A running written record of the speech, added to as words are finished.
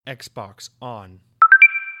Xbox On.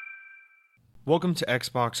 Welcome to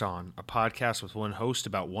Xbox On, a podcast with one host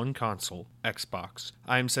about one console, Xbox.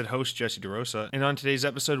 I am said host, Jesse DeRosa, and on today's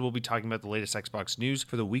episode, we'll be talking about the latest Xbox news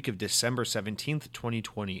for the week of December 17th,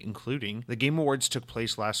 2020, including the Game Awards took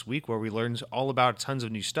place last week where we learned all about tons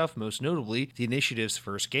of new stuff, most notably the initiative's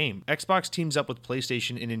first game. Xbox teams up with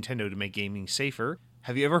PlayStation and Nintendo to make gaming safer.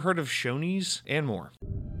 Have you ever heard of Shoney's? And more.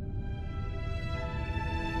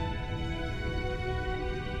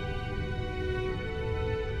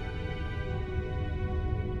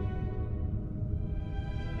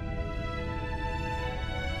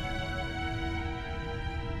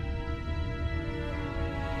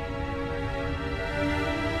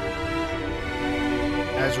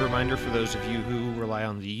 As a reminder for those of you who rely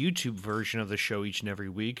on the YouTube version of the show each and every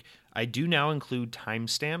week, I do now include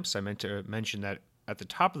timestamps. I meant to mention that at the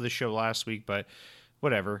top of the show last week, but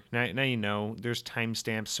whatever. Now you know there's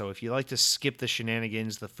timestamps, so if you like to skip the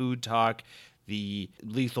shenanigans, the food talk, the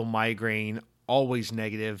lethal migraine, always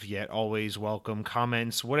negative yet always welcome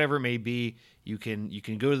comments, whatever it may be, you can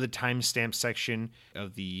go to the timestamp section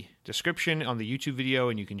of the description on the YouTube video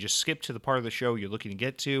and you can just skip to the part of the show you're looking to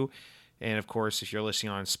get to. And of course, if you're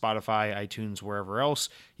listening on Spotify, iTunes, wherever else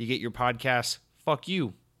you get your podcasts, fuck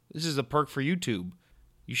you. This is a perk for YouTube.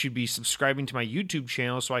 You should be subscribing to my YouTube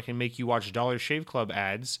channel so I can make you watch Dollar Shave Club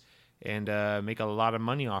ads and make a lot of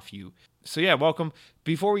money off you. So yeah, welcome.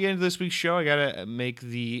 Before we get into this week's show, I gotta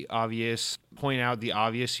point out the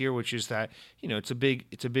obvious here, which is that it's a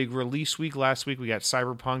big release week. Last week we got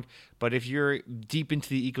Cyberpunk, but if you're deep into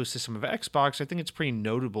the ecosystem of Xbox, I think it's pretty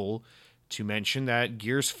notable to mention that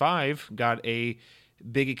Gears 5 got a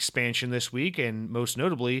big expansion this week, and most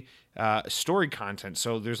notably, story content.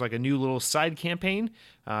 So there's like a new little side campaign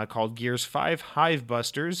called Gears 5 Hive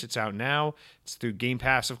Busters. It's out now. It's through Game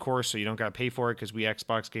Pass, of course, so you don't got to pay for it because we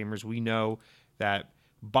Xbox gamers, we know that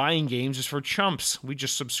buying games is for chumps. We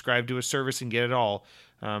just subscribe to a service and get it all.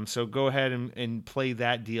 So go ahead and play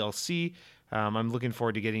that DLC. I'm looking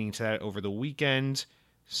forward to getting into that over the weekend.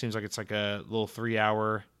 Seems like it's like a little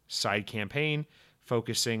 3-hour side campaign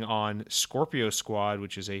focusing on Scorpio Squad,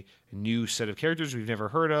 which is a new set of characters we've never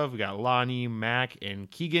heard of. We got Lonnie, Mac,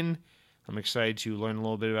 and Keegan. I'm excited to learn a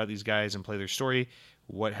little bit about these guys and play their story,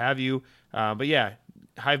 what have you. But yeah,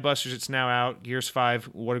 Hive Busters, it's now out. Gears 5,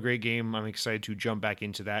 what a great game. I'm excited to jump back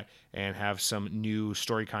into that and have some new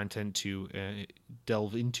story content to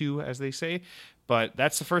delve into, as they say. But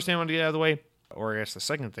that's the first thing I want to get out of the way. Or I guess the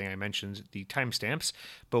second thing I mentioned, the timestamps.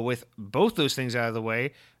 But with both those things out of the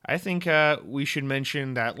way, I think we should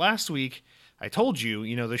mention that last week, I told you,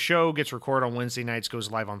 the show gets recorded on Wednesday nights, goes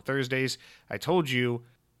live on Thursdays. I told you,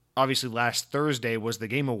 obviously last Thursday was the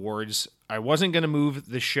Game Awards. I wasn't going to move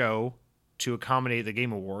the show to accommodate the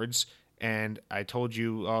Game Awards. And I told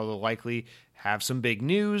you I'll likely have some big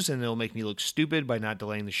news and it'll make me look stupid by not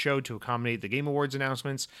delaying the show to accommodate the Game Awards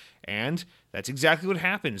announcements. And that's exactly what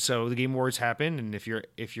happened. So the Game Awards happened, and if you're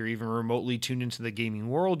even remotely tuned into the gaming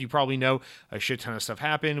world, you probably know a shit ton of stuff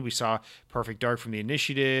happened. We saw Perfect Dark from the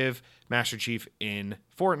Initiative, Master Chief in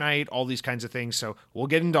Fortnite, all these kinds of things. So we'll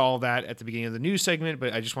get into all that at the beginning of the news segment,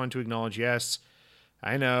 but I just wanted to acknowledge, yes,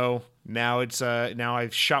 I know. Now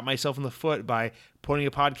I've shot myself in the foot by putting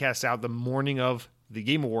a podcast out the morning of the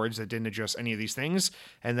Game Awards that didn't address any of these things,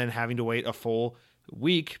 and then having to wait a full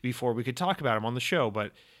week before we could talk about them on the show.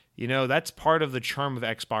 But that's part of the charm of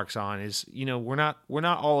Xbox On is we're not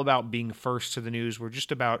all about being first to the news. We're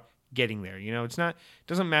just about getting there. It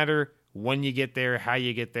doesn't matter when you get there, how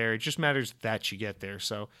you get there. It just matters that you get there.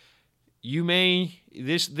 So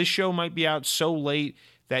this show might be out so late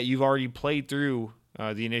that you've already played through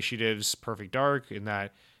the Initiative's Perfect Dark, and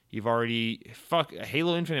that you've already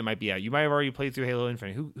Halo Infinite might be out. You might have already played through Halo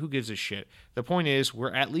Infinite. Who gives a shit? The point is,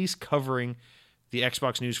 we're at least covering the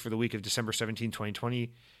Xbox news for the week of December 17,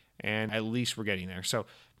 2020, and at least we're getting there. So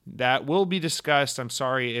that will be discussed. I'm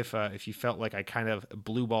sorry if you felt like I kind of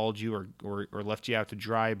blue-balled you or left you out to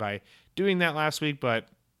dry by doing that last week, but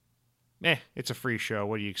it's a free show.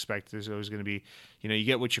 What do you expect? There's always going to be, you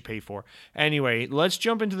get what you pay for. Anyway, let's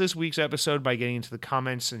jump into this week's episode by getting into the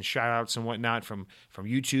comments and shout-outs and whatnot from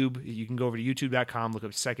YouTube. You can go over to youtube.com, look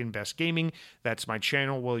up Second Best Gaming. That's my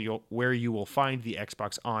channel where you will find the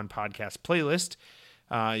Xbox On podcast playlist.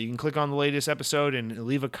 You can click on the latest episode and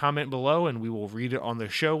leave a comment below, and we will read it on the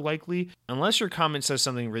show likely. Unless your comment says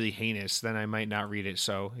something really heinous, then I might not read it.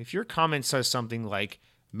 So if your comment says something like,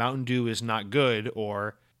 Mountain Dew is not good,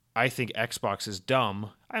 or I think Xbox is dumb,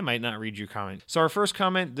 I might not read your comment. So our first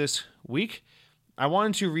comment this week, I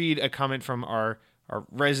wanted to read a comment from our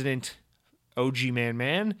resident OG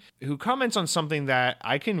Man, who comments on something that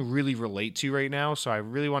I can really relate to right now. So I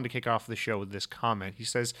really wanted to kick off the show with this comment. He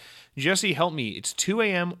says, Jesse, help me. It's 2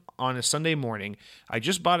 a.m. on a Sunday morning. I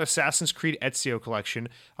just bought Assassin's Creed Ezio collection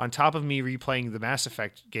on top of me replaying the Mass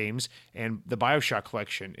Effect games and the BioShock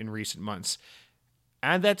collection in recent months.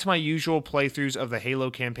 Add that to my usual playthroughs of the Halo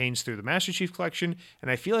campaigns through the Master Chief Collection, and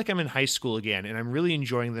I feel like I'm in high school again, and I'm really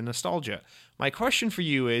enjoying the nostalgia. My question for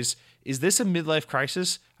you is this a midlife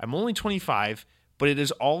crisis? I'm only 25, but is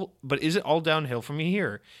it all downhill from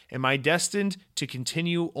here? Am I destined to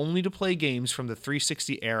continue only to play games from the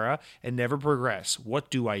 360 era and never progress? What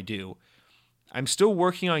do I do? I'm still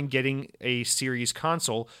working on getting a series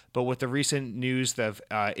console, but with the recent news of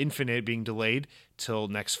Infinite being delayed till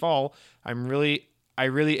next fall, I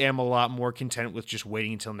really am a lot more content with just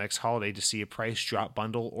waiting until next holiday to see a price drop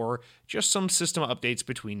bundle or just some system updates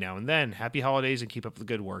between now and then. Happy holidays and keep up the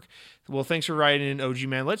good work. Well, thanks for writing in, OG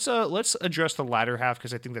Man. Let's address the latter half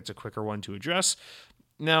because I think that's a quicker one to address.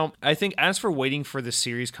 Now, I think as for waiting for the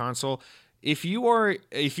series console, if you're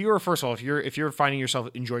finding yourself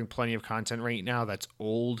enjoying plenty of content right now that's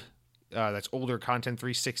older content,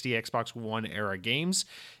 360 Xbox One era games,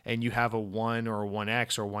 and you have a 1 or a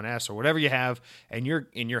 1X or 1S or whatever you have, and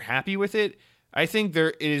you're happy with it, I think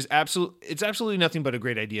it's absolutely nothing but a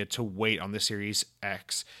great idea to wait on the Series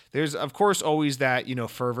X. There's of course always that,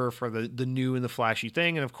 fervor for the new and the flashy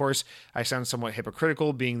thing, and of course I sound somewhat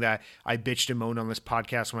hypocritical being that I bitched and moaned on this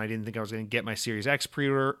podcast when I didn't think I was going to get my Series X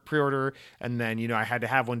pre-order, and then I had to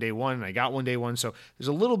have one day one and I got one day one, so there's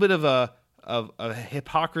a little bit of a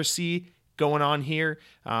hypocrisy going on here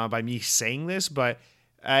by me saying this, but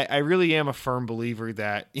I really am a firm believer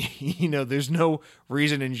that there's no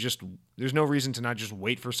reason to not just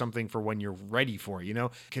wait for something for when you're ready for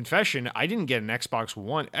it. Confession, I didn't get an Xbox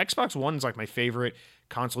One. Xbox One is like my favorite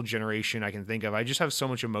console generation I can think of. I just have so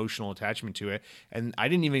much emotional attachment to it, and I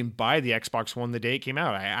didn't even buy the Xbox One the day it came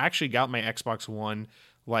out. I actually got my Xbox One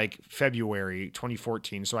like February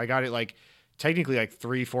 2014, so I got it technically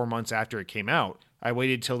 3-4 months after it came out. I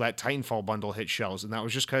waited till that Titanfall bundle hit shelves, and that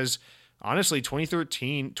was just because, honestly,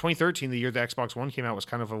 2013, the year the Xbox One came out, was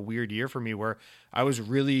kind of a weird year for me where I was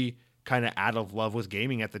really kind of out of love with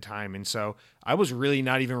gaming at the time, and so I was really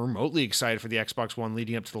not even remotely excited for the Xbox One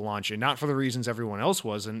leading up to the launch, and not for the reasons everyone else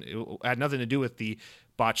was, and it had nothing to do with the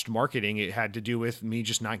botched marketing. It had to do with me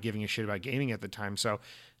just not giving a shit about gaming at the time. So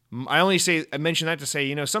I mention that to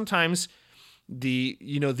say, sometimes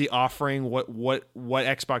the offering, what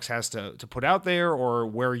Xbox has to put out there, or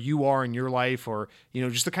where you are in your life, or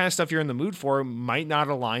just the kind of stuff you're in the mood for, might not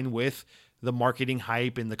align with the marketing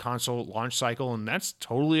hype and the console launch cycle, and that's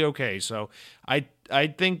totally okay. So I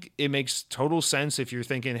think it makes total sense if you're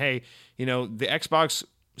thinking, hey, the Xbox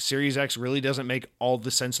Series X really doesn't make all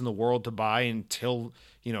the sense in the world to buy until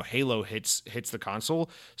Halo hits the console.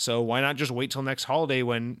 So why not just wait till next holiday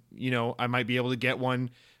when I might be able to get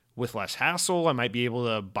one with less hassle. I might be able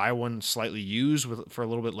to buy one slightly used for a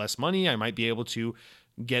little bit less money. I might be able to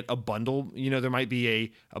get a bundle. There might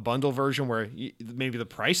be a bundle version where maybe the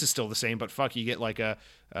price is still the same, but you get like a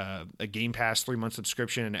Game Pass 3-month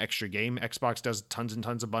subscription and extra game. Xbox does tons and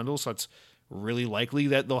tons of bundles, so it's really likely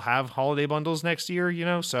that they'll have holiday bundles next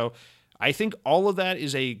year, So I think all of that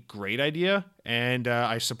is a great idea, and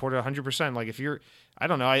I support it 100%. I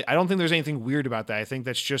don't know, I don't think there's anything weird about that. I think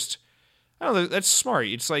that's just, I don't know, that's smart.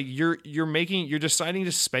 It's like you're deciding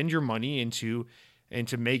to spend your money and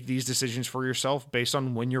to make these decisions for yourself based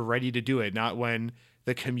on when you're ready to do it, not when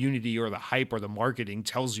the community or the hype or the marketing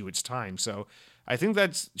tells you it's time. So I think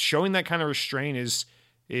that's showing that kind of restraint is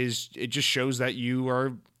it just shows that you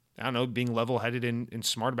are, I don't know, being level-headed and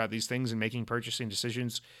smart about these things and making purchasing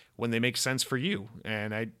decisions when they make sense for you.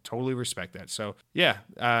 And I totally respect that. So yeah,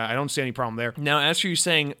 I don't see any problem there. Now, as for you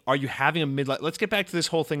saying, are you having a midlife? Let's get back to this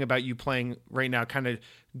whole thing about you playing right now, kind of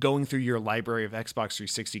going through your library of Xbox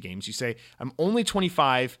 360 games. You say, I'm only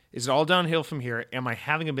 25. Is it all downhill from here? Am I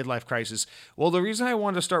having a midlife crisis? Well, the reason I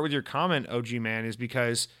wanted to start with your comment, OG Man, is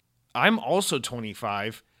because I'm also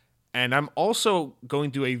 25. And I'm also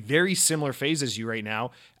going through a very similar phase as you right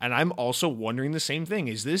now, and I'm also wondering the same thing.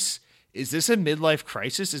 Is this a midlife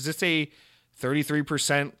crisis? Is this a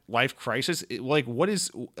 33% life crisis? What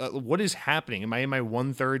is happening? Am I in my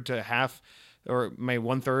 1/3 to half, or my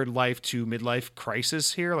 1/3 life to midlife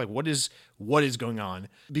crisis here? What is going on?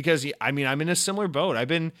 Because I'm in a similar boat. I've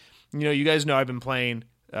been, you guys know I've been playing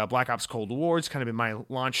Black Ops Cold War. It's kind of been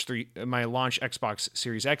my launch Xbox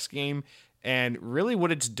Series X game. And really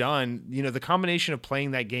what it's done, the combination of playing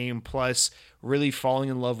that game plus really falling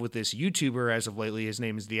in love with this YouTuber as of lately, his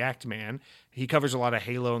name is The Act Man. He covers a lot of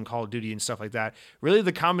Halo and Call of Duty and stuff like that. Really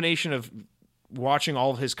the combination of watching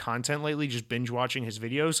all of his content lately, just binge watching his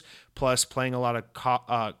videos, plus playing a lot of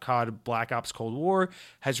COD Black Ops Cold War,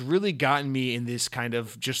 has really gotten me in this kind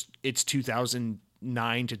of just it's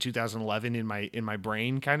 2009 to 2011 in my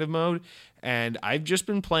brain kind of mode. And I've just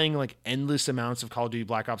been playing like endless amounts of Call of Duty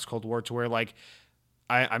Black Ops Cold War to where like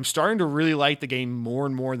I'm starting to really like the game more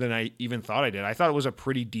and more than I even thought I did. I thought it was a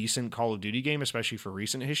pretty decent Call of Duty game, especially for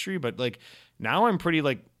recent history, but like now I'm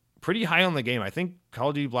pretty high on the game. I think Call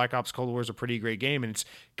of Duty Black Ops Cold War is a pretty great game, and it's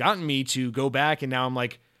gotten me to go back, and now I'm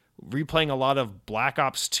like replaying a lot of Black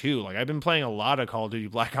Ops 2. Like I've been playing a lot of Call of Duty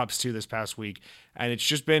Black Ops 2 this past week, and it's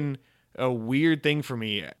just been a weird thing for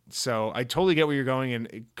me. So I totally get where you're going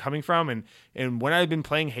and coming from. And when I've been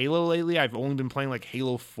playing Halo lately, I've only been playing like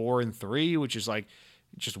Halo 4 and 3, which is like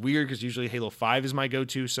just weird because usually Halo 5 is my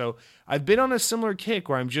go-to. So I've been on a similar kick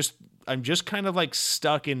where I'm just kind of like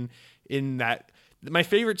stuck in that. My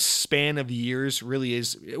favorite span of years really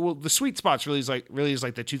is, well, the sweet spots really is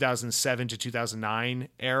like the 2007 to 2009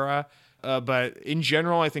 era. But in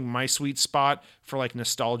general, I think my sweet spot for like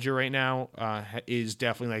nostalgia right now is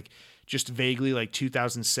definitely like just vaguely like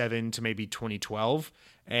 2007 to maybe 2012.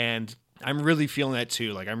 And I'm really feeling that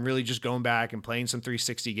too. Like I'm really just going back and playing some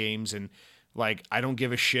 360 games, and like I don't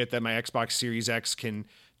give a shit that my Xbox Series X can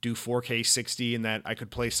do 4K 60 and that I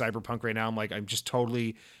could play Cyberpunk right now. I'm just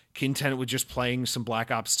totally content with just playing some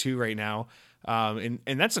Black Ops 2 right now. And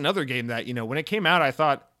that's another game that, you know, when it came out, I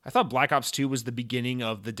thought Black Ops 2 was the beginning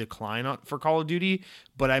of the decline for Call of Duty,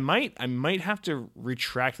 but I might have to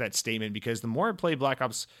retract that statement, because the more I play Black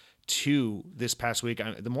Ops 2 this past week,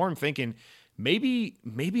 the more I'm thinking maybe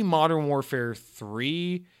Modern Warfare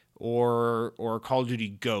 3 or Call of Duty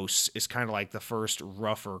Ghosts is kind of like the first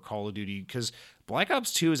rougher Call of Duty, because Black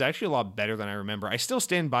Ops 2 is actually a lot better than I remember. I still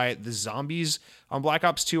stand by it. The zombies on Black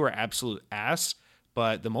Ops 2 are absolute ass,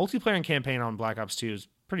 but the multiplayer and campaign on Black Ops 2 is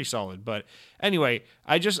pretty solid. But anyway,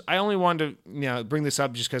 I only wanted to bring this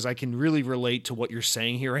up just because I can really relate to what you're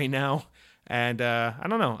saying here right now. And I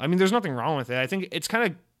don't know. I mean, there's nothing wrong with it. I think it's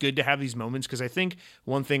kind of good to have these moments, because I think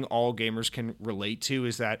one thing all gamers can relate to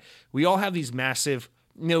is that we all have these massive,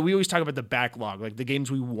 we always talk about the backlog, like the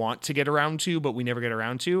games we want to get around to, but we never get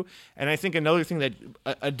around to. And I think another thing that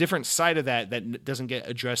a different side of that doesn't get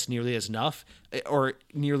addressed nearly enough are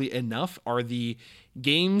the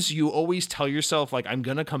games you always tell yourself, like, I'm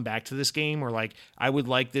going to come back to this game, or like, I would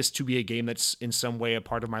like this to be a game that's in some way a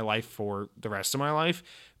part of my life for the rest of my life,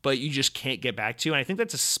 but you just can't get back to. And I think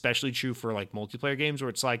that's especially true for like multiplayer games, where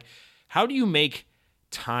it's like, how do you make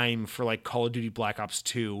time for like Call of Duty Black Ops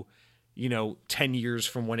 2, 10 years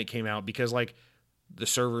from when it came out, because like the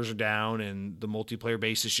servers are down and the multiplayer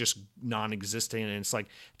base is just non-existent. And it's like,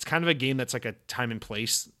 it's kind of a game that's like a time and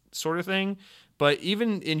place sort of thing. But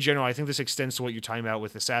even in general, I think this extends to what you're talking about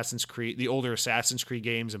with Assassin's Creed, the older Assassin's Creed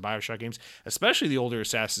games and BioShock games, especially the older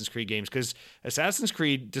Assassin's Creed games, because Assassin's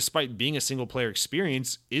Creed, despite being a single player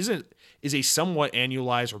experience, is a somewhat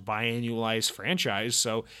annualized or biannualized franchise.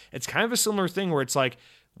 So it's kind of a similar thing where it's like,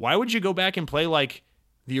 why would you go back and play like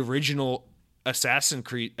the original Assassin's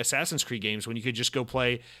Creed games when you could just go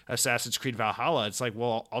play Assassin's Creed Valhalla? It's like,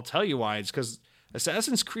 well, I'll tell you why. It's because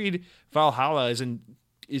Assassin's Creed Valhalla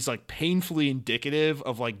is like painfully indicative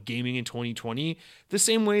of like gaming in 2020, the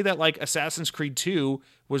same way that like Assassin's Creed 2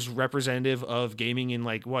 was representative of gaming in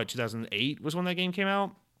like 2008 was when that game came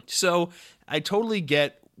out. So I totally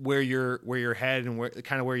get where your head and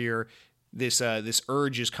where your this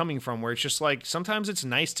urge is coming from, where it's just like sometimes it's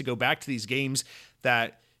nice to go back to these games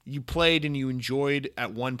that you played and you enjoyed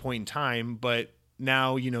at one point in time, but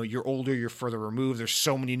now, you're older, you're further removed. There's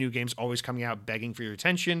so many new games always coming out begging for your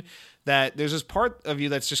attention, that there's this part of you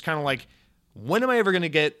that's just kind of like, when am I ever going to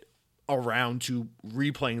get around to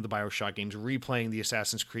replaying the BioShock games, replaying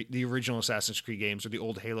the original Assassin's Creed games, or the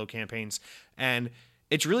old Halo campaigns? And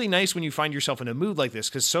it's really nice when you find yourself in a mood like this,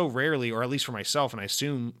 because so rarely, or at least for myself, and I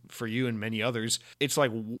assume for you and many others, it's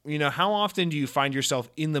like, how often do you find yourself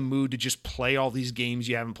in the mood to just play all these games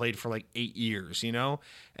you haven't played for like 8 years,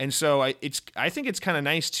 And so I think it's kind of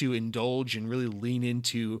nice to indulge and really lean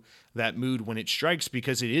into that mood when it strikes,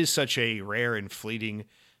 because it is such a rare and fleeting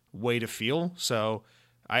way to feel. So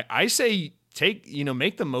I say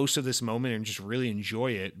make the most of this moment and just really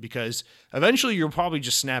enjoy it, because eventually you'll probably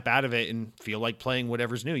just snap out of it and feel like playing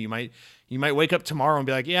whatever's new. You might wake up tomorrow and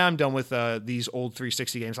be like, yeah, I'm done with these old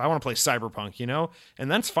 360 games. I want to play Cyberpunk,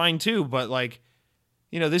 and that's fine too. But like,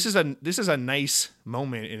 this is a nice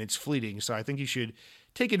moment and it's fleeting. So I think you should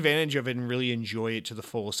take advantage of it and really enjoy it to the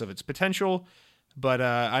fullest of its potential. But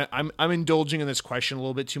I'm indulging in this question a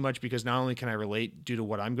little bit too much, because not only can I relate due to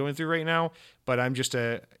what I'm going through right now, but I'm just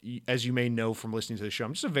as you may know from listening to the show,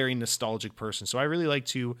 I'm just a very nostalgic person. So I really like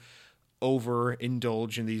to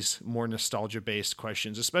overindulge in these more nostalgia-based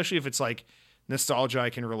questions, especially if it's like nostalgia I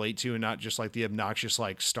can relate to and not just like the obnoxious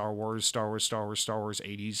like Star Wars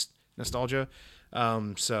 80s nostalgia.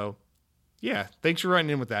 So yeah, thanks for writing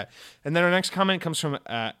in with that. And then our next comment comes from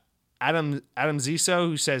Adam Ziso,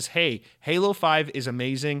 who says, "Hey, Halo 5 is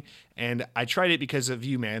amazing, and I tried it because of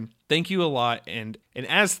you, man. Thank you a lot, and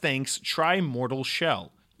as thanks, try Mortal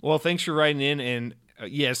Shell." Well, thanks for writing in, and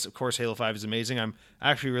yes, of course, Halo 5 is amazing. I'm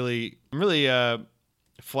really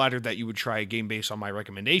flattered that you would try a game based on my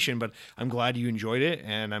recommendation, but I'm glad you enjoyed it,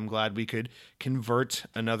 and I'm glad we could convert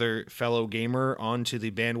another fellow gamer onto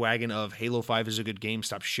the bandwagon of Halo 5 is a good game,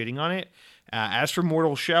 stop shitting on it. As for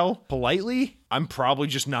Mortal Shell, politely, I'm probably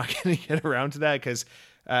just not going to get around to that because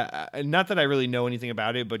not that I really know anything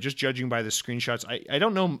about it, but just judging by the screenshots, I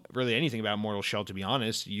don't know really anything about Mortal Shell, to be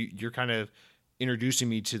honest. You're kind of introducing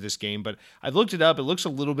me to this game, but I've looked it up. It looks a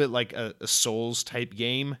little bit like a Souls type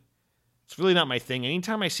game. It's really not my thing.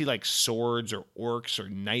 Anytime I see like swords or orcs or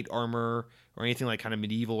knight armor or anything like kind of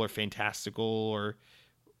medieval or fantastical, or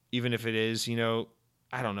even if it is,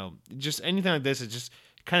 I don't know, just anything like this, it just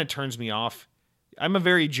kind of turns me off. I'm a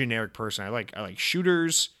very generic person. I like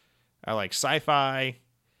shooters. I like sci-fi.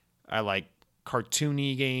 I like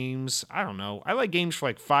cartoony games. I don't know. I like games for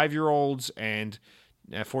like 5-year-olds and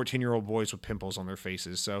 14-year-old boys with pimples on their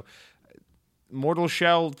faces. So Mortal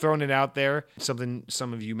Shell, throwing it out there, something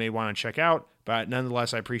some of you may want to check out, but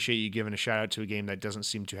nonetheless, I appreciate you giving a shout out to a game that doesn't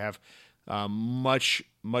seem to have much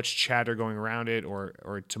chatter going around it,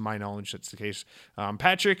 or to my knowledge, that's the case.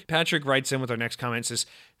 Patrick writes in with our next comment, says,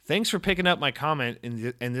 "Thanks for picking up my comment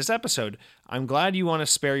in this episode. I'm glad you want to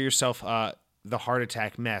spare yourself the heart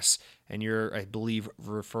attack mess." And you're, I believe,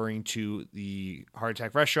 referring to the Heart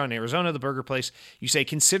Attack restaurant in Arizona, the burger place. You say,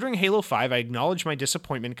 "Considering Halo 5, I acknowledge my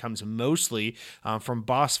disappointment comes mostly from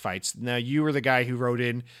boss fights." Now, you were the guy who wrote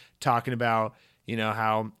in talking about,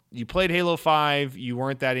 how you played Halo 5, you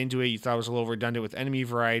weren't that into it, you thought it was a little redundant with enemy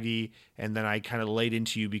variety, and then I kind of laid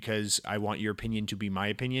into you because I want your opinion to be my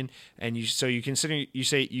opinion. And you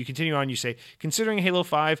continue on, you say, "Considering Halo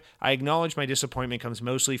 5, I acknowledge my disappointment comes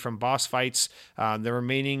mostly from boss fights. The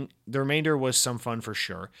remainder was some fun for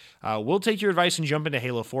sure. We'll take your advice and jump into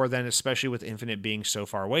Halo 4 then, especially with Infinite being so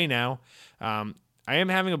far away now. I am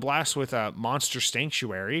having a blast with Monster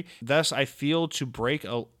Sanctuary. Thus, I feel to break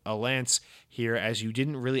a lance here, as you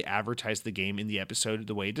didn't really advertise the game in the episode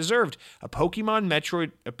the way it deserved. A Pokemon and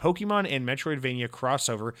Metroidvania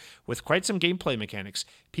crossover with quite some gameplay mechanics.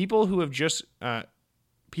 People who have just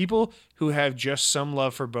some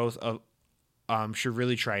love for both should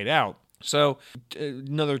really try it out." So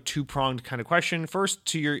another two-pronged kind of question. First,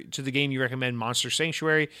 to the game you recommend, Monster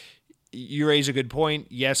Sanctuary. You raise a good point.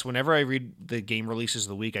 Yes, whenever I read the game releases of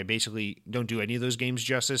the week, I basically don't do any of those games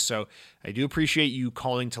justice. So I do appreciate you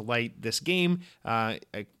calling to light this game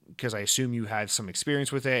because I assume you have some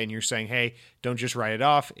experience with it, and you're saying, "Hey, don't just write it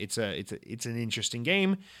off. It's an interesting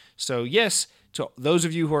game." So yes, to those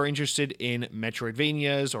of you who are interested in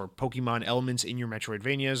Metroidvanias or Pokemon elements in your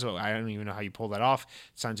Metroidvanias, I don't even know how you pull that off.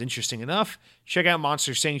 It sounds interesting enough. Check out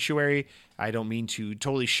Monster Sanctuary. I don't mean to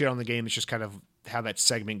totally shit on the game. It's just kind of how that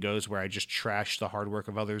segment goes, where I just trash the hard work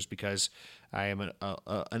of others because I am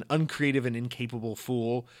an uncreative and incapable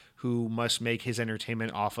fool who must make his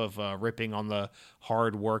entertainment off of ripping on the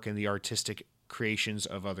hard work and the artistic creations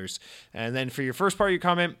of others. And then for your first part of your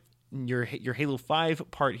comment, your Halo 5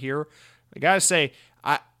 part here, I gotta say,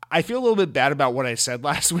 I feel a little bit bad about what I said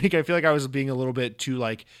last week. I feel like I was being a little bit too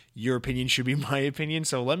like, your opinion should be my opinion.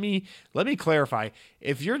 So let me clarify.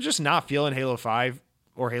 If you're just not feeling Halo 5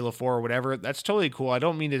 or Halo 4 or whatever, that's totally cool. I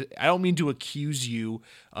don't mean to accuse you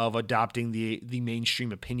of adopting the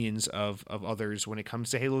mainstream opinions of others when it comes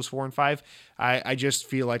to Halos 4 and 5. I just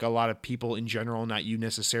feel like a lot of people in general, not you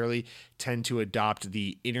necessarily, tend to adopt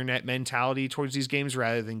the internet mentality towards these games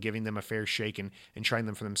rather than giving them a fair shake and trying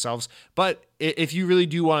them for themselves. But if you really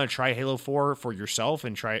do want to try Halo 4 for yourself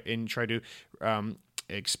and try to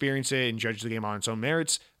experience it and judge the game on its own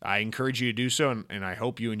merits, I encourage you to do so, and I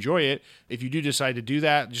hope you enjoy it. If you do decide to do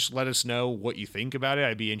that, just let us know what you think about it.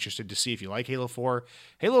 I'd be interested to see if you like Halo 4.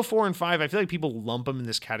 Halo 4 and 5, I feel like people lump them in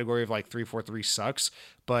this category of like 343 sucks,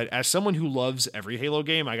 but as someone who loves every Halo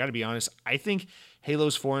game, I gotta be honest, I think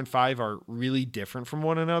Halos 4 and 5 are really different from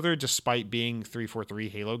one another despite being 343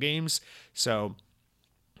 Halo games. So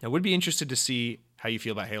I would be interested to see how you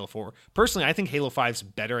feel about Halo 4. Personally, I think Halo 5's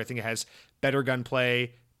better. I think it has better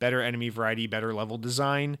gunplay, better enemy variety, better level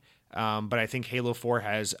design. But I think Halo 4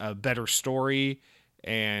 has a better story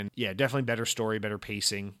and, yeah, definitely better story, better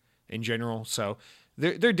pacing in general. So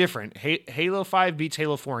they're different. Halo 5 beats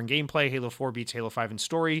Halo 4 in gameplay. Halo 4 beats Halo 5 in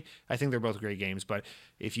story. I think they're both great games, but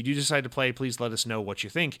if you do decide to play, please let us know what you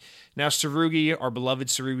think. Now, Sarugi, our beloved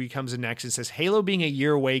Sarugi, comes in next and says, Halo being a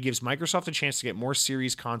year away gives Microsoft a chance to get more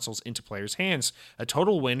series consoles into players' hands. A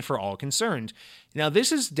total win for all concerned. Now,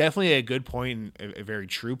 this is definitely a good point and a very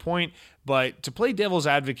true point, but to play devil's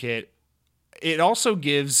advocate, it also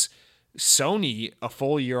gives Sony a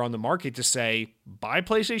full year on the market to say, buy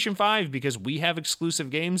PlayStation 5 because we have exclusive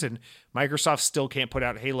games and Microsoft still can't put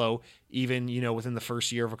out Halo even, within the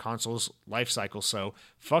first year of a console's life cycle. So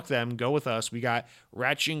fuck them, go with us. We got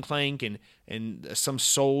Ratchet and Clank and some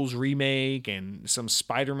Souls remake and some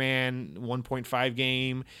Spider-Man 1.5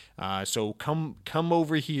 game. So come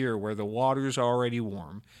over here where the water's already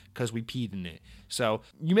warm because we peed in it. So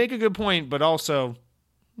you make a good point, but also,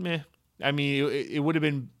 meh. I mean, it would have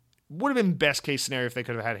been best case scenario if they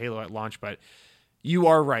could have had Halo at launch, but you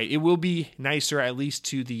are right. It will be nicer, at least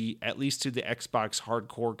to the Xbox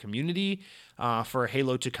hardcore community, for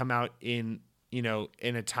Halo to come out in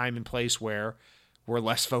a time and place where we're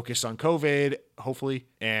less focused on COVID, hopefully,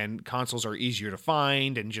 and consoles are easier to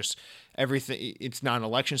find and just everything. It's not an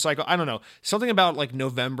election cycle. I don't know. Something about like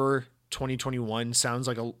November 2021 sounds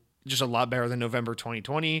like just a lot better than November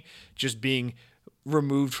 2020, just being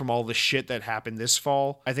removed from all the shit that happened this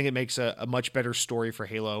fall. I think it makes a much better story for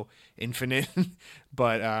Halo Infinite.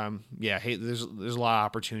 But there's a lot of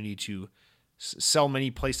opportunity to sell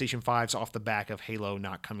many PlayStation 5s off the back of Halo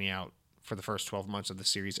not coming out for the first 12 months of the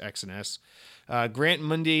Series X and S. Grant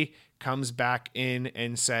Mundy comes back in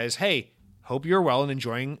and says, hey, hope you're well and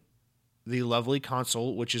enjoying the lovely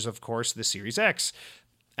console, which is, of course, the Series X.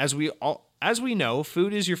 As we know,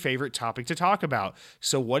 food is your favorite topic to talk about.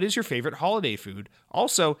 So what is your favorite holiday food?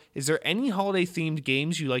 Also, is there any holiday-themed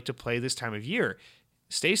games you like to play this time of year?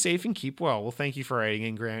 Stay safe and keep well. Well, thank you for writing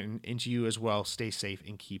in, Grant, and to you as well. Stay safe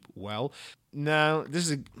and keep well. Now, this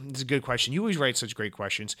is a good question. You always write such great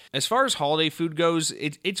questions. As far as holiday food goes,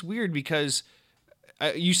 it's weird because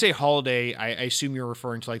you say holiday, I assume you're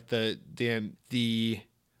referring to like the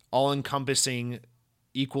all-encompassing,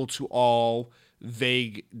 equal to all,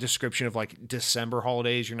 vague description of like December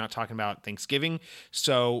holidays. You're not talking about Thanksgiving.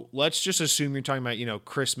 So let's just assume you're talking about,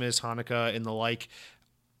 Christmas, Hanukkah, and the like.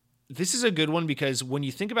 This is a good one because when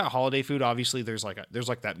you think about holiday food, obviously there's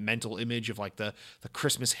like that mental image of like the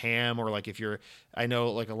Christmas ham, or like I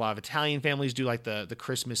know like a lot of Italian families do like the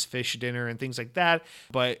Christmas fish dinner and things like that.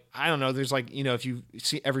 But I don't know, there's like, if you've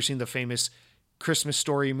ever seen the famous Christmas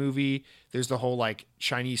Story movie, there's the whole like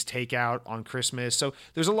Chinese takeout on Christmas. So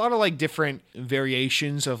there's a lot of like different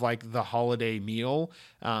variations of like the holiday meal.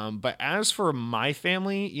 But as for my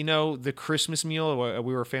family, the Christmas meal,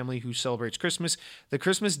 we were a family who celebrates Christmas. The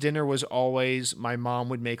Christmas dinner was always, my mom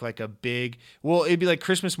would make like it'd be like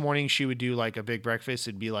Christmas morning. She would do like a big breakfast.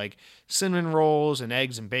 It'd be like cinnamon rolls and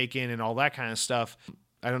eggs and bacon and all that kind of stuff.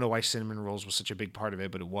 I don't know why cinnamon rolls was such a big part of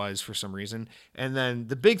it, but it was for some reason. And then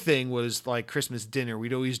the big thing was like Christmas dinner.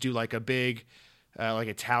 We'd always do like a big, like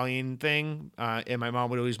Italian thing. And my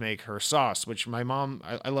mom would always make her sauce, which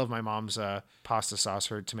I love my mom's pasta sauce,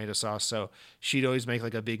 her tomato sauce. So she'd always make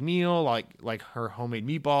like a big meal, like her homemade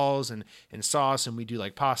meatballs and sauce. And we do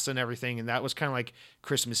like pasta and everything. And that was kind of like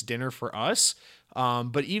Christmas dinner for us.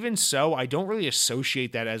 But even so, I don't really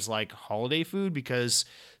associate that as like holiday food because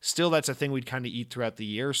still that's a thing we'd kind of eat throughout the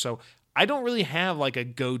year. So I don't really have like a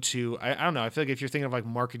go-to. I don't know. I feel like if you're thinking of like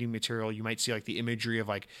marketing material, you might see like the imagery of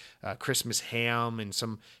like Christmas ham and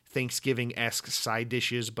some Thanksgiving-esque side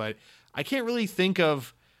dishes, but I can't really think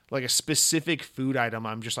of like a specific food item.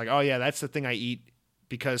 I'm just like, oh yeah, that's the thing I eat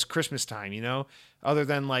because Christmas time, other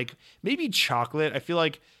than like maybe chocolate. I feel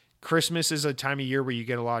like Christmas is a time of year where you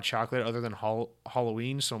get a lot of chocolate other than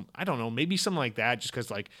Halloween. So I don't know, maybe something like that, just because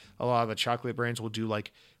like a lot of the chocolate brands will do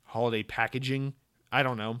like holiday packaging. I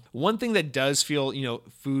don't know. One thing that does feel,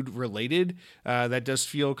 food related, that does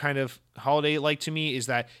feel kind of holiday like to me is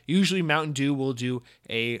that usually Mountain Dew will do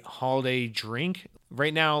a holiday drink.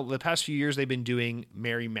 Right now, the past few years, they've been doing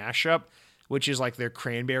Merry Mashup, which is like their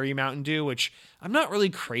cranberry Mountain Dew, which I'm not really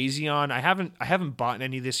crazy on. I haven't bought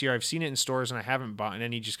any this year. I've seen it in stores and I haven't bought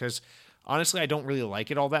any just because honestly, I don't really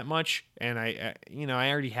like it all that much. And I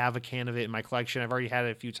already have a can of it in my collection. I've already had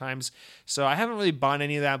it a few times. So I haven't really bought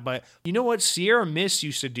any of that. But you know what? Sierra Mist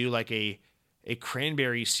used to do like a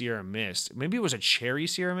cranberry Sierra Mist. Maybe it was a cherry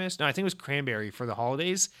Sierra Mist. No, I think it was cranberry for the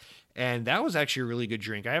holidays. And that was actually a really good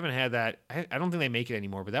drink. I haven't had that. I don't think they make it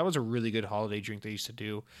anymore, but that was a really good holiday drink they used to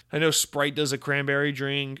do. I know Sprite does a cranberry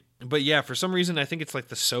drink. But yeah, for some reason, I think it's like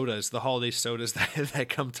the sodas, the holiday sodas that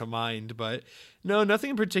come to mind. But no,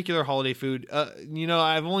 nothing in particular holiday food.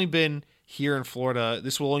 I've only been here in Florida.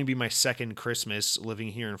 This will only be my second Christmas living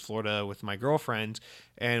here in Florida with my girlfriend,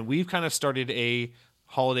 and we've kind of started a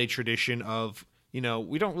holiday tradition of, we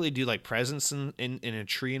don't really do like presents in a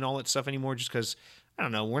tree and all that stuff anymore, just because, I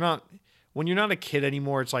don't know, when you're not a kid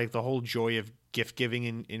anymore, it's like the whole joy of gift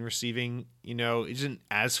giving and receiving, isn't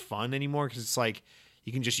as fun anymore, because it's like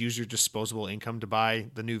you can just use your disposable income to buy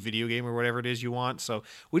the new video game or whatever it is you want. So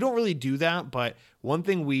we don't really do that. But one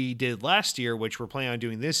thing we did last year, which we're planning on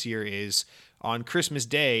doing this year, is on Christmas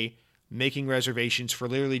Day, making reservations for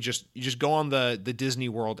literally you just go on the Disney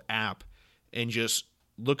World app and just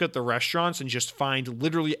look at the restaurants and just find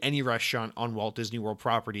literally any restaurant on Walt Disney World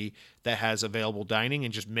property that has available dining,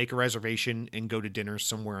 and just make a reservation and go to dinner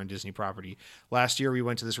somewhere on Disney property. Last year, we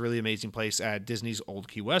went to this really amazing place at Disney's Old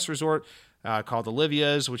Key West Resort called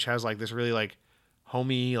Olivia's, which has like this really like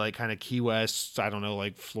homey, like kind of Key West, I don't know,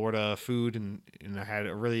 like Florida food, and I had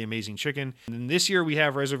a really amazing chicken. And then this year we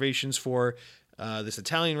have reservations for this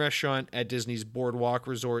Italian restaurant at Disney's Boardwalk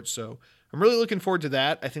Resort. So I'm really looking forward to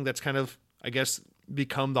that. I think that's kind of, I guess,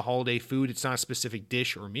 become the holiday food. It's not a specific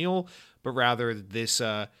dish or meal, but rather this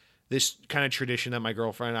kind of tradition that my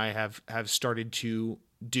girlfriend and I have started to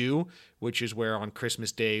do, which is where on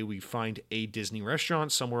Christmas Day we find a Disney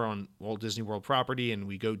restaurant somewhere on Walt Disney World property, and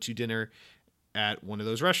we go to dinner at one of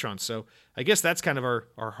those restaurants. So I guess that's kind of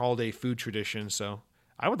our holiday food tradition. So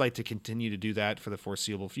I would like to continue to do that for the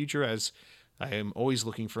foreseeable future, as I am always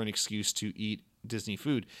looking for an excuse to eat Disney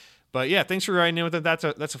food. But yeah, thanks for writing in with it. That's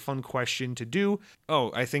a fun question to do. Oh,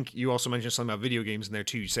 I think you also mentioned something about video games in there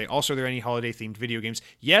too. You say, also, are there any holiday-themed video games?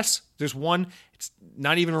 Yes, there's one. It's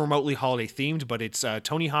not even remotely holiday-themed, but it's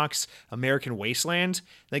Tony Hawk's American Wasteland.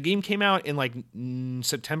 That game came out in like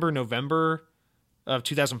September, November of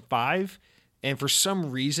 2005. And for some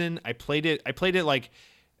reason, I played it like,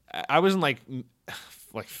 I was in like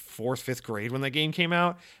fourth, fifth grade when that game came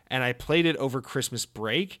out. And I played it over Christmas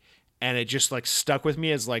break. And it just like stuck with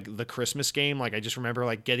me as like the Christmas game. Like I just remember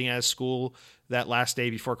like getting out of school that last day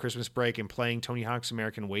before Christmas break and playing Tony Hawk's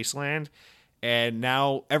American Wasteland. And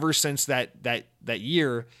now ever since that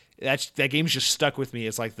year, that game's just stuck with me.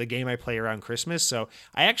 It's like the game I play around Christmas. So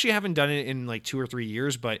I actually haven't done it in like 2 or 3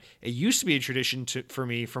 years, but it used to be a tradition for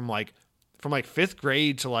me from like fifth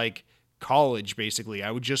grade to like college. Basically, I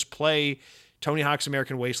would just play Tony Hawk's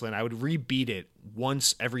American Wasteland. I would rebeat it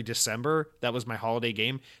once every December. That was my holiday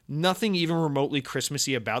game. Nothing even remotely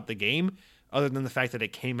Christmassy about the game, other than the fact that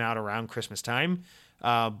it came out around Christmas time.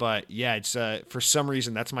 But yeah, it's for some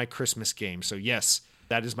reason that's my Christmas game. So yes,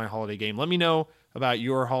 that is my holiday game. Let me know about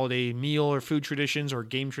your holiday meal or food traditions or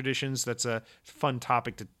game traditions. That's a fun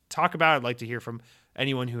topic to talk about. I'd like to hear from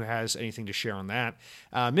anyone who has anything to share on that.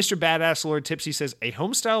 Mr. Badass Lord Tipsy says, a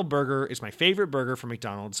homestyle burger is my favorite burger from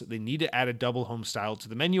McDonald's. They need to add a double homestyle to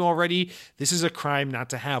the menu already. This is a crime not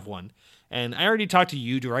to have one. And I already talked to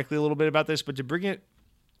you directly a little bit about this, but to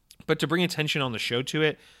bring attention on the show to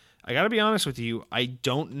it, I gotta be honest with you, I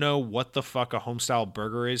don't know what the fuck a homestyle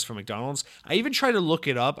burger is from McDonald's. I even tried to look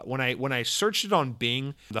it up. When I searched it on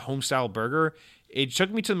Bing, the homestyle burger, it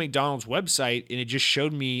took me to the McDonald's website, and it just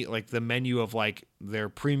showed me like the menu of like their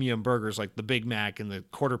premium burgers, like the Big Mac and the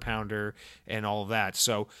Quarter Pounder and all of that.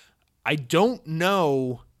 So I don't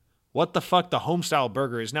know what the fuck the homestyle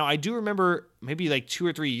burger is. Now, I do remember maybe like 2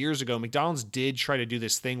 or 3 years ago, McDonald's did try to do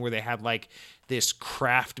this thing where they had like this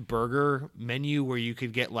craft burger menu where you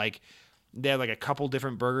could get like, they had like a couple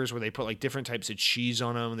different burgers where they put like different types of cheese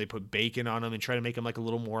on them, and they put bacon on them and try to make them like a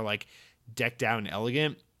little more like decked out and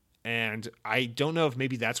elegant. And I don't know if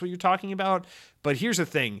maybe that's what you're talking about, but here's the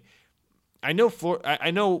thing. I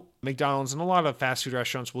know McDonald's and a lot of fast food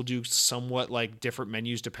restaurants will do somewhat like different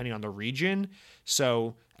menus depending on the region.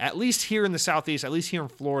 So at least here in the Southeast, at least here in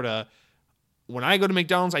Florida, when I go to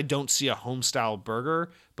McDonald's, I don't see a homestyle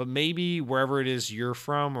burger, but maybe wherever it is you're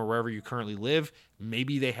from or wherever you currently live,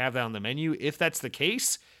 maybe they have that on the menu. If that's the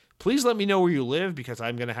case, please let me know where you live, because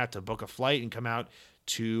I'm going to have to book a flight and come out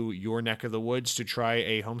to your neck of the woods to try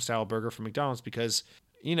a homestyle burger from McDonald's, because,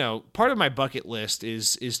 part of my bucket list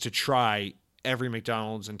is to try every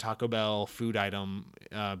McDonald's and Taco Bell food item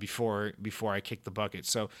before I kick the bucket.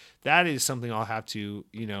 So that is something I'll have to,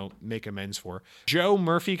 make amends for. Joe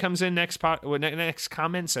Murphy comes in next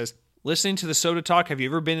comment, says, listening to the soda talk, have you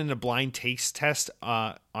ever been in a blind taste test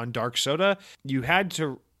on dark soda? You had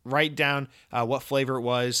to write down what flavor it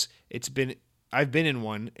was. I've been in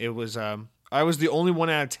one. It was I was the only one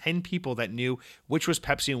out of 10 people that knew which was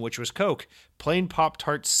Pepsi and which was Coke. Plain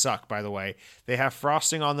Pop-Tarts suck, by the way. They have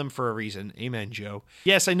frosting on them for a reason. Amen, Joe.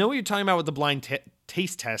 Yes, I know what you're talking about with the blind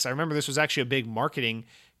taste test. I remember this was actually a big marketing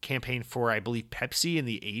campaign for, I believe, Pepsi in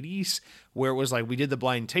the 80s, where it was like we did the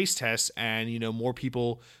blind taste test, and, more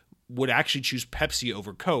people would actually choose Pepsi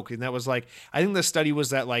over Coke. And that was like, I think the study was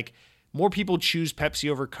that like more people choose Pepsi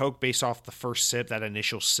over Coke based off the first sip, that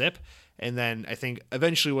initial sip. And then I think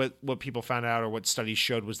eventually what people found out, or what studies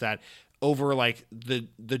showed, was that over like the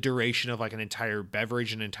duration of like an entire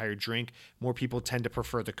beverage, an entire drink, more people tend to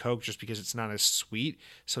prefer the Coke just because it's not as sweet.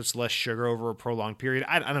 So it's less sugar over a prolonged period.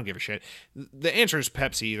 I don't give a shit. The answer is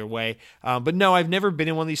Pepsi either way. But no, I've never been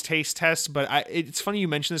in one of these taste tests, but it's funny you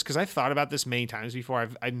mention this because I've thought about this many times before.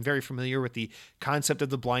 I'm very familiar with the concept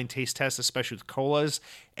of the blind taste test, especially with colas.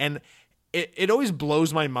 And it always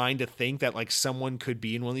blows my mind to think that like someone could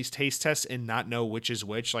be in one of these taste tests and not know which is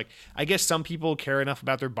which. Like, I guess some people care enough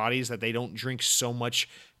about their bodies that they don't drink so much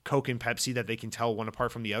Coke and Pepsi that they can tell one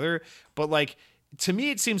apart from the other. But like, to me,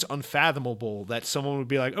 it seems unfathomable that someone would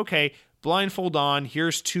be like, okay, blindfold on,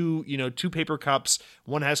 here's two paper cups.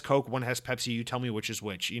 One has Coke, one has Pepsi. You tell me which is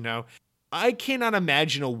which, I cannot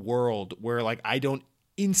imagine a world where like I don't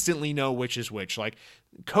instantly know which is which. Like,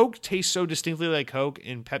 Coke tastes so distinctly like Coke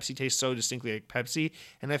and Pepsi tastes so distinctly like Pepsi.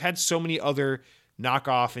 And I've had so many other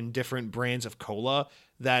knockoff and different brands of cola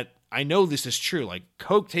that I know this is true. Like,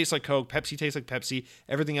 Coke tastes like Coke, Pepsi tastes like Pepsi,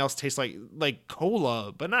 everything else tastes like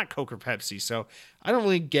cola, but not Coke or Pepsi. So I don't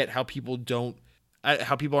really get how people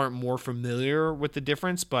aren't more familiar with the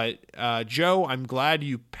difference. But Joe, I'm glad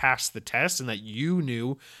you passed the test and that you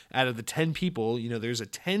knew out of the 10 people, there's a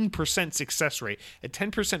 10% success rate, a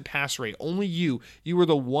 10% pass rate. Only you were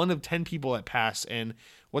the one of 10 people that passed. And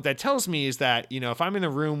what that tells me is that, if I'm in the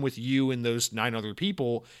room with you and those 9 other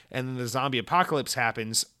people and then the zombie apocalypse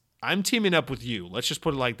happens, I'm teaming up with you. Let's just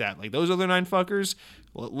put it like that. Like, those other 9 fuckers,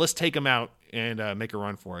 let's take them out and make a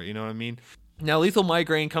run for it. You know what I mean? Now, Lethal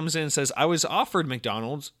Migraine comes in and says, if I was offered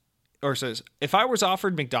McDonald's, or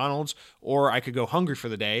I could go hungry for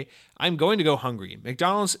the day, I'm going to go hungry.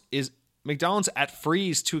 McDonald's at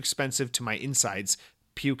free is too expensive to my insides.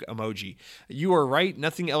 Puke emoji. You are right.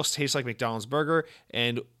 Nothing else tastes like McDonald's burger,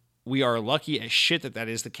 and we are lucky as shit that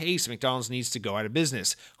is the case. McDonald's needs to go out of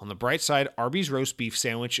business. On the bright side, Arby's roast beef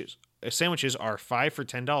sandwiches are 5 for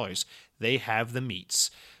 $10. They have the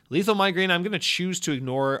meats. Lethal Migraine, I'm going to choose to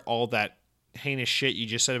ignore all that heinous shit you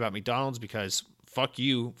just said about McDonald's because fuck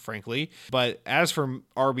you, frankly. But as for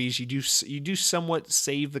Arby's, you do somewhat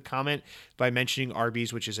save the comment by mentioning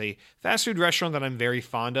Arby's, which is a fast food restaurant that I'm very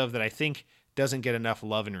fond of, that I think doesn't get enough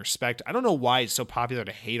love and respect. I don't know why it's so popular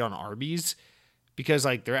to hate on Arby's, because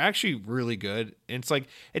like they're actually really good. And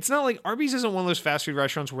it's not like Arby's isn't one of those fast food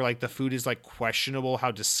restaurants where like the food is like questionable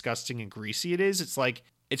how disgusting and greasy it is. It's like,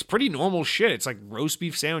 it's pretty normal shit. It's like roast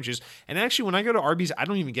beef sandwiches. And actually, when I go to Arby's, I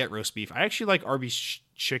don't even get roast beef. I actually like Arby's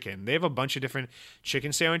chicken. They have a bunch of different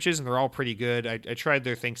chicken sandwiches, and they're all pretty good. I tried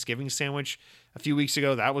their Thanksgiving sandwich a few weeks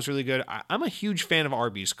ago. That was really good. I'm a huge fan of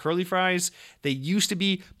Arby's. Curly fries, they used to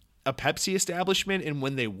be a Pepsi establishment, and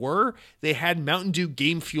when they had Mountain Dew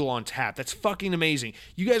Game Fuel on tap. That's fucking amazing.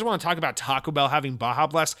 You guys want to talk about Taco Bell having Baja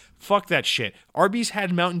Blast? Fuck that shit. Arby's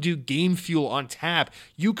had Mountain Dew Game Fuel on tap.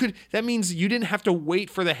 That means you didn't have to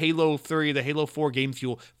wait for the Halo 3, the Halo 4 Game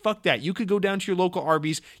Fuel. Fuck that. You could go down to your local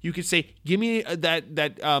Arby's. You could say, give me that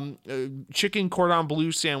chicken cordon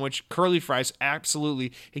bleu sandwich, curly fries,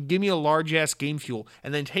 absolutely, and give me a large ass Game Fuel,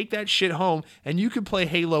 and then take that shit home, and you could play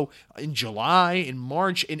Halo in July, in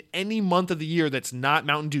March, in any month of the year that's not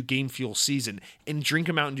Mountain Dew Game Fuel season, and drink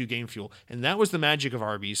a Mountain Dew Game Fuel. And that was the magic of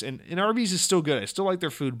Arby's. And Arby's is still good. I still like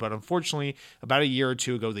their food, but unfortunately, about a year or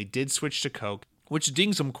two ago, they did switch to Coke, which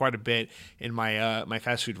dings them quite a bit in my my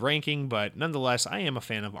fast food ranking. But nonetheless, I am a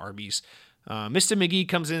fan of Arby's. Mr. McGee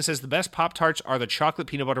comes in and says the best Pop-Tarts are the chocolate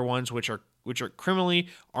peanut butter ones, which are criminally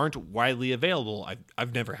aren't widely available.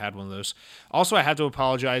 I've never had one of those. Also, I have to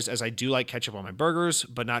apologize, as I do like ketchup on my burgers,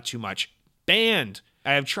 but not too much. Banned.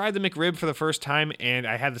 I have tried the McRib for the first time, and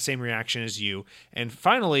I had the same reaction as you. And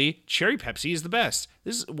finally, Cherry Pepsi is the best.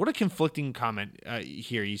 What a conflicting comment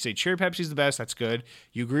here. You say Cherry Pepsi is the best. That's good.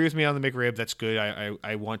 You agree with me on the McRib. That's good.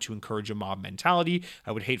 I want to encourage a mob mentality.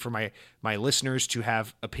 I would hate for my listeners to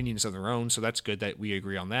have opinions of their own, so that's good that we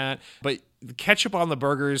agree on that. But the ketchup on the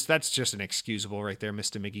burgers, that's just inexcusable right there,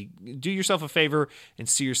 Mr. Mickey. Do yourself a favor and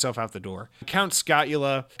see yourself out the door. Count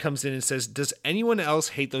Scottula comes in and says, does anyone else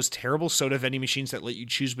hate those terrible soda vending machines that let you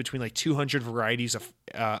choose between like 200 varieties of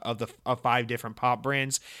 5 different pop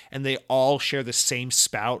brands, and they all share the same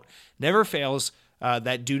spout? Never fails.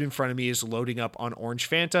 That dude in front of me is loading up on Orange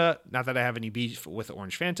Fanta. Not that I have any beef with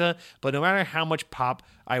Orange Fanta, but no matter how much pop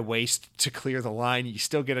I waste to clear the line, you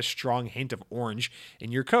still get a strong hint of orange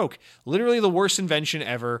in your Coke. Literally the worst invention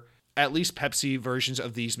ever. At least Pepsi versions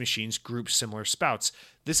of these machines group similar spouts.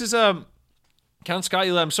 This is Count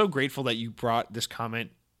Scottula, I'm so grateful that you brought this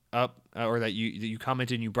comment up, or that you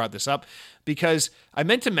commented and you brought this up, because I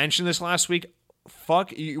meant to mention this last week.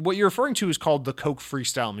 Fuck, what you're referring to is called the Coke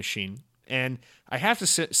Freestyle machine, and I have to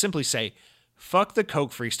simply say, fuck the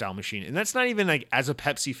Coke Freestyle machine. And that's not even like as a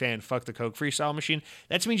Pepsi fan, fuck the Coke Freestyle machine.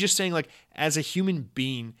 That's me just saying, like, as a human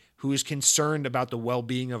being who is concerned about the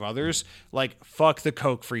well-being of others, like, fuck the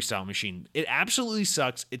Coke Freestyle machine. It absolutely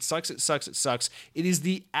sucks. It sucks. It sucks. It sucks. It is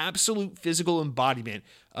the absolute physical embodiment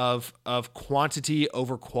of quantity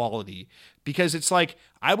over quality, because it's like,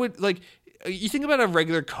 I would like, you think about a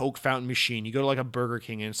regular Coke fountain machine. You go to like a Burger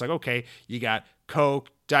King and it's like, okay, you got Coke,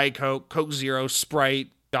 Diet Coke, Coke Zero, Sprite,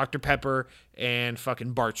 Dr. Pepper, and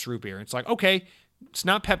fucking Bart's Root Beer. It's like, okay, it's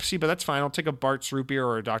not Pepsi, but that's fine. I'll take a Bart's Root Beer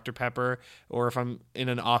or a Dr. Pepper, or if I'm in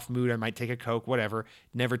an off mood, I might take a Coke, whatever.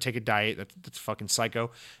 Never take a diet. That's fucking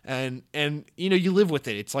psycho. And you know, you live with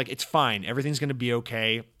it. It's like, it's fine. Everything's going to be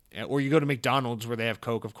okay. Or you go to McDonald's where they have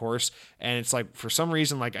Coke, of course, and it's like, for some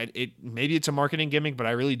reason, like, maybe it's a marketing gimmick, but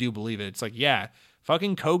I really do believe it. It's like, yeah,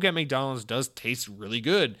 fucking Coke at McDonald's does taste really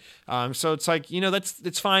good. So it's like, you know,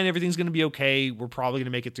 it's fine. Everything's going to be okay. We're probably going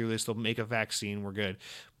to make it through this. They'll make a vaccine. We're good.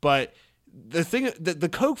 But the thing, the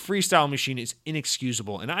Coke Freestyle machine is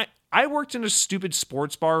inexcusable. And I worked in a stupid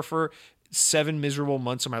sports bar for 7 miserable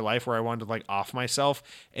months of my life where I wanted to like off myself.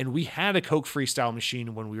 And we had a Coke Freestyle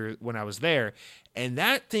machine when I was there. And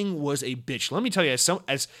that thing was a bitch. Let me tell you,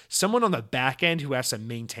 as someone on the back end who has to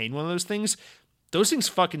maintain one of those things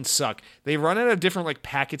fucking suck. They run out of different like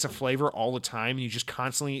packets of flavor all the time, and you just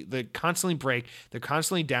constantly break. They're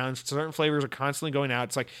constantly down. Certain flavors are constantly going out.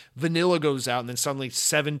 It's like vanilla goes out, and then suddenly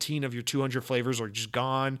 17 of your 200 flavors are just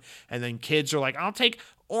gone. And then kids are like, "I'll take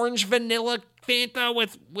orange vanilla Fanta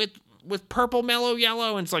with purple mellow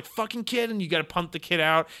yellow," and it's like, fucking kid, and you got to pump the kid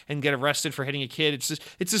out and get arrested for hitting a kid.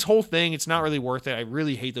 It's this whole thing. It's not really worth it. I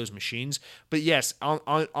really hate those machines. But yes,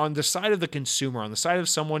 on the side of the consumer, on the side of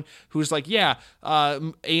someone who's like, yeah,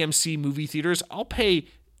 AMC movie theaters, I'll pay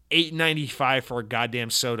 $8.95 for a goddamn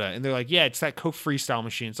soda, and they're like, yeah, it's that Coke Freestyle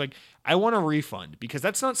machine. It's like, I want a refund, because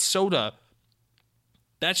that's not soda.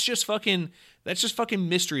 That's just fucking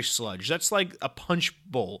mystery sludge. That's like a punch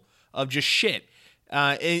bowl of just shit.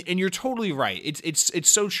 And you're totally right. It's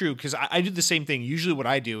so true, because I do the same thing. Usually what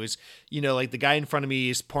I do is, you know, like the guy in front of me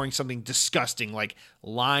is pouring something disgusting like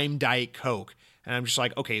lime Diet Coke, and I'm just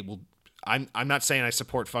like, okay, well, I'm not saying I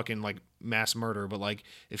support fucking like mass murder, but like,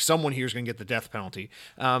 if someone here is gonna get the death penalty,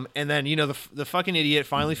 and then, you know, the fucking idiot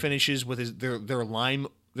finally finishes with their lime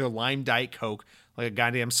Diet Coke like a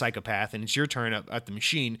goddamn psychopath, and it's your turn at the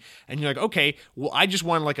machine, and you're like, okay, well, I just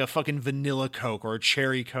want like a fucking vanilla Coke or a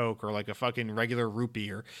cherry Coke or like a fucking regular root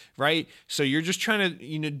beer, right? So you're just trying to,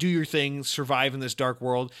 you know, do your thing, survive in this dark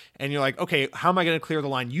world, and you're like, okay, how am I going to clear the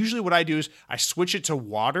line? Usually what I do is I switch it to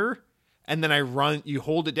water, and then you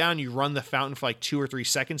hold it down, you run the fountain for like 2 or 3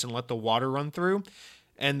 seconds and let the water run through,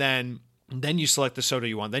 and then you select the soda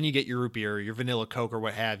you want. Then you get your root beer, or your vanilla Coke, or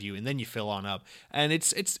what have you, and then you fill on up. And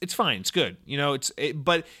it's fine. It's good. You know,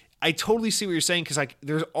 but I totally see what you're saying, because like,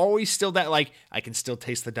 there's always still that, like, I can still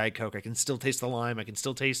taste the Diet Coke, I can still taste the lime, I can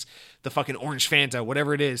still taste the fucking orange Fanta,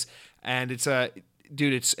 whatever it is. And it's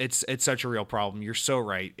dude, it's such a real problem. You're so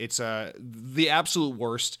right. It's the absolute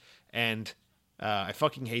worst, and I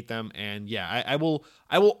fucking hate them. And yeah, I will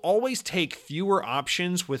always take fewer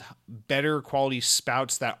options with better quality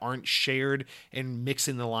spouts that aren't shared and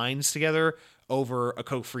mixing the lines together over a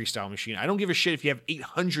Coke Freestyle machine. I don't give a shit if you have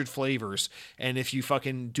 800 flavors, and if you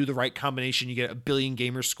fucking do the right combination, you get a billion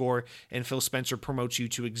gamer score, and Phil Spencer promotes you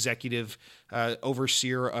to executive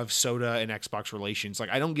overseer of soda and Xbox relations. Like,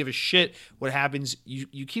 I don't give a shit what happens.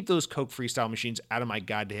 You keep those Coke Freestyle machines out of my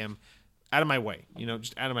way, you know,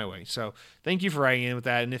 just out of my way. So thank you for writing in with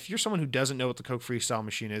that. And if you're someone who doesn't know what the Coke Freestyle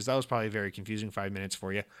machine is, that was probably a very confusing 5 minutes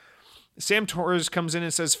for you. Sam Torres comes in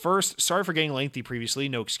and says, first, sorry for getting lengthy previously,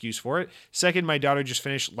 no excuse for it. Second, my daughter just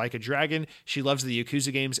finished Like a Dragon. She loves the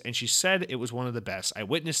Yakuza games, and she said it was one of the best. I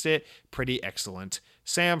witnessed it. Pretty excellent.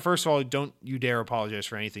 Sam, first of all, don't you dare apologize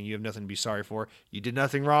for anything. You have nothing to be sorry for. You did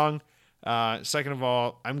nothing wrong. Second of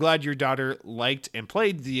all, I'm glad your daughter liked and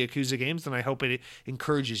played the Yakuza games, and I hope it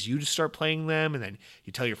encourages you to start playing them, and then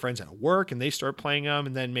you tell your friends at work and they start playing them,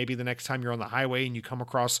 and then maybe the next time you're on the highway and you come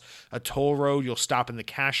across a toll road, you'll stop in the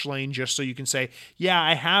cash lane just so you can say, yeah,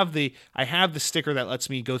 I have the sticker that lets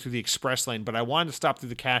me go through the express lane, but I wanted to stop through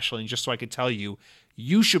the cash lane just so I could tell you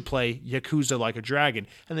you should play Yakuza Like a Dragon.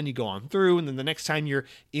 And then you go on through, and then the next time you're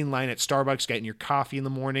in line at Starbucks getting your coffee in the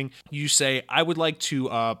morning, you say, I would like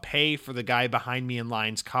to pay for the guy behind me in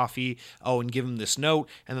line's coffee. Oh, and give him this note.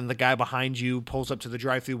 And then the guy behind you pulls up to the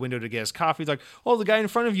drive-through window to get his coffee. He's like, oh, the guy in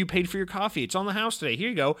front of you paid for your coffee. It's on the house today. Here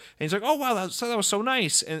you go. And he's like, oh, wow, that was so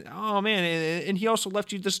nice. And oh, man, and he also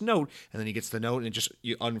left you this note. And then he gets the note, and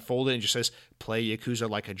you unfold it, and it just says, play Yakuza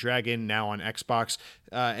Like a Dragon, now on Xbox.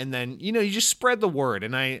 And then, you just spread the word.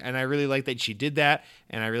 And I really like that she did that.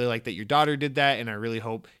 And I really like that your daughter did that. And I really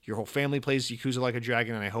hope your whole family plays Yakuza Like a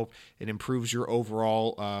Dragon. And I hope it improves your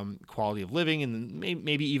overall quality of living, and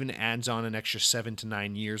maybe even adds on an extra 7 to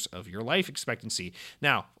 9 years of your life expectancy.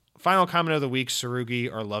 Now, final comment of the week,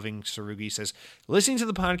 Sarugi, or Loving Sarugi, says, listening to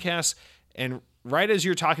the podcast, and right as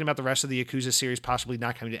you're talking about the rest of the Yakuza series possibly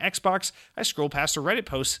not coming to Xbox, I scrolled past a Reddit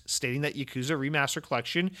post stating that Yakuza Remaster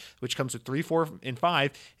Collection, which comes with 3, 4, and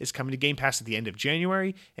 5, is coming to Game Pass at the end of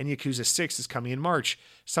January, and Yakuza 6 is coming in March.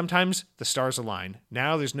 Sometimes the stars align.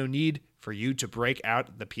 Now there's no need for you to break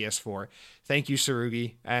out the PS4. Thank you,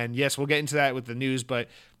 Sarugi. And yes, we'll get into that with the news, but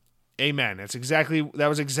amen. That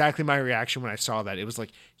was exactly my reaction when I saw that. It was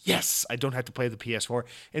like, yes, I don't have to play the PS4.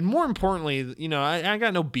 And more importantly, I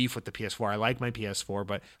got no beef with the PS4. I like my PS4,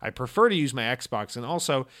 but I prefer to use my Xbox. And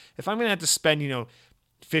also, if I'm going to have to spend,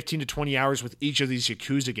 15 to 20 hours with each of these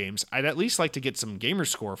Yakuza games, I'd at least like to get some gamer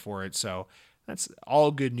score for it. So that's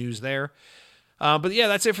all good news there. But yeah,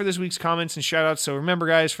 that's it for this week's comments and shout outs. So remember,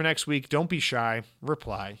 guys, for next week, don't be shy,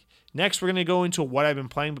 reply. Next, we're going to go into what I've been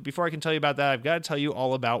playing, but before I can tell you about that, I've got to tell you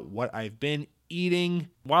all about what I've been eating.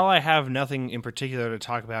 While I have nothing in particular to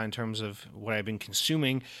talk about in terms of what I've been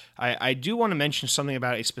consuming, I do want to mention something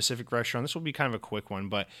about a specific restaurant. This will be kind of a quick one,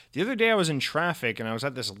 but the other day I was in traffic and I was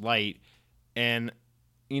at this light, and,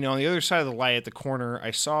 on the other side of the light at the corner,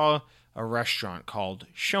 I saw a restaurant called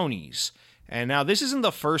Shoney's. And now this isn't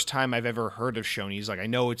the first time I've ever heard of Shoney's. Like, I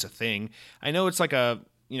know it's a thing. I know it's like a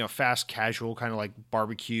fast casual kind of like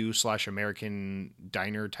barbecue / American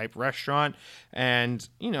diner type restaurant. And,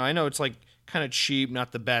 I know it's like kind of cheap,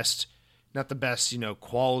 not the best,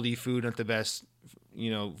 quality food, not the best,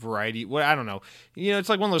 variety. Well, I don't know. It's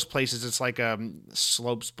like one of those places. It's like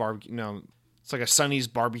Slopes barbecue, it's like a Sonny's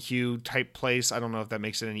barbecue type place. I don't know if that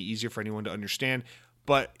makes it any easier for anyone to understand.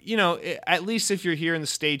 But, at least if you're here in the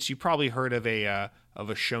States, you probably heard of a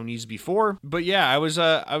Shoney's before. But yeah, I was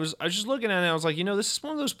just looking at it and I was like, this is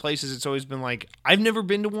one of those places. It's always been like, I've never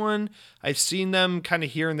been to one. I've seen them kind of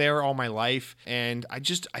here and there all my life, and I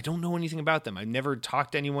don't know anything about them. I've never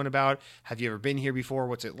talked to anyone about, have you ever been here before?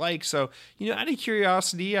 What's it like? So, out of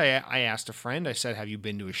curiosity, I asked a friend. I said, have you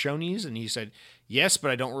been to a Shoney's? And he said, yes, but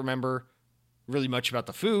I don't remember really much about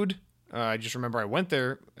the food. I just remember I went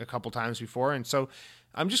there a couple times before, and so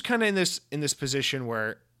I'm just kind of in this position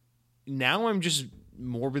where now I'm just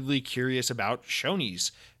morbidly curious about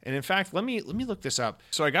Shoney's. And in fact, let me look this up.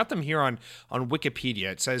 So I got them here on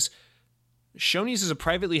Wikipedia. It says Shoney's is a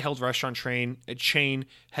privately held restaurant chain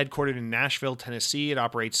headquartered in Nashville, Tennessee. It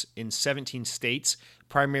operates in 17 states,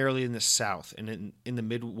 primarily in the South and in the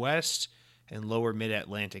Midwest and lower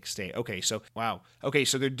mid-Atlantic state. Okay, so wow. Okay,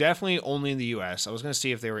 so they're definitely only in the U.S. I was going to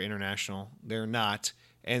see if they were international. They're not,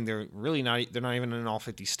 and they're really not. They're not even in all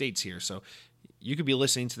 50 states here. So you could be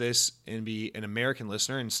listening to this and be an American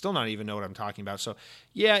listener and still not even know what I'm talking about. So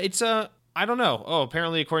yeah, it's I don't know. Oh,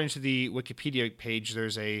 apparently according to the Wikipedia page,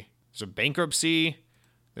 there's a bankruptcy.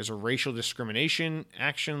 There's a racial discrimination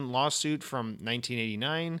action lawsuit from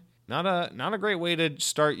 1989. Not a great way to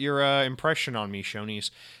start your impression on me,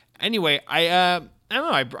 Shoney's. Anyway, I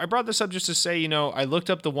don't know. I brought this up just to say, I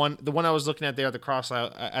looked up the one I was looking at there at the cross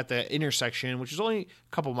at the intersection, which is only a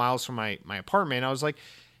couple miles from my apartment. I was like,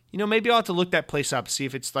 maybe I'll have to look that place up, see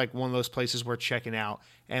if it's like one of those places worth checking out.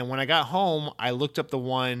 And when I got home, I looked up the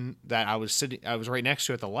one that I was right next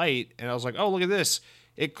to at the light, and I was like, oh, look at this.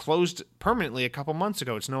 It closed permanently a couple months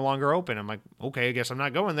ago. It's no longer open. I'm like, okay, I guess I'm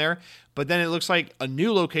not going there. But then it looks like a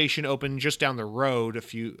new location opened just down the road a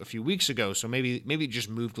few weeks ago. So maybe it just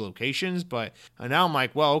moved locations. But now I'm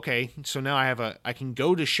like, well, okay. So now I can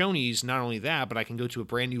go to Shoney's. Not only that, but I can go to a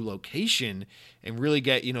brand new location and really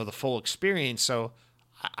get the full experience. So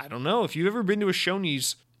I don't know if you've ever been to a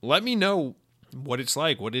Shoney's. Let me know what it's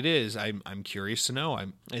like, what it is. I'm curious to know.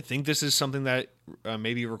 I think this is something that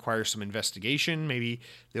maybe requires some investigation. Maybe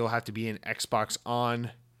there'll have to be an Xbox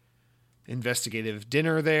On investigative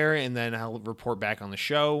dinner there, and then I'll report back on the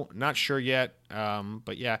show. Not sure yet,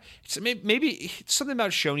 but yeah, maybe it's something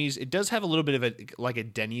about Shoney's. It does have a little bit of a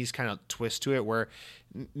Denny's kind of twist to it, where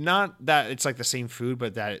not that it's like the same food,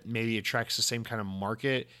 but that it maybe attracts the same kind of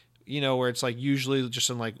market. Where it's like usually just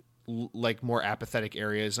in like like more apathetic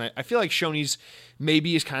areas. And I feel like Shoney's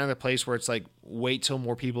maybe is kind of the place where it's like, wait till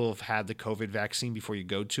more people have had the COVID vaccine before you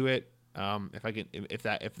go to it. If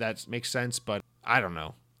that makes sense, but I don't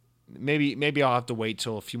know. Maybe I'll have to wait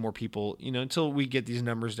till a few more people, until we get these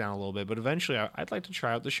numbers down a little bit. But eventually, I'd like to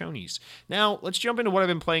try out the Shoney's. Now, let's jump into what I've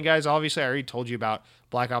been playing, guys. Obviously, I already told you about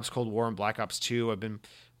Black Ops Cold War and Black Ops 2. I've been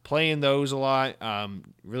playing those a lot.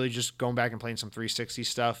 Really just going back and playing some 360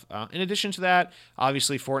 stuff. In addition to that,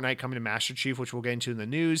 obviously, Fortnite coming to Master Chief, which we'll get into in the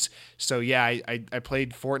news. So, yeah, I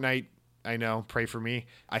played Fortnite. I know, pray for me.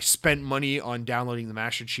 I spent money on downloading the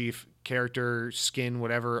Master Chief character, skin,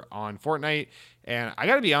 whatever, on Fortnite. And I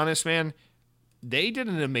got to be honest, man, they did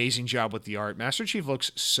an amazing job with the art. Master Chief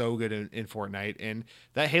looks so good in Fortnite. And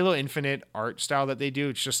that Halo Infinite art style that they do,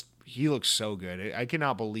 it's just, he looks so good. I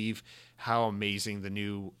cannot believe how amazing the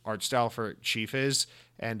new art style for Chief is.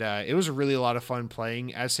 And it was really a lot of fun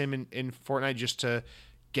playing as him in Fortnite, just to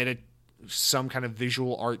get some kind of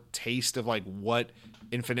visual art taste of like what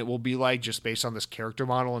Infinite will be like, just based on this character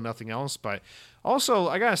model and nothing else. But also,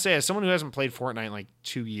 I gotta say, as someone who hasn't played Fortnite in like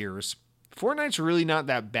 2 years, Fortnite's really not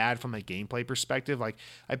that bad from a gameplay perspective. Like,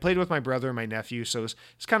 I played with my brother and my nephew, so it's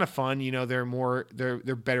kind of fun.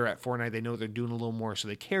 They're better at Fortnite. They know they're doing a little more, so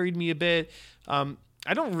they carried me a bit. I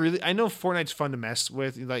know Fortnite's fun to mess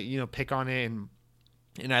with, like, pick on it,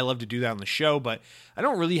 and I love to do that on the show, but I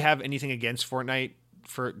don't really have anything against Fortnite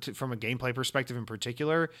from a gameplay perspective in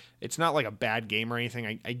particular. It's not like a bad game or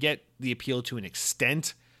anything. I get the appeal to an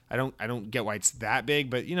extent. I don't get why it's that big,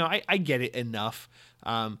 but I get it enough.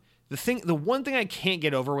 The one thing I can't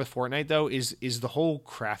get over with Fortnite though is the whole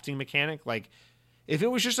crafting mechanic. Like, if it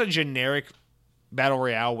was just a generic battle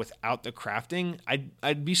royale without the crafting,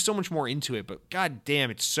 I'd be so much more into it. But god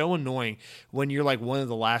damn, it's so annoying when you're like one of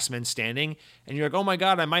the last men standing and you're like, oh my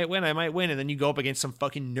god, I might win, and then you go up against some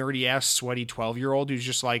fucking nerdy ass sweaty 12-year-old who's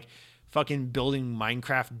just like fucking building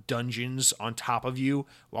Minecraft dungeons on top of you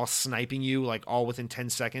while sniping you like all within 10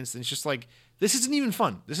 seconds. And it's just like, this isn't even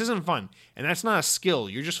fun. This isn't fun. And that's not a skill.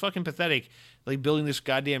 You're just fucking pathetic, like building this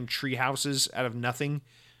goddamn tree houses out of nothing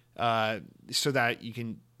so that you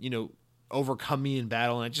can, overcome me in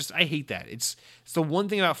battle. And I hate that. It's the one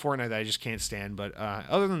thing about Fortnite that I just can't stand. But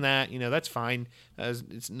other than that, that's fine.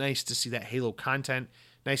 It's nice to see that Halo content.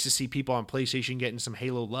 Nice to see people on PlayStation getting some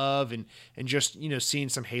Halo love and just, seeing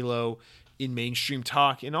some Halo in mainstream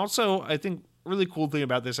talk. And also, I think really cool thing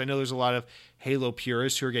about this, I know there's a lot of Halo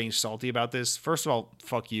purists who are getting salty about this. First of all,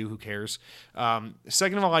 fuck you, who cares?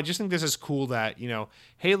 Second of all, I just think this is cool that,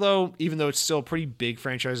 Halo, even though it's still a pretty big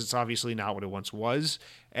franchise, it's obviously not what it once was.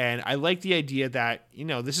 And I like the idea that,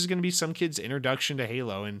 this is going to be some kid's introduction to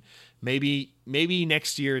Halo. And maybe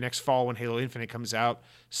next fall when Halo Infinite comes out,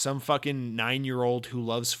 some fucking 9-year-old who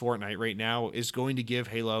loves Fortnite right now is going to give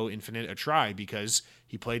Halo Infinite a try because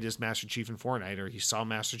he played as Master Chief in Fortnite, or he saw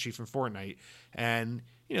Master Chief in Fortnite. And,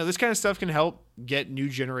 this kind of stuff can help get new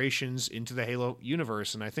generations into the Halo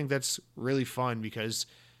universe. And I think that's really fun because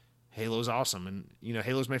Halo's awesome. And,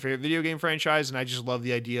 Halo's my favorite video game franchise. And I just love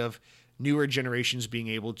the idea of newer generations being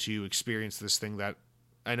able to experience this thing that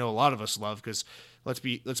I know a lot of us love. Because let's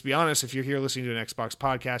be honest, if you're here listening to an Xbox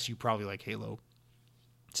podcast, you probably like Halo.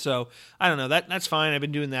 So I don't know, that's fine. I've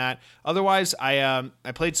been doing that. Otherwise, I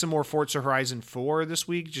played some more Forza Horizon 4 this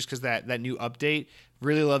week just because that new update.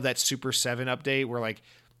 Really love that Super 7 update where like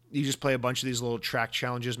you just play a bunch of these little track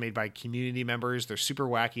challenges made by community members. They're super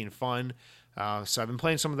wacky and fun. So I've been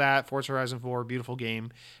playing some of that. Forza Horizon 4, beautiful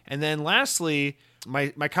game. And then lastly, my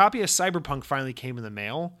copy of Cyberpunk finally came in the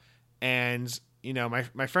mail, and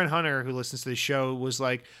my friend Hunter, who listens to the show, was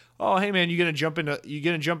like, "Oh, hey man, you gonna jump into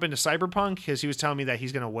Cyberpunk?" Because he was telling me that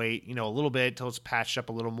he's gonna wait, a little bit till it's patched up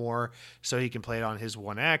a little more so he can play it on his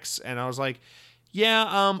One X. And I was like, "Yeah,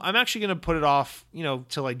 I'm actually gonna put it off,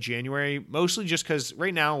 till like January, mostly just because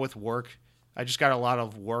right now with work, I just got a lot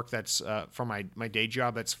of work that's from my day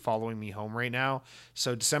job that's following me home right now.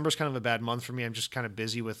 So December's kind of a bad month for me. I'm just kind of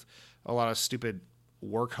busy with a lot of stupid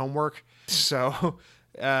work homework. So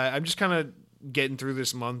I'm just kind of getting through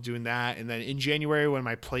this month doing that, and then in January when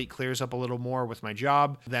my plate clears up a little more with my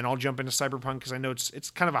job, then I'll jump into Cyberpunk because I know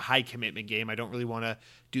it's kind of a high commitment game. I don't really want to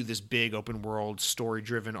do this big open world story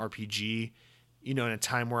driven RPG in a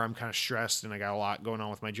time where I'm kind of stressed and I got a lot going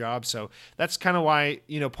on with my job. So that's kind of why,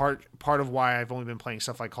 part of why I've only been playing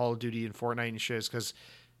stuff like Call of Duty and Fortnite and shit is because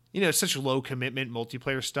it's such low commitment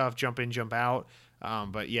multiplayer stuff, jump in, jump out.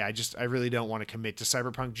 But yeah, I really don't want to commit to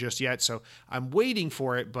Cyberpunk just yet, so I'm waiting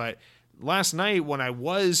for it. But last night when I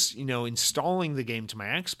was, installing the game to my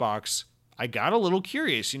Xbox, I got a little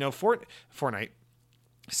curious. Fortnite,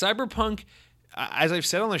 Cyberpunk as I've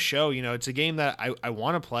said on the show, it's a game that I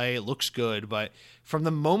want to play. It looks good, but from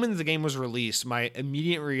the moment the game was released, my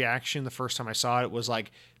immediate reaction the first time I saw it was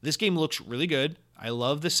like, this game looks really good. I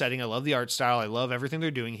love the setting. I love the art style. I love everything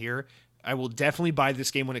they're doing here. I will definitely buy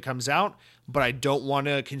this game when it comes out, but I don't want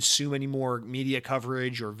to consume any more media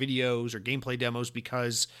coverage or videos or gameplay demos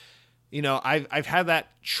because, I've had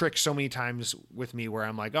that trick so many times with me where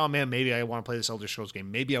I'm like, oh man, maybe I want to play this Elder Scrolls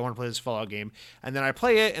game. Maybe I want to play this Fallout game. And then I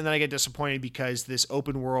play it and then I get disappointed because this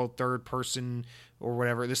open world third person or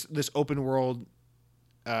whatever, this open world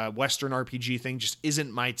Western RPG thing just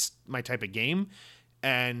isn't my type of game.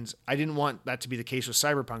 And I didn't want that to be the case with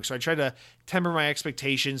Cyberpunk. So I tried to temper my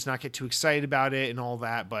expectations, not get too excited about it and all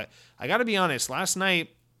that. But I got to be honest, last night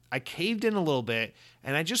I caved in a little bit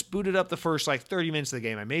and I just booted up the first 30 minutes of the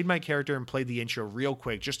game. I made my character and played the intro real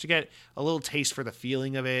quick just to get a little taste for the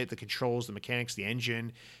feeling of it, the controls, the mechanics, the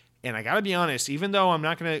engine. And I got to be honest, even though I'm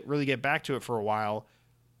not going to really get back to it for a while,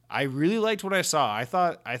 I really liked what I saw. I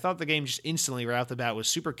thought the game just instantly right off the bat was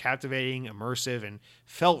super captivating, immersive, and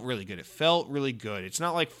felt really good. It felt really good. It's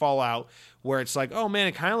not like Fallout where it's like, oh man,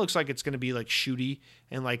 it kind of looks like it's going to be like shooty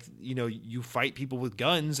and you fight people with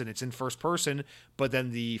guns and it's in first person, but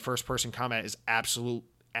then the first person combat is absolute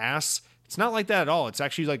ass. It's not like that at all. It's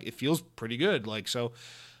actually it feels pretty good. So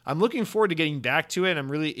I'm looking forward to getting back to it.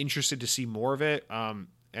 I'm really interested to see more of it. And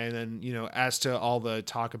then, as to all the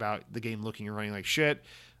talk about the game looking and running like shit,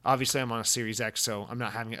 obviously, I'm on a Series X, so I'm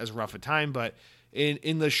not having as rough a time, but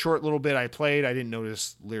in the short little bit I played, I didn't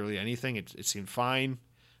notice literally anything. It seemed fine.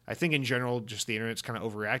 I think in general, just the internet's kind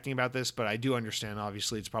of overreacting about this, but I do understand,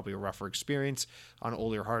 obviously, it's probably a rougher experience on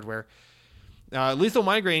older hardware. Lethal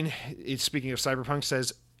Migraine, speaking of Cyberpunk,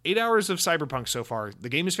 says, 8 hours of Cyberpunk so far. The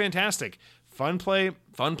game is fantastic. Fun play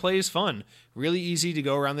is fun. Really easy to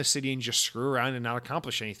go around the city and just screw around and not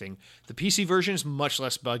accomplish anything. The PC version is much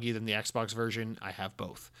less buggy than the Xbox version. I have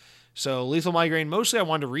both. So Lethal Migraine, mostly I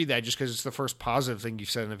wanted to read that just because it's the first positive thing you've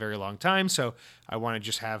said in a very long time. So I want to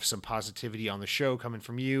just have some positivity on the show coming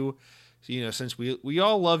from you. So, since we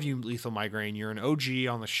all love you, Lethal Migraine, you're an OG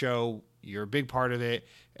on the show. You're a big part of it.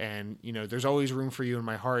 And, there's always room for you in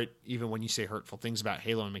my heart, even when you say hurtful things about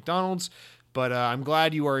Halo and McDonald's. But I'm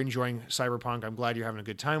glad you are enjoying Cyberpunk. I'm glad you're having a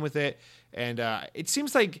good time with it. And it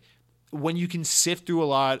seems like when you can sift through a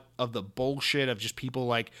lot of the bullshit of just people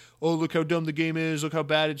like, oh, look how dumb the game is, look how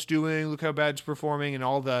bad it's doing, look how bad it's performing, and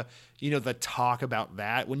all the, the talk about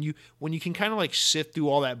that, when you can kind of sift through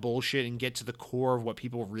all that bullshit and get to the core of what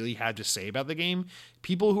people really had to say about the game,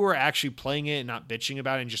 people who are actually playing it and not bitching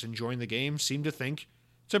about it and just enjoying the game seem to think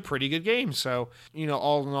it's a pretty good game. So,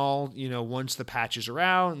 all in all, once the patches are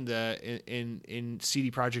out and in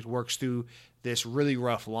CD Projekt works through this really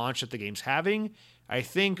rough launch that the game's having, I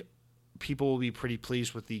think people will be pretty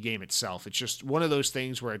pleased with the game itself. It's just one of those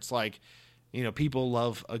things where it's people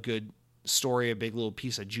love a good story, a big little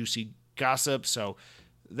piece of juicy gossip. So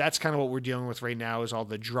that's kind of what we're dealing with right now, is all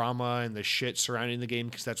the drama and the shit surrounding the game,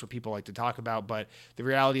 because that's what people like to talk about. But the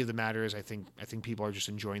reality of the matter is I think people are just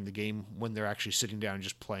enjoying the game when they're actually sitting down and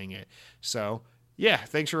just playing it. So yeah,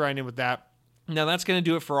 thanks for writing in with that. Now that's going to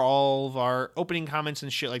do it for all of our opening comments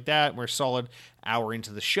and shit like that. We're a solid hour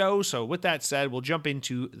into the show. So with that said, we'll jump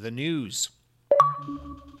into the news.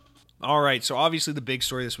 All right, so obviously the big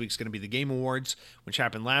story this week is going to be the Game Awards, which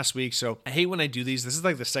happened last week. So I hate when I do these. This is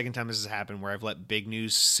the second time this has happened where I've let big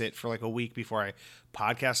news sit for a week before I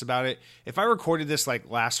podcast about it. If I recorded this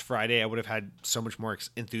last Friday, I would have had so much more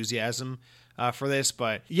enthusiasm for this.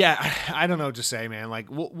 But yeah, I don't know what to say, man.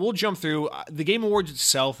 We'll jump through the Game Awards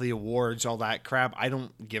itself, the awards, all that crap. I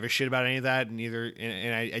don't give a shit about any of that,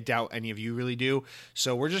 and I doubt any of you really do.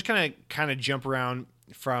 So we're just gonna kind of jump around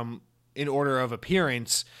from in order of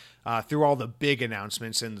appearance through all the big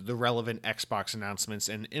announcements and the relevant Xbox announcements.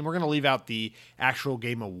 And we're going to leave out the actual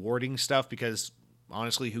game awarding stuff because,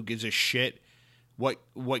 honestly, who gives a shit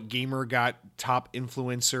what gamer got top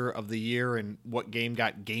influencer of the year and what game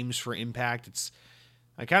got games for impact.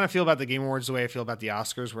 I kind of feel about the Game Awards the way I feel about the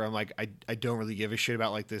Oscars, where I'm I don't really give a shit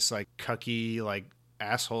about this cucky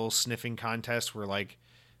asshole sniffing contest where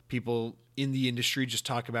people in the industry just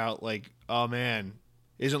talk about oh man,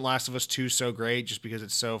 isn't Last of Us 2 so great just because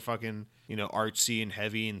it's so fucking, artsy and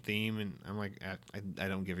heavy in theme? And I'm I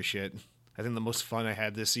don't give a shit. I think the most fun I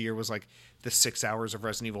had this year was the 6 hours of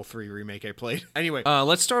Resident Evil 3 remake I played. Anyway,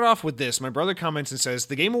 let's start off with this. My brother comments and says,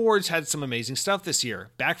 the Game Awards had some amazing stuff this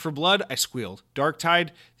year. Back 4 Blood, I squealed. Dark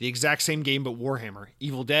Tide, the exact same game but Warhammer.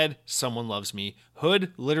 Evil Dead, Someone Loves Me.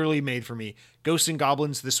 Hood, literally made for me. Ghosts and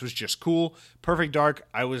Goblins, this was just cool. Perfect Dark,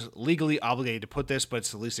 I was legally obligated to put this, but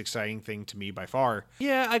it's the least exciting thing to me by far.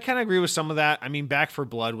 Yeah, I kind of agree with some of that. I mean, Back 4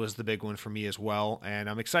 Blood was the big one for me as well, and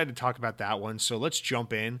I'm excited to talk about that one, so let's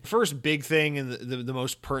jump in. First big thing, and the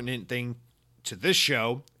most pertinent thing to this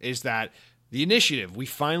show, is that the Initiative, we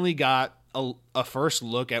finally got a first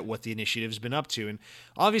look at what the Initiative's been up to. And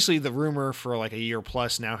obviously the rumor for like a year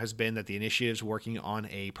plus now has been that the Initiative's working on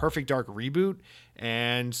a Perfect Dark reboot.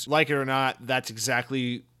 And like it or not, that's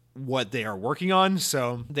exactly what they are working on.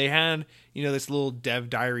 So they had, this little dev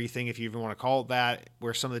diary thing, if you even want to call it that,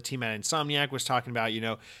 where some of the team at Insomniac was talking about,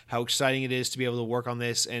 how exciting it is to be able to work on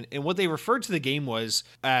this. And what they referred to the game was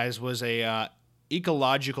a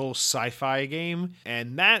ecological sci-fi game,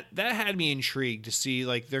 and that had me intrigued to see,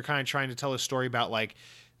 like, they're kind of trying to tell a story about like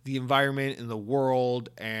the environment and the world,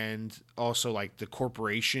 and also like the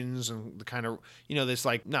corporations and the kind of this,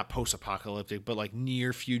 like, not post-apocalyptic but like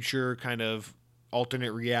near future kind of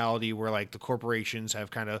alternate reality where like the corporations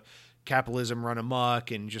have kind of capitalism run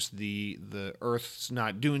amok and just the earth's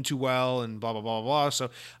not doing too well and blah blah blah blah. So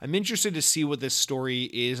I'm interested to see what this story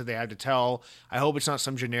is that they had to tell. I hope it's not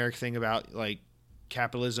some generic thing about like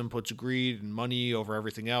capitalism puts greed and money over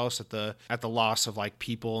everything else at the loss of like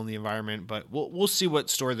people and the environment, but we'll see what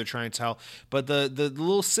story they're trying to tell. But the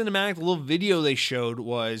little cinematic, the little video they showed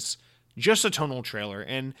was just a tonal trailer,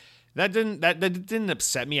 and that didn't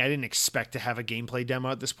upset me. I didn't expect to have a gameplay demo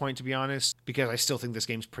at this point, to be honest, because I still think this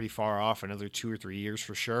game's pretty far off, another 2 or 3 years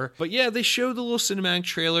for sure. But yeah, they showed the little cinematic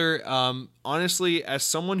trailer. Honestly, as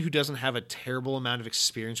someone who doesn't have a terrible amount of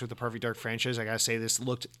experience with the Perfect Dark franchise, I gotta say this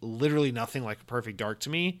looked literally nothing like Perfect Dark to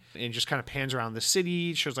me. And it just kind of pans around the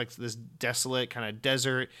city, shows like this desolate kind of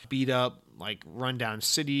desert, beat up, like rundown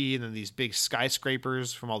city, and then these big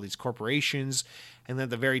skyscrapers from all these corporations. And then at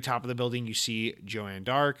the very top of the building, you see Joanne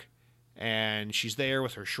Dark. And she's there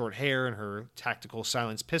with her short hair and her tactical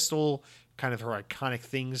silence pistol, kind of her iconic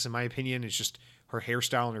things, in my opinion. It's just her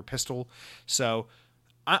hairstyle and her pistol. So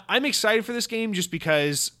I'm excited for this game just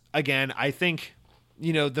because, again, I think,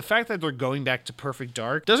 the fact that they're going back to Perfect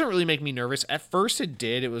Dark doesn't really make me nervous. At first it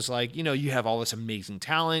did. It was like, you have all this amazing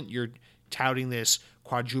talent. You're touting this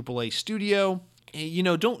quadruple A studio.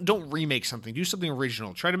 Don't remake something. Do something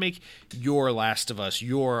original. Try to make your Last of Us,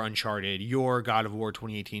 your Uncharted, your God of War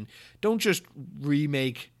 2018. Don't just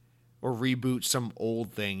remake or reboot some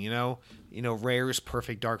old thing, Rare's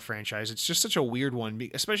Perfect Dark franchise. It's just such a weird one,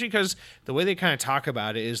 especially because the way they kind of talk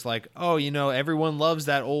about it is like, oh, everyone loves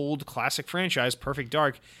that old classic franchise, Perfect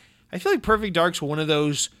Dark. I feel like Perfect Dark's one of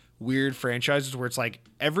those weird franchises where it's like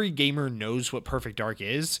every gamer knows what Perfect Dark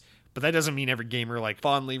is, but that doesn't mean every gamer like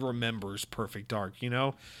fondly remembers Perfect Dark,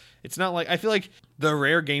 It's not like, I feel like the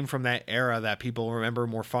Rare game from that era that people remember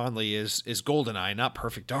more fondly is GoldenEye, not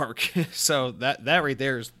Perfect Dark. So that right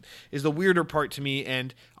there is the weirder part to me.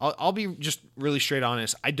 And I'll be just really straight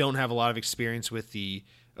honest. I don't have a lot of experience with the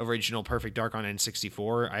original Perfect Dark on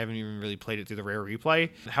N64. I haven't even really played it through the Rare Replay.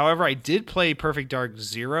 However, I did play Perfect Dark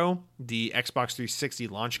Zero, the Xbox 360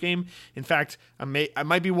 launch game. In fact, I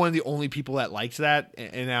might be one of the only people that liked that.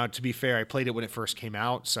 And now, to be fair, I played it when it first came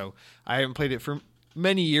out, so I haven't played it for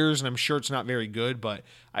many years, and I'm sure it's not very good, but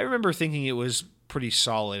I remember thinking it was pretty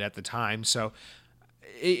solid at the time. So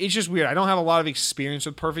it's just weird. I don't have a lot of experience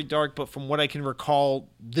with Perfect Dark, but from what I can recall,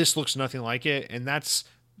 this looks nothing like it, and that's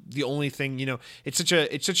the only thing. It's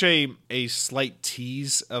such a slight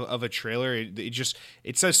tease of a trailer.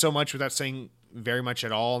 It says so much without saying very much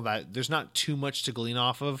at all that there's not too much to glean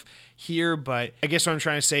off of here. But I guess what I'm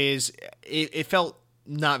trying to say is it felt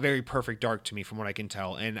not very Perfect Dark to me from what I can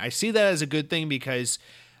tell, and I see that as a good thing because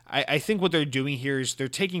I think what they're doing here is they're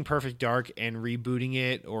taking Perfect Dark and rebooting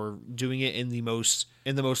it, or doing it in the most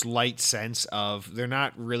light sense of they're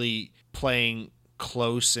not really playing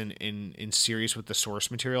close and serious with the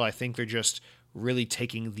source material. I think they're just really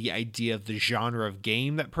taking the idea of the genre of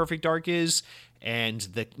game that Perfect Dark is and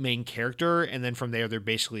the main character, and then from there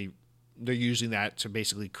they're using that to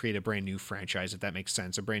basically create a brand new franchise, if that makes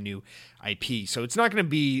sense, a brand new IP. So it's not going to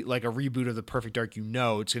be like a reboot of the Perfect Dark, it's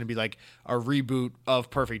going to be like a reboot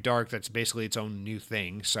of Perfect Dark that's basically its own new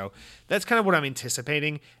thing. So that's kind of what I'm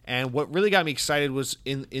anticipating. And what really got me excited was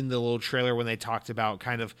in the little trailer when they talked about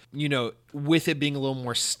kind of, with it being a little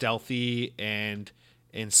more stealthy and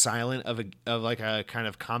silent of like a kind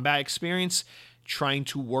of combat experience, trying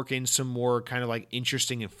to work in some more kind of like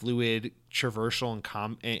interesting and fluid traversal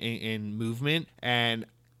and movement. And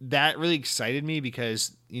that really excited me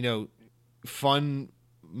because, fun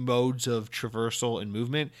modes of traversal and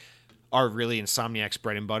movement are really Insomniac's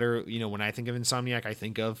bread and butter. You know, when I think of Insomniac, I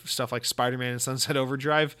think of stuff like Spider-Man and Sunset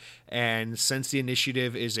Overdrive. And since the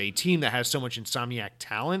initiative is a team that has so much Insomniac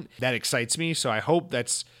talent, that excites me. So I hope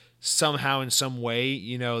that's somehow in some way,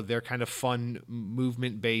 you know, their kind of fun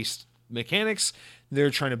movement-based mechanics, they're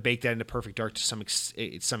trying to bake that into Perfect Dark to some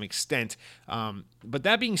extent. But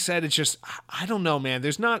that being said, it's just, I don't know, man.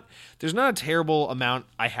 There's not a terrible amount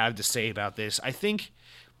I have to say about this. I think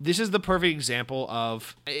this is the perfect example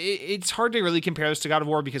of, it's hard to really compare this to God of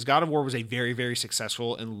War, because God of War was a very, very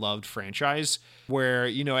successful and loved franchise where,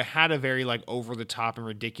 you know, it had a very like over the top and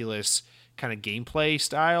ridiculous kind of gameplay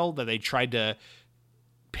style that they tried to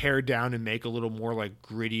pare down and make a little more like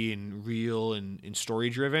gritty and real and story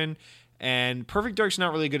driven. And Perfect Dark's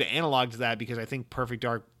not really a good analog to that, because I think Perfect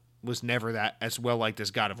Dark was never that as well liked as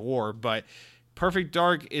God of War. But Perfect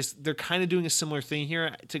Dark they're kind of doing a similar thing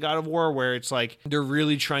here to God of War, where it's like they're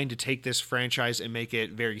really trying to take this franchise and make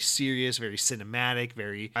it very serious, very cinematic,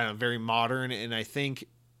 very modern. And I think,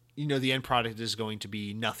 you know, the end product is going to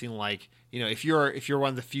be nothing like, you know, if you're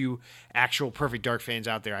one of the few actual Perfect Dark fans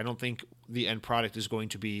out there, I don't think the end product is going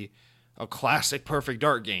to be a classic Perfect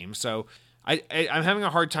Dark game. So I'm having a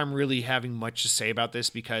hard time really having much to say about this,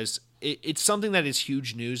 because it's something that is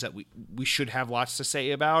huge news that we should have lots to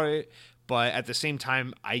say about it. But at the same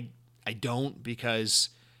time, I don't, because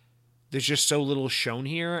there's just so little shown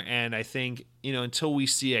here. And I think, you know, until we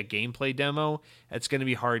see a gameplay demo, it's going to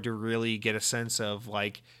be hard to really get a sense of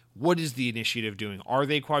like, what is the initiative doing? Are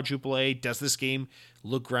they quadruple A? Does this game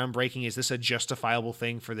look groundbreaking? Is this a justifiable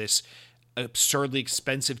thing for this absurdly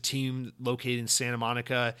expensive team located in Santa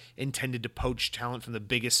Monica, intended to poach talent from the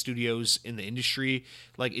biggest studios in the industry?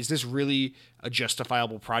 Like, is this really a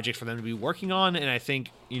justifiable project for them to be working on? And I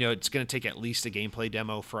think, you know, it's going to take at least a gameplay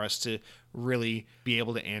demo for us to really be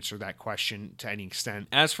able to answer that question to any extent.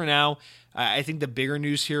 As for now, I think the bigger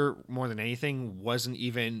news here, more than anything, wasn't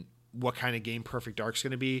even what kind of game Perfect Dark's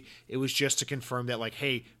going to be. It was just to confirm that, like,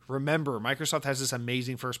 hey, remember, Microsoft has this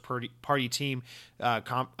amazing first party team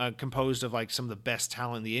composed of like some of the best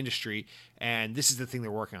talent in the industry, and this is the thing they're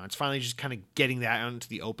working on. It's finally just kind of getting that out into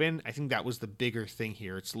the open. I think that was the bigger thing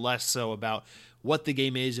here. It's less so about what the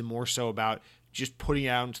game is and more so about just putting it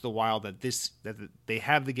out into the wild that they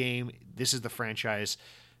have the game, this is the franchise,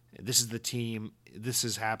 this is the team, this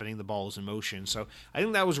is happening, the ball is in motion. So I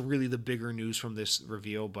think that was really the bigger news from this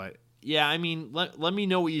reveal. But yeah, I mean, let me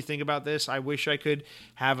know what you think about this. I wish I could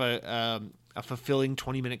have a fulfilling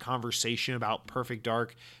 20-minute conversation about Perfect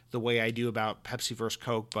Dark the way I do about Pepsi vs.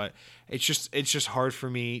 Coke, but it's just hard for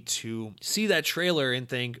me to see that trailer and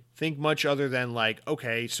think much other than like,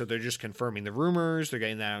 okay, so they're just confirming the rumors, they're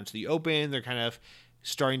getting that out into the open, they're kind of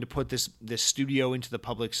starting to put this studio into the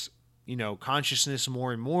public's, you know, consciousness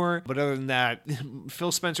more and more. But other than that,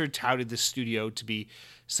 Phil Spencer touted this studio to be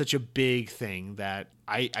such a big thing that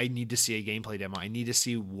I need to see a gameplay demo. I need to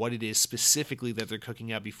see what it is specifically that they're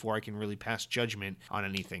cooking up before I can really pass judgment on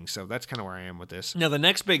anything. So that's kind of where I am with this. Now, the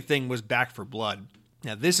next big thing was Back 4 Blood.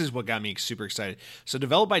 Now, this is what got me super excited. So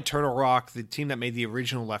developed by Turtle Rock, the team that made the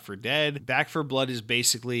original Left 4 Dead, Back 4 Blood is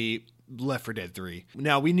basically Left 4 Dead 3.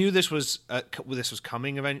 Now, we knew this was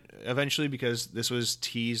coming eventually, because this was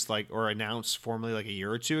teased or announced formally like a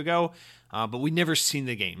year or two ago, but we'd never seen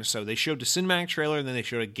the game. So they showed a cinematic trailer, and then they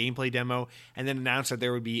showed a gameplay demo, and then announced that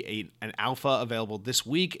there would be an alpha available this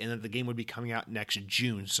week, and that the game would be coming out next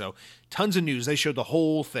June. So tons of news. They showed the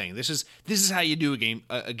whole thing. This is how you do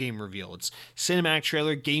a game reveal. It's cinematic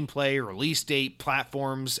trailer, gameplay, release date,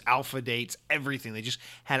 platforms, alpha dates, everything. They just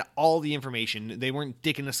had all the information. They weren't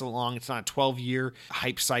dicking us along. It's not a 12-year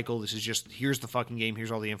hype cycle. This is just, here's the fucking game.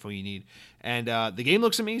 Here's all the info you need. And the game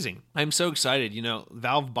looks amazing. I'm so excited. You know,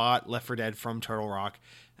 Valve bought Left 4 Dead from Turtle Rock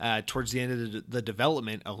towards the end of the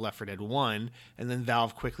development of Left 4 Dead 1, and then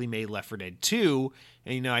Valve quickly made Left 4 Dead 2.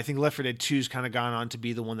 And, you know, I think Left 4 Dead 2's kind of gone on to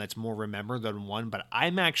be the one that's more remembered than 1, but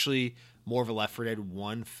I'm actually more of a Left 4 Dead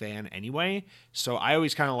 1 fan anyway, so I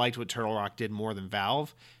always kind of liked what Turtle Rock did more than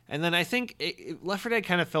Valve. And then I think Left 4 Dead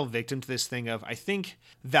kind of fell victim to this thing of, I think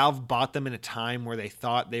Valve bought them in a time where they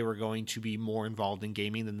thought they were going to be more involved in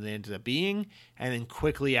gaming than they ended up being, and then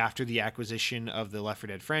quickly after the acquisition of the Left 4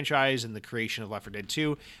 Dead franchise and the creation of Left 4 Dead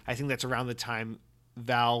 2, I think that's around the time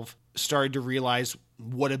Valve started to realize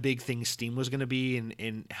what a big thing Steam was going to be,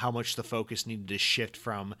 and how much the focus needed to shift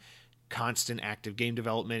from constant active game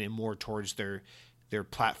development and more towards their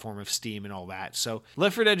platform of Steam and all that. So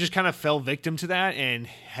Left 4 Dead just kind of fell victim to that, and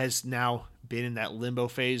has now been in that limbo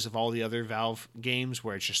phase of all the other Valve games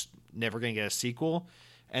where it's just never going to get a sequel.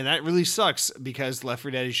 And that really sucks, because Left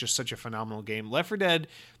 4 Dead is just such a phenomenal game. Left 4 Dead,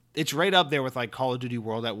 it's right up there with like Call of Duty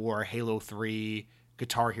World at War, Halo 3,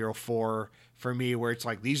 Guitar Hero 4 for me, where it's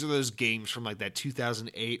like these are those games from like that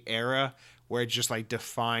 2008 era where it just like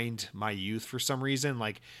defined my youth for some reason.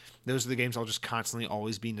 Like those are the games I'll just constantly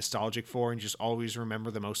always be nostalgic for and just always remember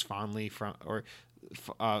the most fondly from, or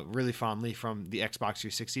really fondly from the Xbox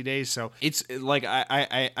 360 days. So it's like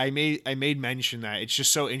I made mention that it's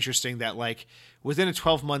just so interesting that like within a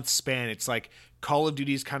 12-month span, it's like Call of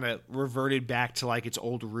Duty's kind of reverted back to like its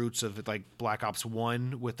old roots of like Black Ops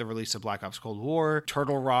 1 with the release of Black Ops Cold War.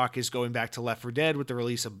 Turtle Rock is going back to Left 4 Dead with the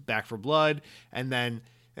release of Back 4 Blood, and then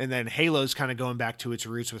Halo's kind of going back to its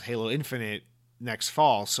roots with Halo Infinite next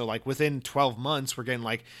fall. So like within 12 months, we're getting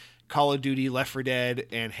like Call of Duty, Left 4 Dead,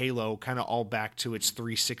 and Halo kind of all back to its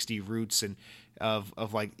 360 roots and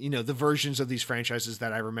of like, you know, the versions of these franchises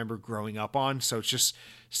that I remember growing up on. So it's just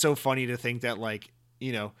so funny to think that like,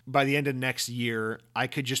 you know, by the end of next year, I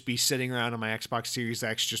could just be sitting around on my Xbox Series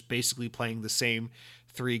X just basically playing the same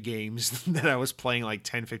 3 games that I was playing like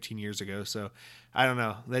 10, 15 years ago. So I don't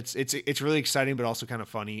know. It's really exciting, but also kind of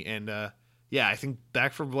funny. And yeah, I think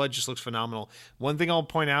Back 4 Blood just looks phenomenal. One thing I'll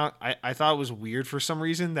point out, I thought it was weird for some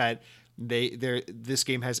reason that this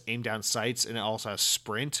game has aim down sights and it also has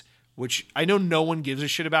sprint, which I know no one gives a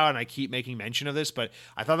shit about, and I keep making mention of this, but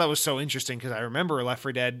I thought that was so interesting because I remember Left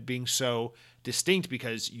 4 Dead being so distinct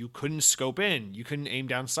because you couldn't scope in, you couldn't aim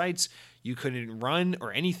down sights, you couldn't run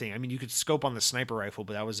or anything. I mean, you could scope on the sniper rifle,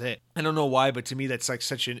 but that was it. I don't know why, but to me that's like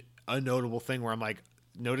such a notable thing where I'm like,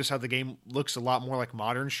 notice how the game looks a lot more like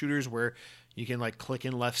modern shooters where you can like click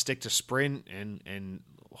in left stick to sprint and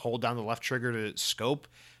hold down the left trigger to scope.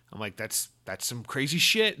 I'm like, that's some crazy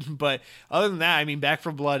shit. But other than that, I mean, Back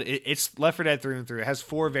 4 Blood, it's Left 4 Dead through and through. It has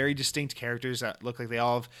 4 very distinct characters that look like they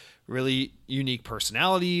all have really unique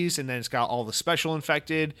personalities, and then it's got all the special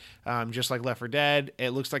infected, just like Left 4 Dead. It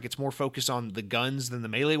looks like it's more focused on the guns than the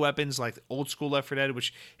melee weapons, like old school Left 4 Dead,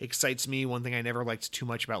 which excites me. One thing I never liked too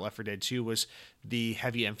much about Left 4 Dead 2 was the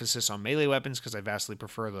heavy emphasis on melee weapons, because I vastly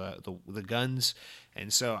prefer the guns.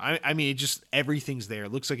 And so, I mean, it just, everything's there.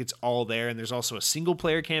 It looks like it's all there, and there's also a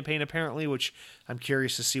single-player campaign, apparently, which I'm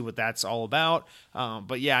curious to see what that's all about.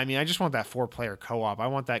 But yeah, I mean, I just want that 4-player co-op. I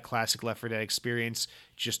want that classic Left 4 Dead experience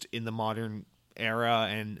just in the modern era,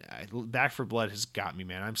 and Back 4 Blood has got me,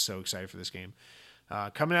 man. I'm so excited for this game.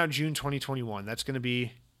 Coming out June 2021. That's going to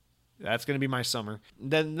be my summer.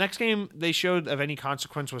 The next game they showed of any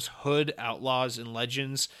consequence was Hood, Outlaws, and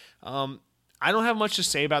Legends. I don't have much to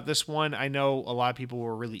say about this one. I know a lot of people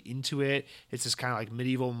were really into it. It's this kind of like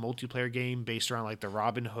medieval multiplayer game based around like the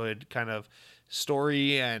Robin Hood kind of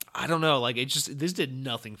story, and I don't know, like this did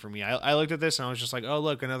nothing for me. I looked at this and I was just like, oh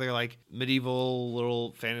look, another like medieval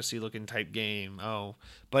little fantasy looking type game. Oh,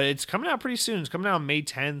 but it's coming out pretty soon. It's coming out on May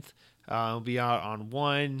 10th. It'll be out on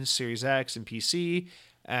One, Series X, and PC.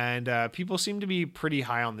 And people seem to be pretty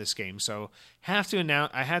high on this game, so I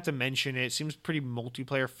have to mention it. It seems pretty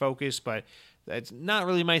multiplayer focused, but that's not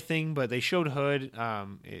really my thing. But they showed Hood.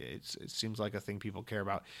 It seems like a thing people care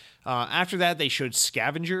about. After that, they showed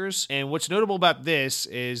Scavengers, and what's notable about this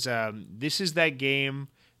is that game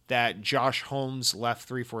that Josh Holmes left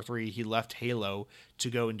 343. He left Halo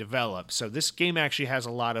to go and develop. So this game actually has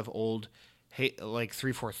a lot of old like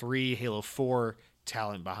 343, Halo 4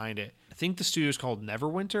 talent behind it. I think the studio is called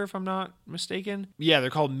Neverwinter, if I'm not mistaken. Yeah,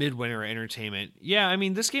 they're called Midwinter Entertainment. Yeah, I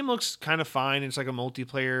mean, this game looks kind of fine. It's like a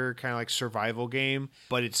multiplayer kind of like survival game,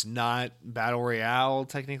 but it's not Battle Royale,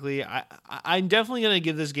 technically. I'm definitely going to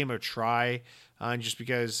give this game a try, just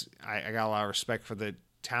because I got a lot of respect for the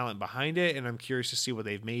talent behind it, and I'm curious to see what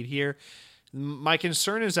they've made here. My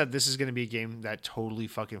concern is that this is going to be a game that totally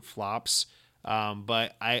fucking flops.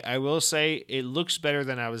 But I will say it looks better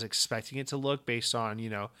than I was expecting it to look based on, you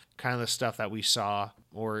know, kind of the stuff that we saw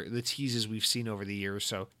or the teases we've seen over the years.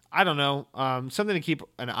 So I don't know, something to keep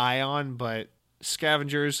an eye on. But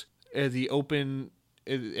Scavengers,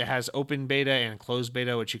 it has open beta and closed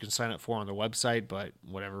beta, which you can sign up for on their website, but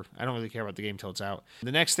whatever. I don't really care about the game till it's out.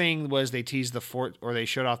 The next thing was they teased they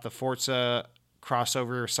showed off the Forza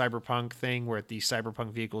crossover cyberpunk thing where the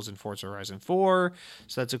cyberpunk vehicles in Forza Horizon 4.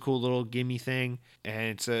 So that's a cool little gimme thing,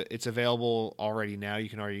 and it's available already now. You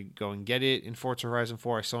can already go and get it in Forza Horizon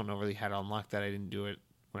 4. I still don't really had it unlocked that. I didn't do it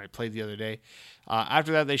when I played the other day.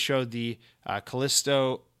 After that, they showed the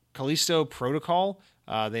Callisto Protocol.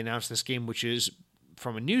 They announced this game, which is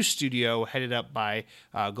from a new studio headed up by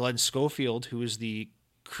Glenn Schofield, who is the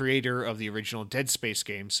creator of the original Dead Space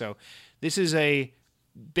game. So this is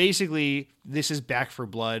basically Back 4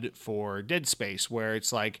 Blood for Dead Space, where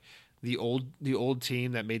it's like the old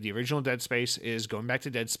team that made the original Dead Space is going back to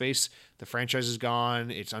Dead Space. The franchise is gone.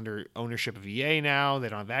 It's under ownership of EA now. They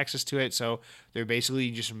don't have access to it, so they're basically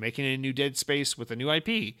just making a new Dead Space with a new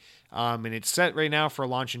IP. And it's set right now for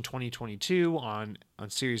launch in 2022 on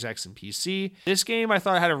Series X and PC. This game I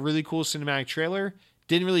thought had a really cool cinematic trailer.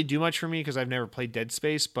 Didn't really do much for me because I've never played Dead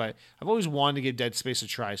Space, but I've always wanted to give Dead Space a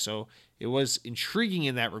try, so it was intriguing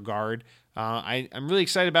in that regard. I'm really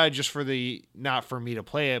excited about it just for not for me to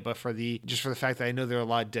play it, but for the fact that I know there are a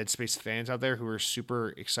lot of Dead Space fans out there who are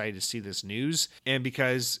super excited to see this news, and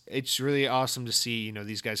because it's really awesome to see,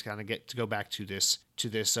 these guys kind of get to go back to this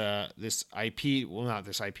IP, well, not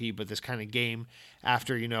this IP, but this kind of game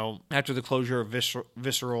after the closure of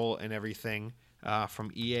Visceral and everything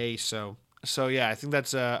from EA. So yeah, I think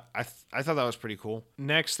that's I thought that was pretty cool.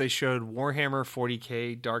 Next, they showed Warhammer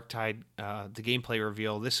 40K Darktide, the gameplay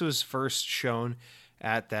reveal. This was first shown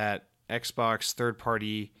at that Xbox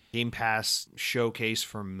third-party Game Pass showcase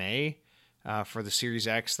from May for the Series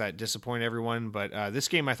X that disappointed everyone. But this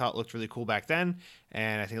game I thought looked really cool back then,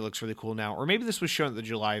 and I think it looks really cool now. Or maybe this was shown at the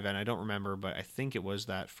July event. I don't remember, but I think it was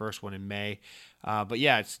that first one in May. But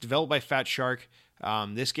yeah, it's developed by Fat Shark.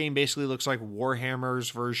 This game basically looks like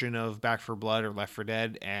Warhammer's version of Back 4 Blood or Left 4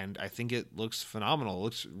 Dead, and I think it looks phenomenal. It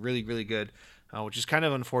looks really, really good, which is kind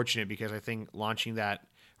of unfortunate because I think launching that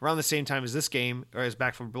around the same time as this game, or as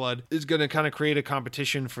Back 4 Blood, is going to kind of create a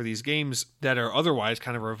competition for these games that are otherwise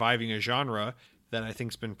kind of reviving a genre that I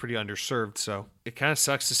think's been pretty underserved. So it kind of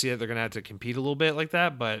sucks to see that they're going to have to compete a little bit like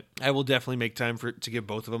that, but I will definitely make time to give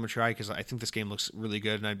both of them a try because I think this game looks really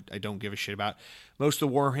good, and I don't give a shit about most of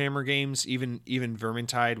the Warhammer games, even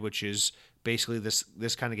Vermintide, which is basically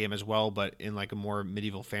this kind of game as well, but in like a more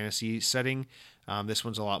medieval fantasy setting. This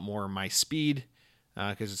one's a lot more my speed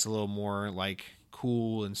because it's a little more like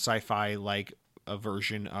cool and sci-fi like a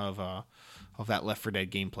version of that Left 4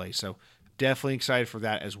 Dead gameplay. So definitely excited for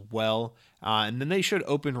that as well. And then they showed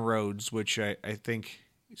Open Roads, which I think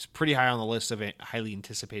is pretty high on the list of highly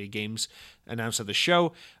anticipated games announced at the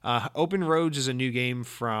show. Open Roads is a new game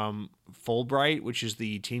from Fulbright, which is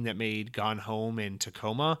the team that made Gone Home and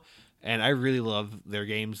Tacoma. And I really love their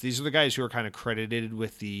games. These are the guys who are kind of credited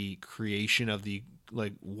with the creation of the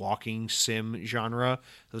like walking sim genre.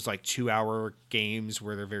 Those like 2-hour games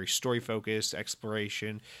where they're very story focused,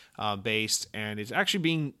 exploration based, and it's actually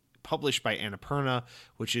being published by Annapurna,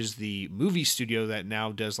 which is the movie studio that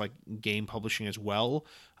now does like game publishing as well.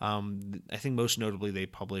 I think most notably they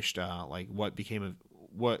published like What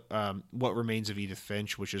Remains of Edith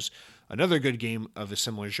Finch, which is another good game of a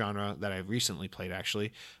similar genre that I recently played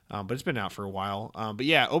actually, but it's been out for a while. But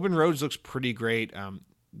yeah, Open Roads looks pretty great.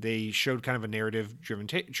 They showed kind of a narrative-driven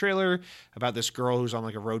trailer about this girl who's on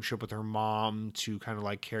like a road trip with her mom to kind of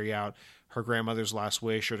like carry out her grandmother's last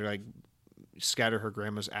wish, or to like scatter her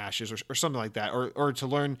grandma's ashes or something like that, or to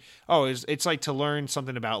learn it's like to learn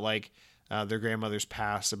something about like their grandmother's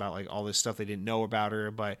past, about like all this stuff they didn't know about her.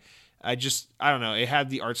 But I don't know, it had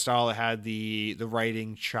the art style, it had the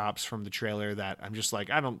writing chops from the trailer that I'm just like,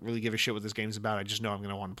 I don't really give a shit what this game's about. I just know I'm going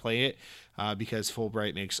to want to play it because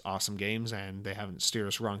Fulbright makes awesome games and they haven't steered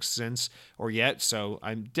us wrong since or yet. So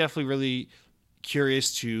I'm definitely really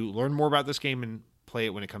curious to learn more about this game and play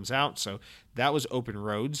it when it comes out. So that was Open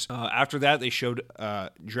Roads. After that, they showed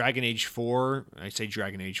Dragon Age 4. I say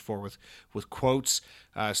Dragon Age 4 with quotes.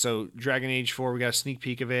 So Dragon Age 4, we got a sneak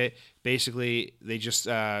peek of it. Basically, they just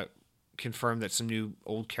confirmed that some new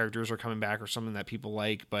old characters are coming back or something that people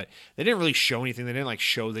like, but they didn't really show anything. They didn't like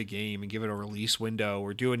show the game and give it a release window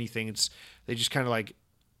or do anything. They just kind of like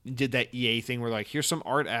did that EA thing where like, here's some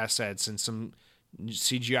art assets and some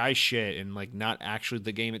CGI shit and like not actually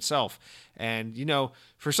the game itself. And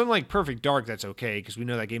for something like Perfect Dark, that's okay because we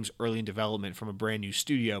know that game's early in development from a brand new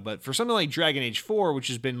studio. But for something like Dragon Age 4, which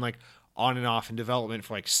has been like on and off in development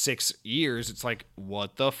for like 6 years, it's like,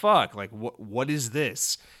 what the fuck? Like what is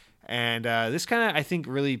this? And this kind of, I think,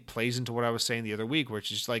 really plays into what I was saying the other week,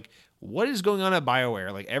 which is like, what is going on at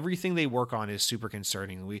BioWare? Like everything they work on is super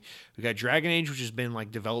concerning. We got Dragon Age, which has been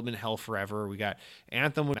like development hell forever. We got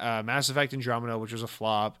Anthem with Mass Effect Andromeda, which was a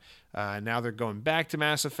flop. Now they're going back to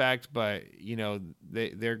Mass Effect, but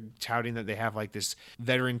they're touting that they have like this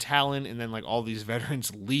veteran talent, and then like all these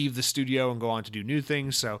veterans leave the studio and go on to do new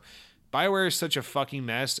things. So BioWare is such a fucking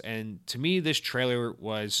mess, and to me, this trailer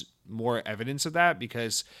was more evidence of that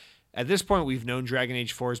because at this point, we've known Dragon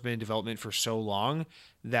Age 4 has been in development for so long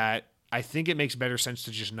that I think it makes better sense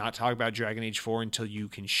to just not talk about Dragon Age 4 until you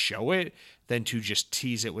can show it than to just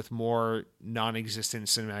tease it with more non-existent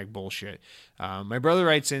cinematic bullshit. My brother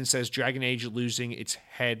writes in, says Dragon Age losing its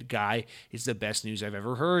head guy is the best news I've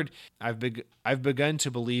ever heard. I've begun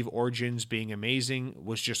to believe Origins being amazing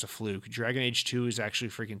was just a fluke. Dragon Age 2 is actually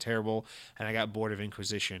freaking terrible, and I got bored of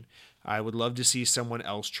Inquisition. I would love to see someone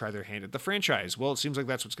else try their hand at the franchise. Well, it seems like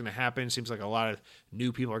that's what's going to happen. It seems like a lot of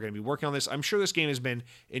new people are going to be working on this. I'm sure this game has been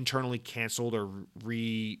internally canceled or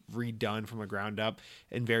redone from the ground up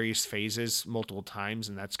in various phases multiple times,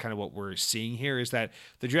 and that's kind of what we're seeing here, is that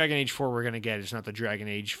the Dragon Age 4 we're going to get is not the Dragon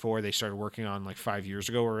Age 4 they started working on like 5 years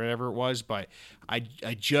ago or whatever it was, but I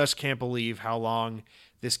just can't believe how long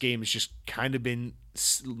this game has just kind of been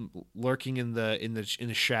lurking in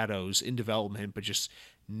the shadows in development, but just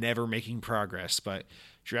never making progress. But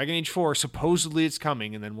Dragon Age 4, supposedly it's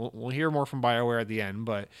coming, and then we'll hear more from BioWare at the end.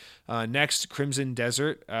 But next, Crimson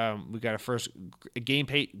Desert. We got a first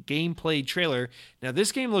gameplay trailer. Now,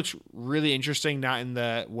 this game looks really interesting, not in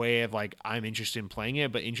the way of like I'm interested in playing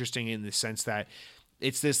it, but interesting in the sense that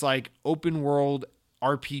it's this like open world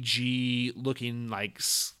RPG looking like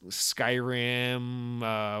Skyrim,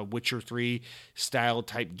 Witcher 3 style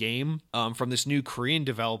type game from this new Korean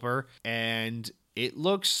developer, and it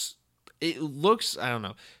looks I don't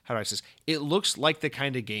know how do I say this. It looks like the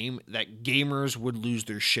kind of game that gamers would lose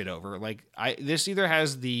their shit over. Like this either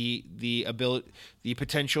has the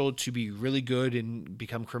potential to be really good and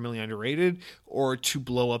become criminally underrated, or to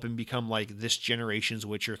blow up and become like this generation's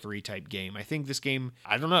Witcher 3 type game. I think this game,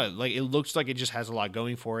 I don't know, like it looks like it just has a lot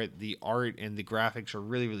going for it. The art and the graphics are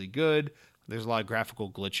really, really good. There's a lot of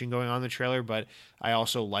graphical glitching going on in the trailer, but I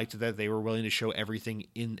also liked that they were willing to show everything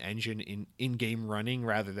in-engine, in-game running,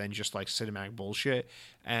 rather than just like cinematic bullshit.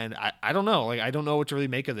 And I don't know. Like, I don't know what to really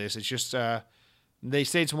make of this. It's just, they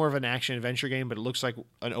say it's more of an action-adventure game, but it looks like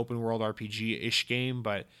an open-world RPG-ish game.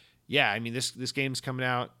 But yeah, I mean, this game's coming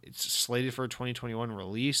out. It's slated for a 2021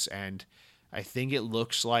 release, and I think it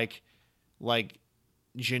looks like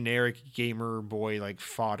generic gamer boy like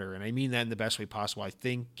fodder, and I mean that in the best way possible. I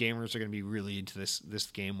think gamers are going to be really into this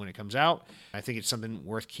game when it comes out. I think it's something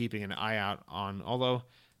worth keeping an eye out on, although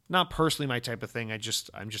not personally my type of thing. I'm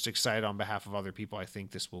just excited on behalf of other people. I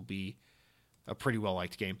think this will be a pretty well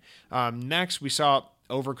liked game. Next, we saw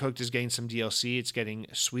Overcooked is getting some DLC. It's getting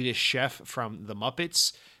Swedish Chef from the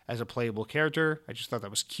Muppets as a playable character. I just thought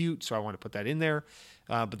that was cute, so I want to put that in there.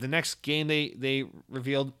 But the next game they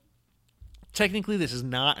revealed, technically, this is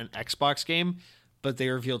not an Xbox game, but they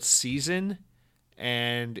revealed Season,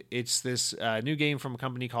 and it's this new game from a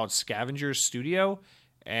company called Scavengers Studio,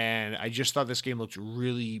 and I just thought this game looked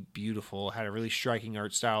really beautiful, had a really striking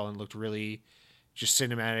art style, and looked really just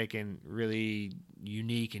cinematic and really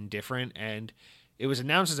unique and different, and it was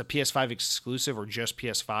announced as a PS5 exclusive, or just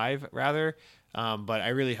PS5, rather, but I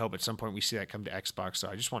really hope at some point we see that come to Xbox, so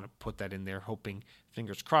I just want to put that in there, hoping,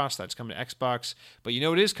 fingers crossed, that's coming to Xbox. But you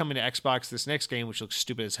know it is coming to Xbox, this next game, which looks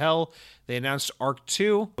stupid as hell. They announced Ark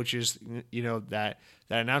 2, which is, you know, that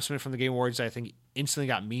announcement from the Game Awards I think instantly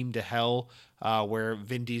got memed to hell, where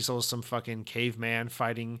Vin Diesel is some fucking caveman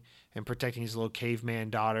fighting and protecting his little caveman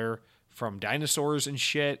daughter from dinosaurs and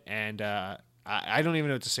shit, and I don't even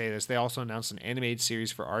know what to say to this. They also announced an animated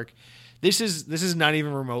series for Ark. This is not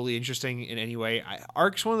even remotely interesting in any way.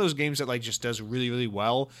 Ark's one of those games that like just does really, really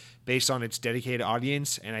well based on its dedicated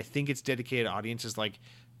audience, and I think its dedicated audience is like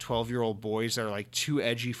 12-year-old boys that are like too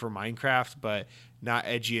edgy for Minecraft, but not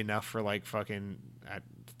edgy enough for like fucking,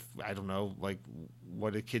 I don't know, like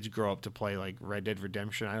what do kids grow up to play, like Red Dead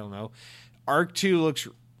Redemption? I don't know. Ark 2 looks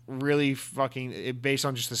really fucking, based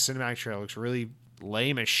on just the cinematic trailer, looks really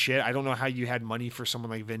lame as shit. I don't know how you had money for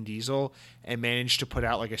someone like Vin Diesel and managed to put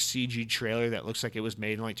out like a CG trailer that looks like it was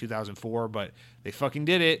made in like 2004, but they fucking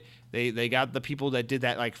did it. They got the people that did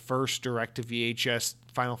that like first direct to VHS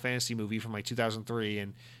Final Fantasy movie from like 2003,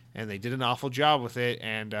 and they did an awful job with it,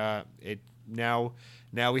 and it now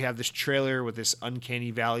we have this trailer with this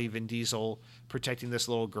uncanny valley Vin Diesel protecting this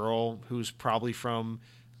little girl who's probably from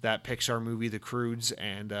that Pixar movie, The Croods,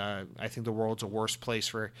 and I think the world's a worse place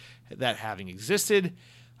for that having existed.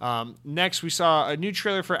 Next, we saw a new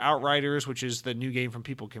trailer for Outriders, which is the new game from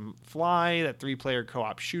People Can Fly, that 3-player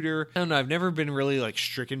co-op shooter. I don't know, I've never been really like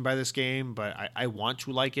stricken by this game, but I want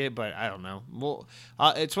to like it, but I don't know. Well,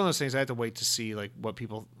 it's one of those things I have to wait to see like what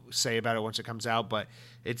people say about it once it comes out, but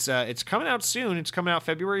it's coming out soon. It's coming out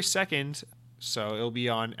February 2nd, so it'll be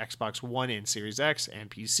on Xbox One and Series X and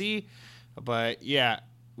PC. But yeah,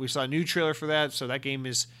 we saw a new trailer for that, so that game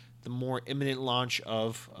is the more imminent launch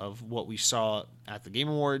of what we saw at the Game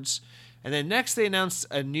Awards. And then next they announced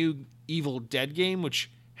a new Evil Dead game, which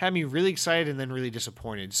had me really excited and then really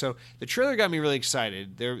disappointed. So the trailer got me really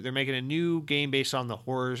excited. They're making a new game based on the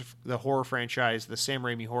horror franchise, the Sam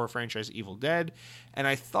Raimi horror franchise, Evil Dead, and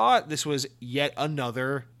I thought this was yet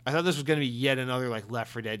another. I thought this was going to be yet another like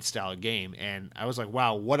Left 4 Dead style game, and I was like,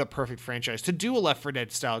 wow, what a perfect franchise to do a Left 4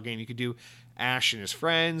 Dead style game. You could do Ash and his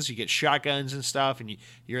friends, you get shotguns and stuff, and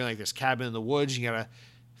you're in like this cabin in the woods. You gotta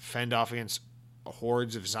fend off against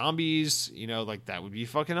hordes of zombies, like that would be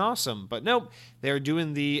fucking awesome. But nope, they're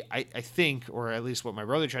doing I think, or at least what my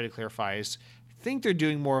brother tried to clarify is, I think they're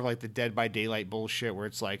doing more of like the Dead by Daylight bullshit where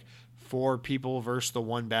it's like 4 people versus the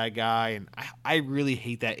one bad guy. And I really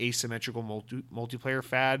hate that asymmetrical multiplayer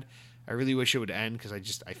fad. I really wish it would end because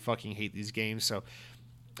I fucking hate these games. So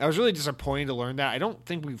I was really disappointed to learn that. I don't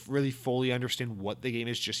think we really fully understand what the game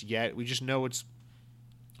is just yet. We just know it's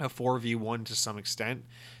a 4v1 to some extent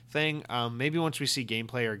thing. Maybe once we see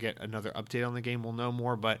gameplay or get another update on the game, we'll know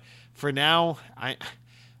more. But for now,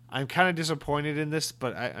 I'm kind of disappointed in this,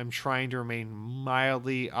 but I'm trying to remain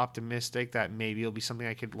mildly optimistic that maybe it'll be something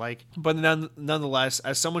I could like. But nonetheless,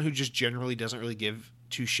 as someone who just generally doesn't really give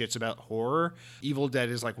 2 shits about horror, Evil Dead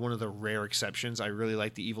is like one of the rare exceptions. I really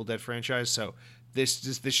like the Evil Dead franchise, so this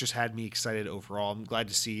just had me excited overall. I'm glad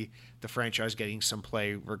to see the franchise getting some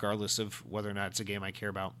play, regardless of whether or not it's a game I care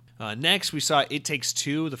about. Next, we saw It Takes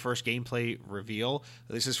Two, the first gameplay reveal.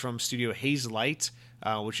 This is from Studio Hazelight,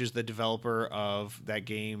 which is the developer of that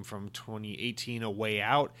game from 2018, A Way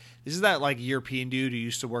Out. This is that like European dude who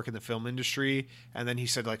used to work in the film industry, and then he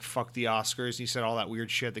said like fuck the Oscars. He said all that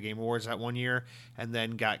weird shit at the Game Awards that one year, and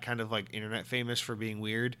then got kind of like internet famous for being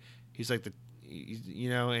weird. He's like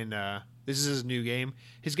this is his new game.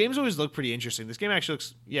 His games always look pretty interesting. This game actually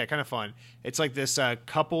looks, kind of fun. It's like this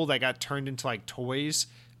couple that got turned into like toys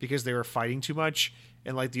because they were fighting too much,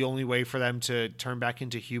 and like the only way for them to turn back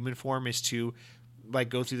into human form is to like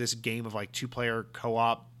go through this game of like 2-player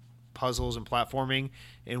co-op puzzles and platforming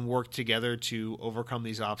and work together to overcome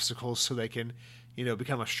these obstacles so they can,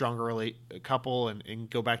 become a stronger couple and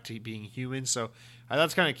go back to being human. So I thought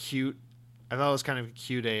it's kind of cute. I thought it was kind of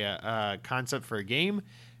cute a concept for a game,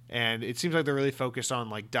 and it seems like they're really focused on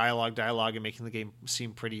like dialogue, and making the game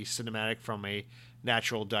seem pretty cinematic from a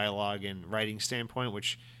natural dialogue and writing standpoint,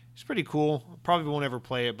 which is pretty cool. Probably won't ever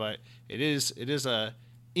play it, but it is a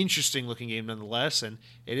interesting looking game nonetheless, and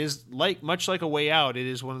it is much like A Way Out. It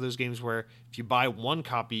is one of those games where if you buy one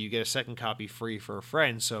copy, you get a second copy free for a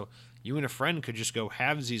friend. So you and a friend could just go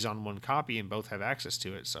halvesies on one copy and both have access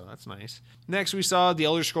to it, so that's nice. Next, we saw The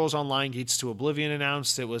Elder Scrolls Online Gates to Oblivion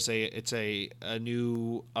announced. It's a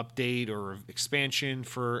new update or expansion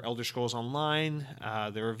for Elder Scrolls Online.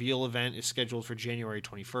 The reveal event is scheduled for January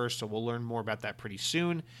 21st, so we'll learn more about that pretty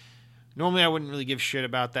soon. Normally, I wouldn't really give shit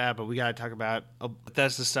about that, but we got to talk about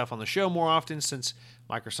Bethesda stuff on the show more often since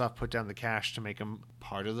Microsoft put down the cash to make them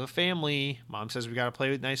part of the family. Mom says we got to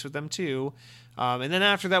play nice with them too. And then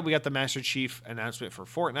after that, we got the Master Chief announcement for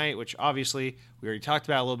Fortnite, which obviously we already talked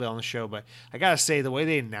about a little bit on the show. But I got to say, the way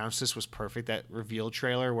they announced this was perfect. That reveal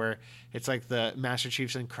trailer where it's like the Master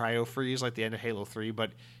Chief's in cryo freeze like the end of Halo 3,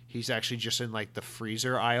 but he's actually just in like the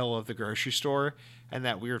freezer aisle of the grocery store. And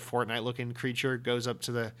that weird Fortnite looking creature goes up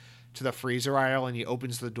to the freezer aisle and he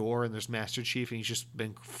opens the door and there's Master Chief and he's just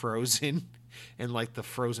been frozen in like the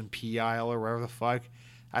frozen pea aisle or wherever the fuck.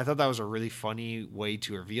 I thought that was a really funny way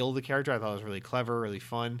to reveal the character. I thought it was really clever, really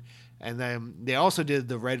fun. And then they also did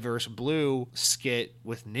the Red vs. Blue skit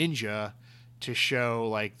with Ninja to show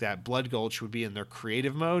like that Blood Gulch would be in their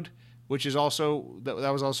creative mode, which is also that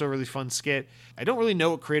was also a really fun skit. I don't really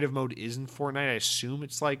know what creative mode is in Fortnite. I assume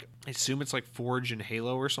it's like Forge and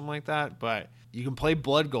Halo or something like that, but you can play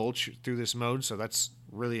Blood Gulch through this mode, so that's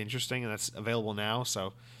really interesting and that's available now.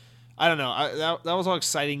 So I don't know. That was all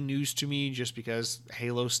exciting news to me just because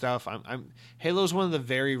Halo stuff. Halo's one of the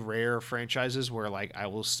very rare franchises where like I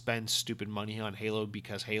will spend stupid money on Halo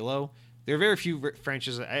because Halo. There are very few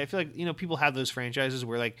franchises. I feel like, people have those franchises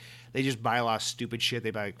where like they just buy a lot of stupid shit.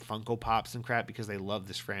 They buy like Funko Pops and crap because they love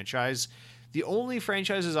this franchise. The only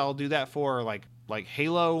franchises I'll do that for are like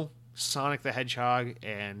Halo, Sonic the Hedgehog,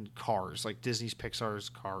 and Cars, like Disney's Pixar's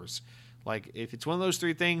Cars. Like if it's one of those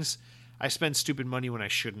 3 things, I spend stupid money when I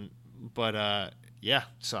shouldn't. But yeah,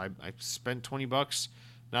 so I spent $20.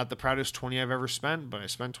 Not the proudest 20 I've ever spent, but I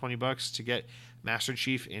spent $20 to get Master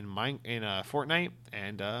Chief in Fortnite,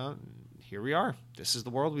 and here we are. This is the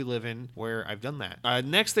world we live in where I've done that.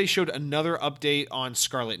 Next, they showed another update on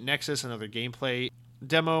Scarlet Nexus, another gameplay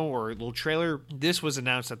demo or little trailer. This was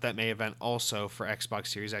announced at that May event also for Xbox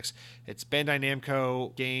Series X. It's Bandai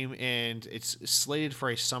Namco game, and it's slated for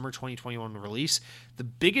a summer 2021 release. The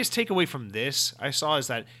biggest takeaway from this I saw is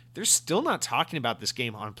that they're still not talking about this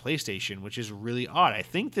game on PlayStation, which is really odd. I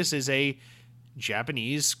think this is a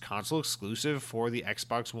Japanese console exclusive for the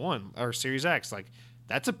Xbox One or Series X. Like,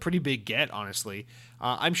 that's a pretty big get, honestly.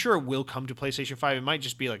 I'm sure it will come to PlayStation 5. It might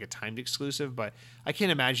just be like a timed exclusive, but I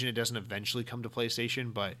can't imagine it doesn't eventually come to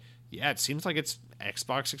PlayStation. But yeah, it seems like it's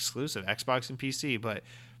Xbox exclusive, Xbox and PC. But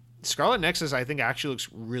Scarlet Nexus, I think, actually looks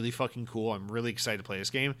really fucking cool. I'm really excited to play this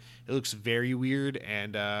game. It looks very weird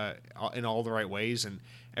and in all the right ways. And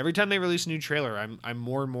every time they release a new trailer, I'm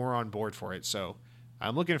more and more on board for it. So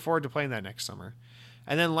I'm looking forward to playing that next summer.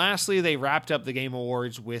 And then lastly, they wrapped up the Game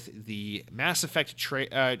Awards with the Mass Effect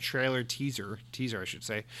trailer teaser, I should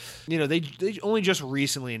say. You know, they only just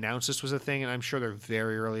recently announced this was a thing, and I'm sure they're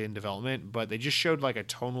very early in development, but they just showed like a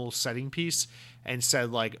tonal setting piece and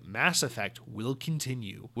said like Mass Effect will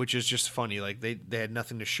continue, which is just funny. Like they had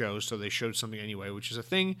nothing to show, so they showed something anyway, which is a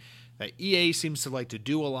thing that EA seems to like to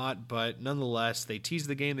do a lot, but nonetheless, they teased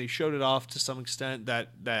the game, they showed it off to some extent that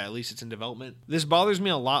at least it's in development. This bothers me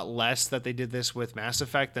a lot less that they did this with Mass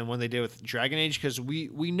Effect than when they did with Dragon Age, because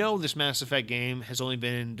we know this Mass Effect game has only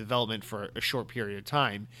been in development for a short period of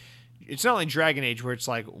time. It's not like Dragon Age where it's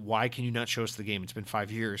like, why can you not show us the game? It's been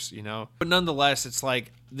 5 years, you know? But nonetheless, it's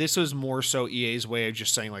like, this was more so EA's way of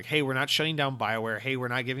just saying like, hey, we're not shutting down BioWare. Hey, we're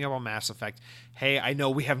not giving up on Mass Effect. Hey, I know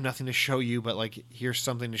we have nothing to show you, but like, here's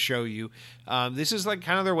something to show you. This is like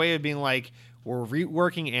kind of their way of being like, we're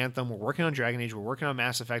reworking Anthem. We're working on Dragon Age. We're working on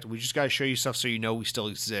Mass Effect. We just got to show you stuff so you know we still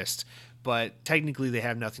exist. But technically, they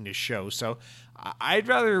have nothing to show. So I'd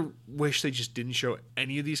rather wish they just didn't show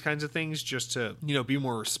any of these kinds of things just to, you know, be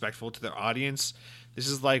more respectful to their audience. This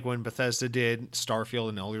is like when Bethesda did Starfield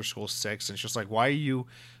and Elder Scrolls 6. And it's just like, why are you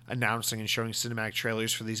announcing and showing cinematic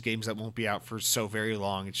trailers for these games that won't be out for so very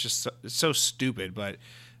long? It's just it's so stupid. But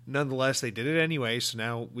nonetheless, they did it anyway. So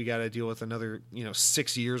now we got to deal with another,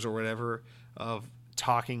 6 years or whatever of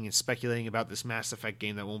talking and speculating about this Mass Effect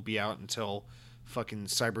game that won't be out until fucking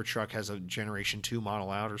Cybertruck has a Generation 2 model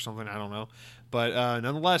out or something. I don't know. But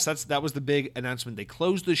nonetheless, that was the big announcement they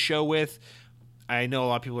closed the show with. I know a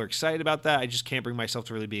lot of people are excited about that. I just can't bring myself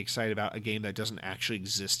to really be excited about a game that doesn't actually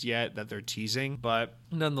exist yet that they're teasing. But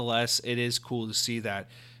nonetheless, it is cool to see that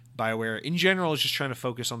BioWare in general is just trying to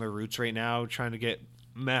focus on their roots right now, trying to get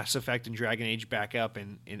Mass Effect and Dragon Age back up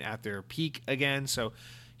and at their peak again. So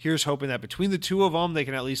here's hoping that between the two of them, they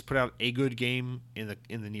can at least put out a good game in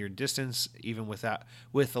the near distance, even with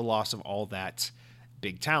the loss of all that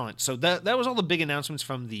big talent. So that was all the big announcements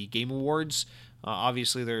from the Game Awards.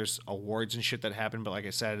 Obviously, there's awards and shit that happen, but like I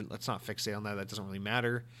said, let's not fixate on that. That doesn't really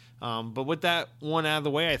matter. But with that one out of the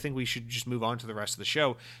way, I think we should just move on to the rest of the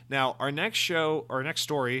show. Now, our next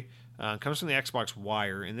story comes from the Xbox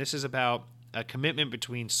Wire, and this is about a commitment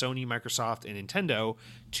between Sony, Microsoft, and Nintendo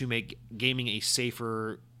to make gaming a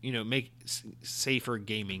safer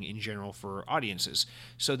gaming in general for audiences.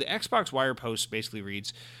 So the Xbox Wire post basically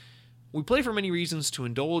reads, "We play for many reasons: to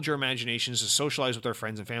indulge our imaginations, to socialize with our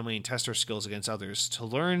friends and family, and test our skills against others, to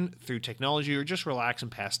learn through technology, or just relax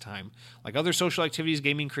and pass time. Like other social activities,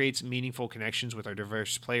 gaming creates meaningful connections with our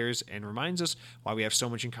diverse players and reminds us why we have so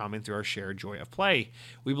much in common through our shared joy of play.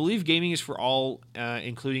 We believe gaming is for all,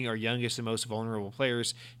 including our youngest and most vulnerable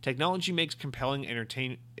players. Technology makes compelling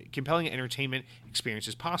entertainment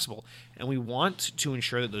experiences possible, and we want to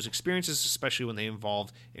ensure that those experiences, especially when they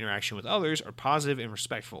involve interaction with others, are positive and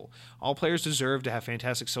respectful. All players deserve to have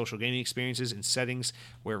fantastic social gaming experiences in settings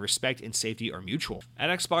where respect and safety are mutual. At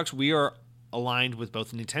Xbox, we are aligned with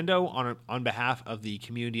both Nintendo on behalf of the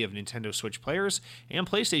community of Nintendo Switch players and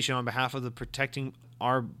PlayStation on behalf of protecting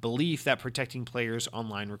our belief that protecting players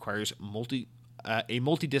online requires a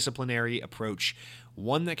multidisciplinary approach,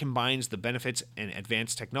 one that combines the benefits and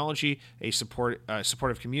advanced technology, a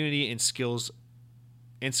supportive community, and skilled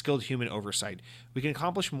human oversight. We can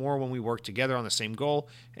accomplish more when we work together on the same goal,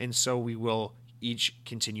 and so we will each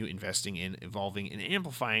continue investing in, evolving, and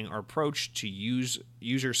amplifying our approach to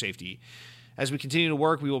user safety. As we continue to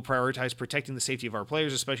work, we will prioritize protecting the safety of our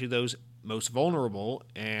players, especially those most vulnerable."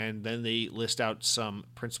 And then they list out some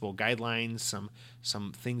principal guidelines,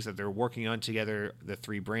 some things that they're working on together, the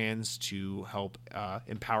three brands, to help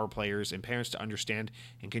empower players and parents to understand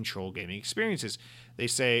and control gaming experiences. They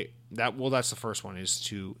say that's the first one, is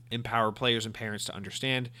to empower players and parents to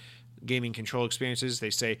understand gaming control experiences. They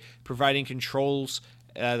say providing controls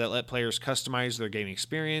that let players customize their gaming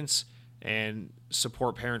experience. and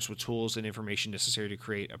support parents with tools and information necessary to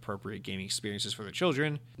create appropriate gaming experiences for their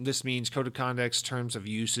children. This means code of conducts, terms of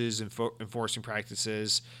uses, enforcing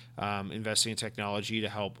practices, investing in technology to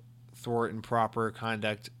help thwart improper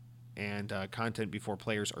conduct and content before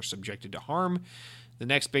players are subjected to harm. The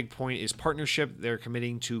next big point is partnership. They're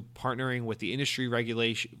committing to partnering with the industry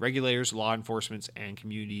regulators, law enforcement, and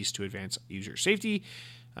communities to advance user safety.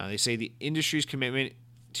 They say the industry's commitment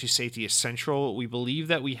to safety is central. We believe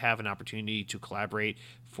that we have an opportunity to collaborate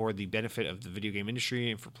for the benefit of the video game industry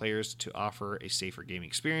and for players to offer a safer gaming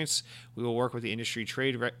experience. We will work with the industry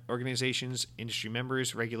trade organizations, industry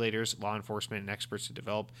members, regulators, law enforcement, and experts to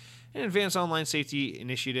develop and advance online safety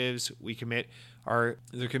initiatives.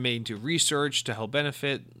 They're committing to research to help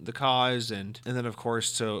benefit the cause, and then of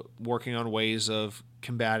course to working on ways of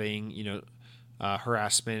combating,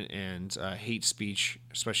 harassment and hate speech,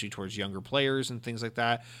 especially towards younger players and things like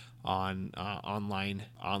that on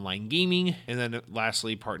online gaming. And then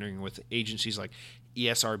lastly, partnering with agencies like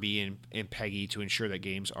ESRB and PEGI to ensure that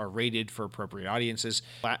games are rated for appropriate audiences.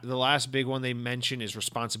 The last big one they mention is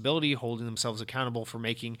responsibility, holding themselves accountable for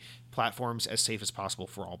making platforms as safe as possible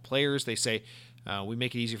for all players. They say, we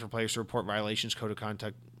make it easy for players to report violations, code of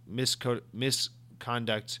conduct,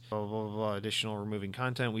 misconduct, blah, blah, blah, additional removing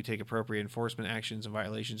content. We take appropriate enforcement actions and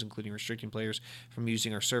violations, including restricting players from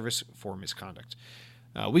using our service for misconduct.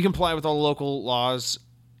 We comply with all local laws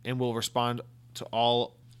and will respond to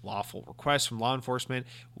all lawful requests from law enforcement.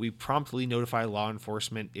 We promptly notify law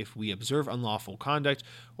enforcement if we observe unlawful conduct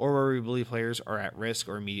or where we believe players are at risk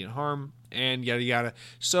or immediate harm, and yada yada.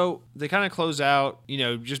 So they kind of close out,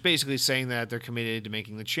 just basically saying that they're committed to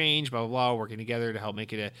making the change, blah, blah, blah, working together to help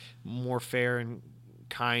make it a more fair and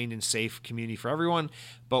kind and safe community for everyone.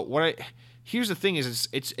 But here's the thing is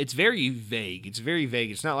it's very vague. It's very vague.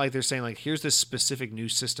 It's not like they're saying like, here's this specific new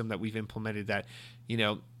system that we've implemented that,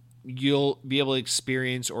 you'll be able to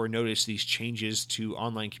experience or notice these changes to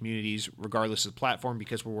online communities regardless of the platform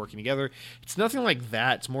because we're working together. It's nothing like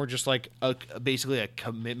that. It's more just like basically a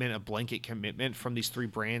commitment, a blanket commitment from these three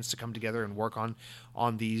brands to come together and work on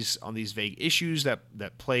these vague issues that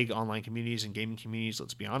plague online communities and gaming communities.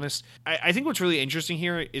 Let's be honest. I think what's really interesting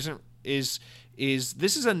here is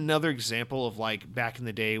this is another example of like back in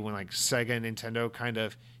the day when like Sega and Nintendo kind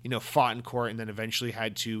of fought in court and then eventually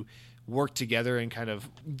had to work together and kind of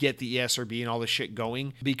get the ESRB and all this shit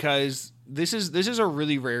going, because this is a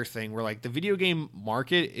really rare thing where like the video game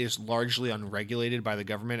market is largely unregulated by the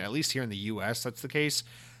government. At least here in the US that's the case,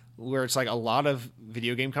 where it's like a lot of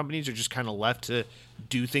video game companies are just kind of left to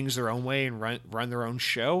do things their own way and run their own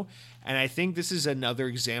show. And I think this is another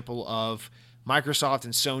example of Microsoft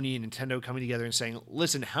and Sony and Nintendo coming together and saying,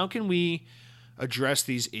 listen, how can we address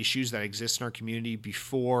these issues that exist in our community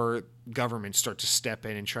before governments start to step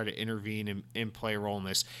in and try to intervene and play a role in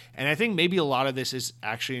this? And I think maybe a lot of this is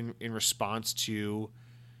actually in response to,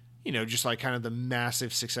 just like kind of the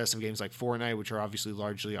massive success of games like Fortnite, which are obviously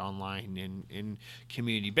largely online and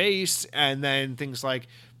community based. And then things like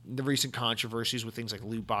the recent controversies with things like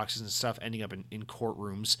loot boxes and stuff ending up in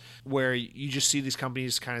courtrooms, where you just see these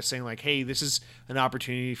companies kind of saying like, hey, this is an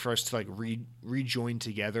opportunity for us to like rejoin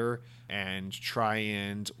together and try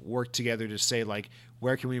and work together to say like,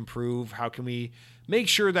 where can we improve? How can we make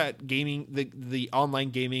sure that gaming, the online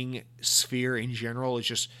gaming sphere in general is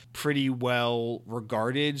just pretty well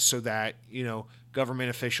regarded, so that, government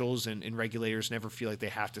officials and regulators never feel like they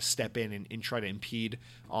have to step in and try to impede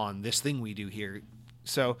on this thing we do here.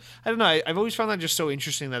 So I don't know. I've always found that just so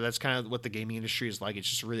interesting that that's kind of what the gaming industry is like. It's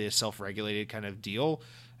just really a self-regulated kind of deal.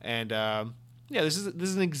 And this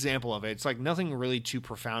is an example of it. It's like nothing really too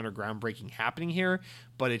profound or groundbreaking happening here,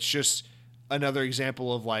 but it's just another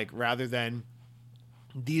example of like, rather than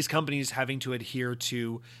these companies having to adhere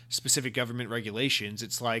to specific government regulations,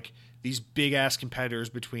 it's like these big ass competitors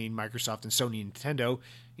between Microsoft and Sony and Nintendo,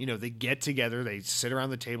 they get together, they sit around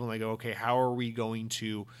the table and they go, okay, how are we going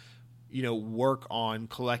to work on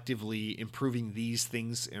collectively improving these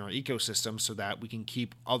things in our ecosystem so that we can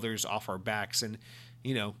keep others off our backs and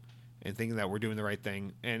thinking that we're doing the right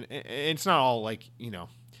thing. And it's not all like,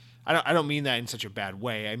 I don't mean that in such a bad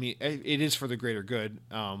way. I mean, it is for the greater good.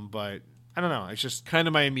 But I don't know. It's just kind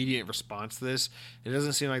of my immediate response to this. It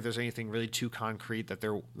doesn't seem like there's anything really too concrete that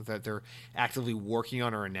they're actively working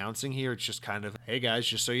on or announcing here. It's just kind of, hey guys,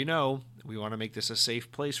 just so you know, we want to make this a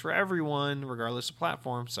safe place for everyone, regardless of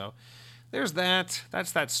platform. So there's that.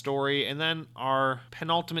 That's that story. And then our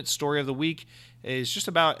penultimate story of the week is just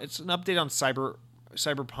it's an update on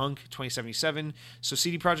Cyberpunk 2077. So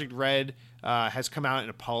CD Projekt Red has come out and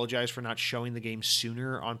apologized for not showing the game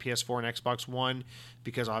sooner on PS4 and Xbox One,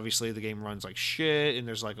 because obviously the game runs like shit, and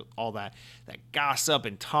there's like all that gossip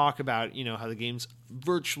and talk about, you know, how the game's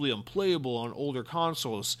virtually unplayable on older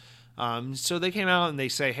consoles. So they came out and they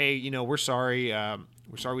say, hey, you know, we're sorry.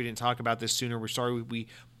 We're sorry we didn't talk about this sooner. We're sorry we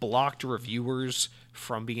blocked reviewers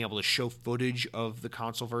from being able to show footage of the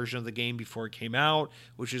console version of the game before it came out,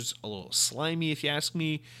 which is a little slimy if you ask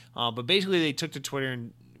me. But basically they took to Twitter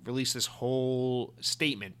and released this whole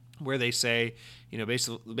statement where they say, you know,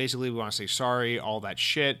 basically we want to say sorry, all that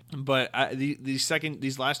shit. But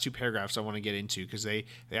these last two paragraphs I want to get into, because they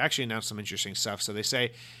actually announced some interesting stuff. So they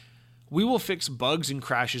say, we will fix bugs and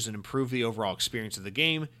crashes and improve the overall experience of the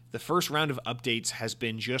game. The first round of updates has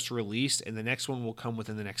been just released, and the next one will come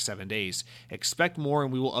within the next 7 days. Expect more,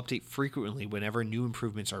 and we will update frequently whenever new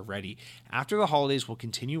improvements are ready. After the holidays, we'll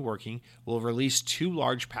continue working. We'll release 2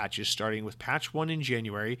 large patches, starting with Patch 1 in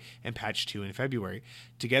January and Patch 2 in February.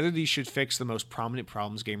 Together, these should fix the most prominent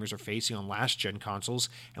problems gamers are facing on last-gen consoles,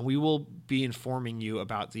 and we will be informing you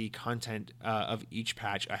about the content of each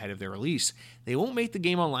patch ahead of their release. They won't make the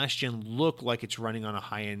game on last-gen look like it's running on a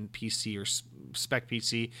high-end PC or spec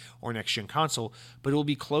PC or next-gen console, but it will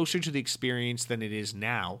be closer to the experience than it is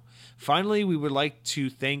now. Finally, we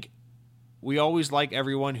always like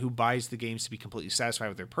everyone who buys the games to be completely satisfied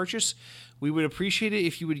with their purchase. We would appreciate it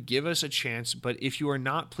if you would give us a chance, but if you are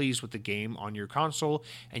not pleased with the game on your console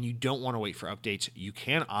and you don't want to wait for updates, you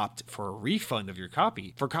can opt for a refund of your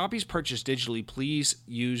copy. For copies purchased digitally, please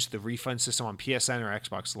use the refund system on PSN or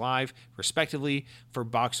Xbox Live, respectively. For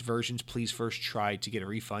boxed versions, please first try to get a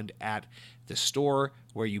refund at the store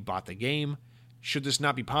where you bought the game. Should this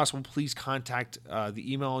not be possible, please contact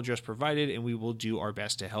the email address provided, and we will do our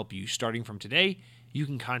best to help you. Starting from today, you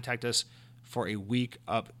can contact us for a week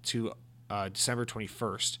up to December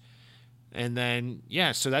 21st. And then,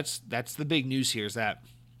 yeah, so that's the big news here, is that,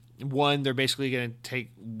 one, they're basically going to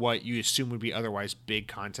take what you assume would be otherwise big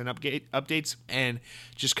content updates and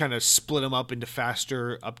just kind of split them up into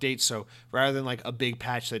faster updates. So rather than like a big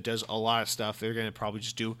patch that does a lot of stuff, they're going to probably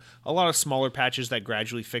just do a lot of smaller patches that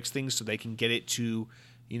gradually fix things so they can get it to,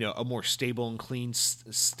 you know, a more stable and clean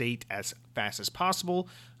state as fast as possible.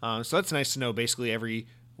 So that's nice to know. Basically every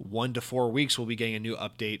 1 to 4 weeks we'll be getting a new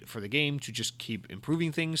update for the game to just keep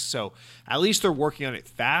improving things. So at least they're working on it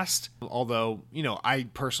fast, although, you know, I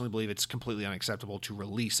personally believe it's completely unacceptable to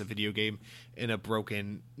release a video game in a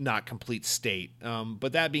broken, not complete state.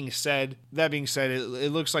 But that being said,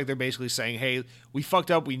 it looks like they're basically saying, hey, we fucked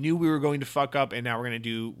up, we knew we were going to fuck up, and now we're going to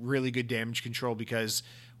do really good damage control because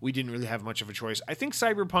we didn't really have much of a choice. I think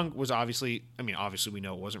Cyberpunk was obviously we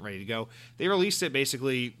know it wasn't ready to go. They released it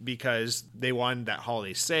basically because they wanted that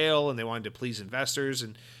holiday sale and they wanted to please investors,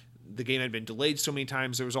 and the game had been delayed so many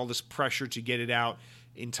times. There was all this pressure to get it out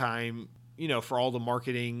in time, you know, for all the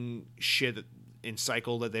marketing shit and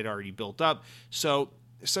cycle that they'd already built up. So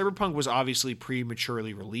Cyberpunk was obviously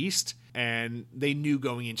prematurely released, and they knew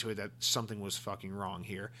going into it that something was fucking wrong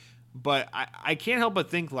here. But I can't help but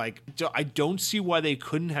think, like, I don't see why they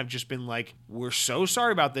couldn't have just been like, we're so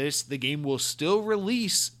sorry about this. The game will still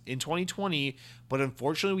release in 2020, but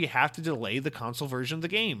unfortunately we have to delay the console version of the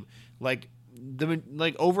game. Like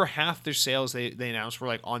over half their sales they announced were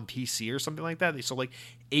like on PC or something like that. They sold like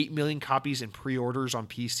 8 million copies in pre-orders on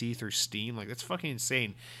PC through Steam. Like, that's fucking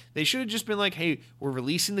insane. They should have just been like, hey, we're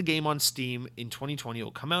releasing the game on Steam in 2020.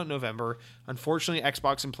 It'll come out in November. Unfortunately,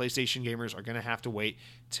 Xbox and PlayStation gamers are going to have to wait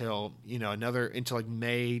till, you know, until like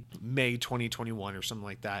May 2021 or something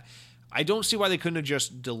like that. I don't see why they couldn't have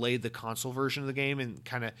just delayed the console version of the game and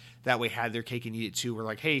kind of that way had their cake and eat it too. We're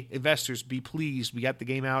like, hey, investors, be pleased. We got the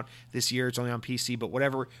game out this year. It's only on PC, but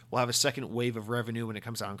whatever. We'll have a second wave of revenue when it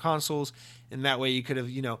comes out on consoles. And that way you could have,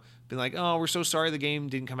 you know, been like, oh, we're so sorry the game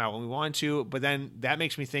didn't come out when we wanted to. But then that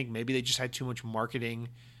makes me think maybe they just had too much marketing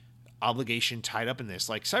obligation tied up in this.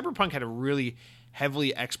 Like, Cyberpunk had a really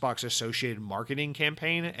heavily Xbox associated marketing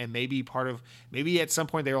campaign, and maybe at some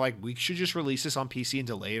point they were like, we should just release this on PC and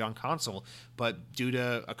delay it on console. But due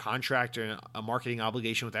to a contract or a marketing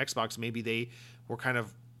obligation with Xbox, maybe they were kind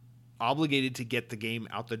of obligated to get the game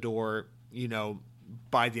out the door, you know,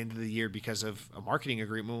 by the end of the year because of a marketing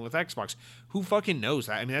agreement with Xbox. Who fucking knows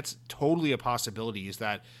that? I mean, that's totally a possibility, is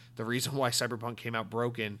that the reason why Cyberpunk came out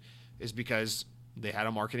broken is because they had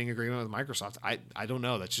a marketing agreement with Microsoft. I don't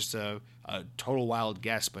know. That's just a total wild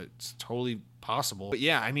guess, but it's totally possible. But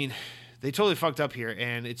yeah, I mean, they totally fucked up here,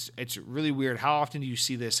 and it's really weird. How often do you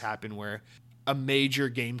see this happen where a major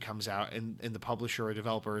game comes out and the publisher or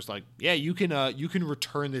developer is like, yeah, you can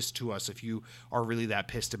return this to us if you are really that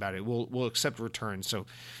pissed about it. We'll accept returns. So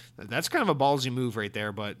that's kind of a ballsy move right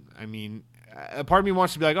there. But I mean, a part of me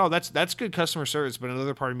wants to be like, oh, that's good customer service, but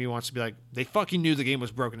another part of me wants to be like, they fucking knew the game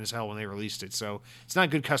was broken as hell when they released it, so it's not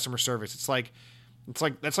good customer service. It's like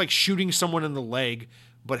that's like shooting someone in the leg,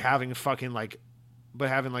 but having a fucking like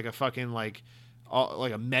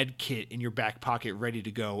a med kit in your back pocket ready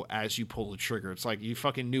to go as you pull the trigger. It's like you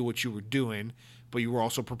fucking knew what you were doing, but you were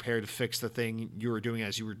also prepared to fix the thing you were doing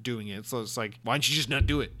as you were doing it. So it's like, why don't you just not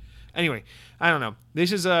do it? Anyway, I don't know.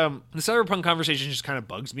 This is the Cyberpunk conversation just kind of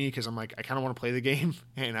bugs me because I'm like, I kind of want to play the game,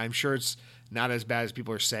 and I'm sure it's not as bad as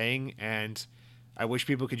people are saying, and I wish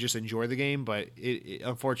people could just enjoy the game, but it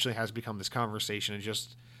unfortunately has become this conversation of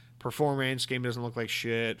just performance, game doesn't look like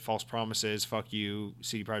shit, false promises, fuck you,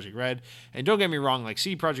 CD Projekt Red. And don't get me wrong, like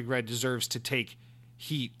CD Projekt Red deserves to take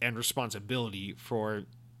heat and responsibility for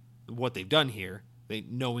what they've done here. They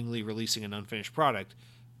knowingly releasing an unfinished product.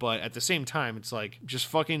 But at the same time, it's like, just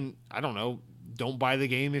fucking, I don't know, don't buy the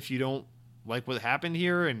game if you don't like what happened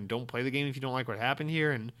here, and don't play the game if you don't like what happened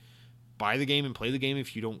here, and buy the game and play the game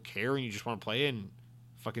if you don't care and you just want to play it, and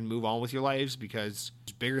fucking move on with your lives because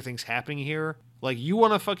there's bigger things happening here. Like, you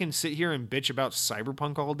want to fucking sit here and bitch about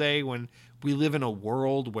Cyberpunk all day when we live in a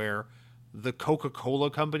world where the Coca-Cola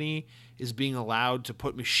company is being allowed to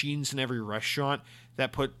put machines in every restaurant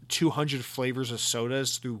that put 200 flavors of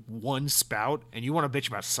sodas through one spout, and you want to bitch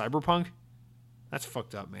about Cyberpunk? That's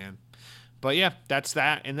fucked up, man. But yeah, that's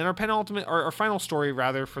that. And then our final story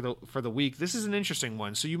rather for the week. This is an interesting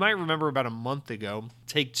one. So you might remember about a month ago,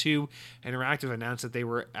 Take-Two Interactive announced that they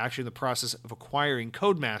were actually in the process of acquiring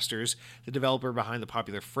Codemasters, the developer behind the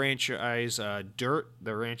popular franchise Dirt,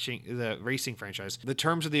 the racing franchise. The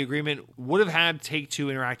terms of the agreement would have had Take-Two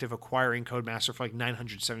Interactive acquiring Codemaster for like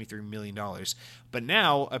 $973 million. But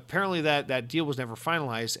now, apparently that deal was never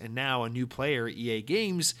finalized, and now a new player, EA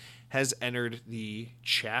Games, has entered the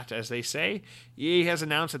chat, as they say. EA has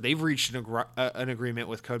announced that they've reached an agreement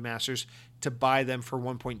with Codemasters to buy them for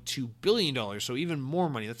 $1.2 billion, so even more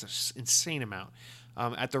money. That's an insane amount,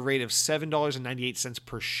 at the rate of $7.98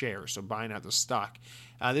 per share, so buying out the stock.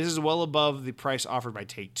 This is well above the price offered by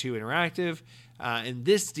Take-Two Interactive, and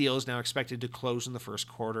this deal is now expected to close in the first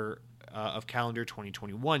quarter of calendar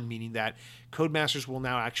 2021, meaning that Codemasters will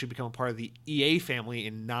now actually become a part of the EA family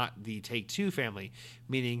and not the Take-Two family,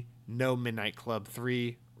 meaning no Midnight Club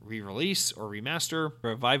 3 re-release or remaster,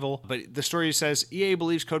 revival. But the story says EA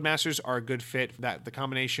believes Codemasters are a good fit, that the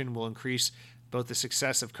combination will increase both the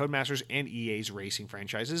success of Codemasters and EA's racing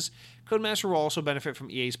franchises. Codemaster will also benefit from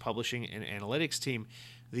EA's publishing and analytics team.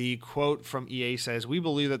 The quote from EA says, "We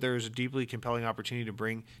believe that there is a deeply compelling opportunity to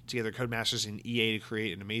bring together Codemasters and EA to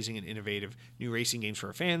create an amazing and innovative new racing games for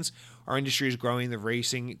our fans. Our industry is growing, the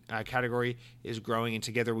racing category is growing, and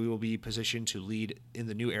together we will be positioned to lead in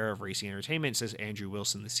the new era of racing entertainment," says Andrew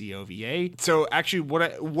Wilson, the CEO of EA. So actually, what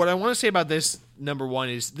I want to say about this, number one,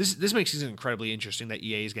 is this makes it incredibly interesting that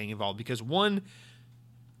EA is getting involved, because one,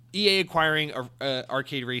 EA acquiring a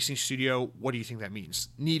arcade racing studio, what do you think that means?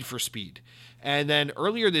 Need for Speed. And then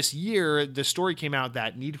earlier this year, the story came out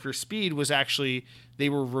that Need for Speed was actually, they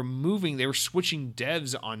were switching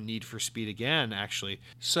devs on Need for Speed again, actually.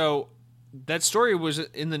 So that story was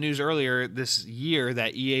in the news earlier this year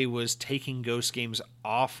that EA was taking Ghost Games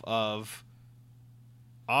off of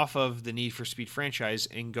the Need for Speed franchise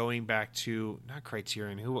and going back to, not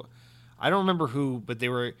Criterion, I don't remember who, but they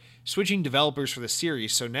were switching developers for the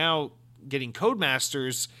series. So now getting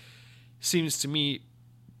Codemasters seems to me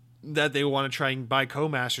that they want to try and buy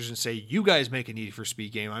Codemasters and say, you guys make a Need for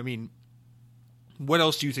Speed game. I mean, what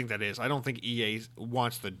else do you think that is? I don't think EA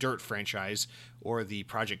wants the Dirt franchise or the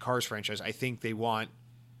Project Cars franchise. I think they want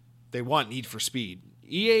Need for Speed.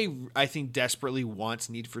 EA, I think, desperately wants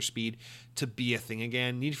Need for Speed to be a thing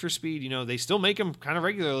again. Need for Speed, they still make them kind of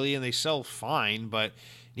regularly and they sell fine, but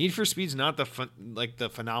Need for Speed's not the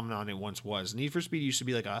phenomenon it once was. Need for Speed used to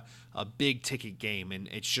be like a big ticket game, and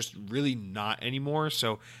it's just really not anymore.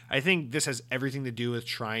 So I think this has everything to do with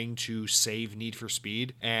trying to save Need for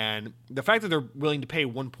Speed, and the fact that they're willing to pay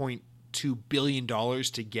 $1.2 billion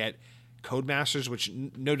to get Codemasters, which,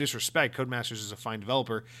 no disrespect, Codemasters is a fine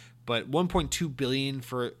developer, but $1.2 billion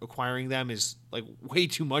for acquiring them is like way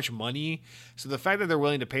too much money. So the fact that they're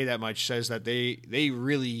willing to pay that much says that they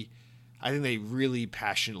really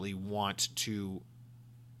passionately want to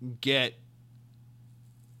get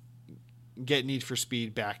Need for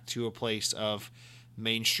Speed back to a place of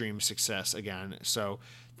mainstream success again. So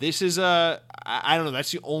this is I don't know,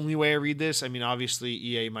 that's the only way I read this. I mean, obviously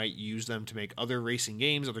EA might use them to make other racing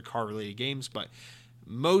games, other car related games, but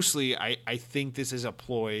mostly I think this is a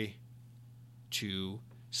ploy to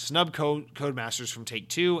snub Codemasters from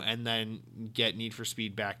Take-Two and then get Need for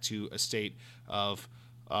Speed back to a state of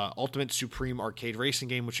ultimate supreme arcade racing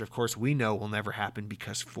game, which of course we know will never happen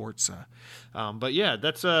because Forza. But yeah,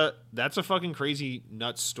 that's a fucking crazy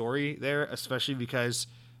nuts story there, especially because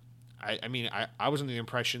I was under the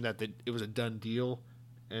impression that it was a done deal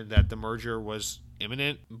and that the merger was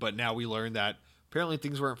imminent, but now we learned that apparently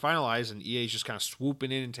things weren't finalized and EA is just kind of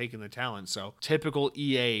swooping in and taking the talent. So typical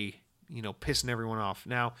EA, pissing everyone off.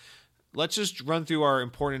 Now, let's just run through our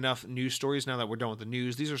important enough news stories now that we're done with the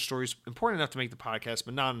news. These are stories important enough to make the podcast,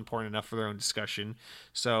 but not important enough for their own discussion.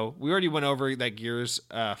 So we already went over that Gears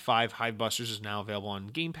 5 Hivebusters is now available on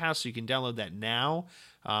Game Pass, so you can download that now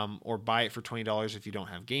or buy it for $20 if you don't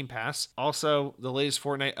have Game Pass. Also, the latest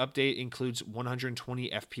Fortnite update includes 120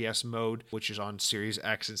 FPS mode, which is on Series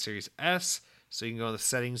X and Series S. So you can go to the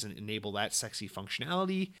settings and enable that sexy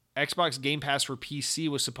functionality. Xbox Game Pass for PC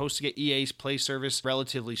was supposed to get EA's Play service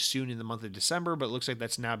relatively soon in the month of December, but it looks like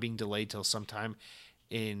that's now being delayed till sometime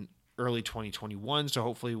in early 2021. So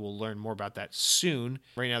hopefully we'll learn more about that soon.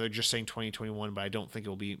 Right now they're just saying 2021, but I don't think it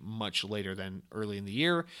will be much later than early in the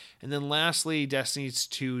year. And then lastly, Destiny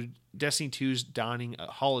 2's Dawning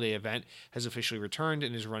holiday event has officially returned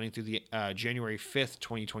and is running through the January 5th,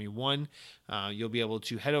 2021. You'll be able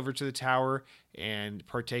to head over to the tower and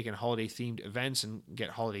partake in holiday-themed events and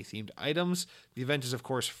get holiday-themed items. The event is, of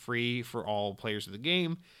course, free for all players of the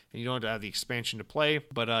game, and you don't have to have the expansion to play.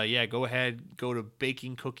 But go ahead, go to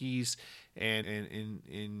baking cookies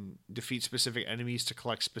and defeat specific enemies to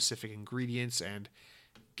collect specific ingredients and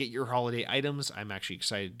get your holiday items. I'm actually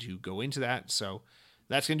excited to go into that, so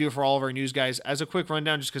that's going to do it for all of our news, guys. As a quick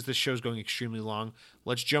rundown, just because this show is going extremely long,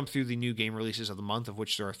 let's jump through the new game releases of the month, of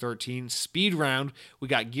which there are 13. Speed round, we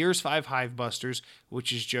got Gears 5 Hivebusters,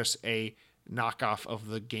 which is just a knockoff of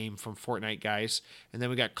the game from Fortnite, guys. And then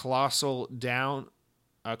we got Colossus Down,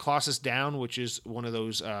 which is one of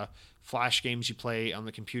those Flash games you play on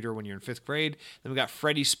the computer when you're in 5th grade. Then we got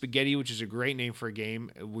Freddy's Spaghetti, which is a great name for a game.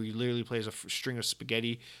 We literally play as a string of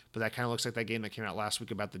spaghetti, but that kind of looks like that game that came out last week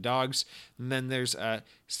about the dogs. And then there's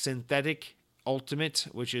Synthetic Ultimate,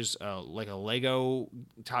 which is like a Lego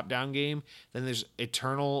top-down game. Then there's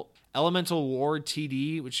Elemental Ward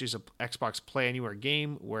TD, which is a Xbox Play Anywhere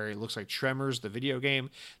game where it looks like Tremors, the video game.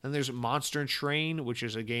 Then there's Monster Train, which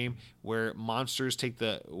is a game where monsters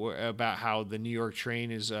about how the New York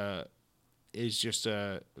train is just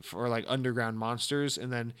for like underground monsters.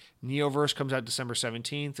 And then Neoverse comes out December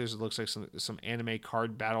 17th. It looks like some anime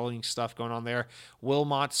card battling stuff going on there.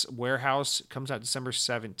 Wilmot's Warehouse comes out December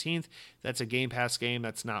 17th. That's a Game Pass game.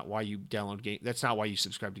 That's not why you that's not why you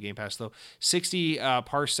subscribe to Game Pass though. 60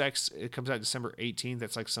 Parsecs, it comes out December 18th.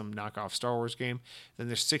 That's like some knockoff Star Wars game. Then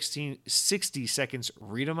there's 60 Seconds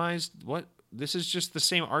Redomized. What? This is just the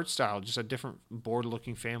same art style, just a different board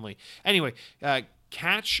looking family. Anyway,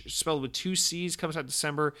 Catch, spelled with 2 C's, comes out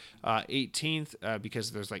December 18th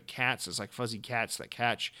because there's like cats. It's like fuzzy cats that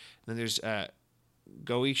catch. And then there's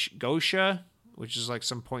Gosha, which is like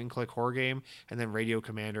some point-and-click horror game. And then Radio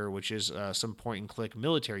Commander, which is some point-and-click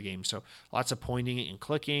military game. So lots of pointing and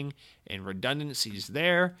clicking and redundancies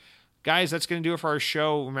there. Guys, that's going to do it for our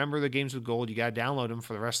show. Remember the Games with Gold. You got to download them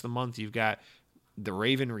for the rest of the month. You've got The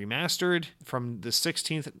Raven Remastered from the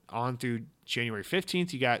 16th on through January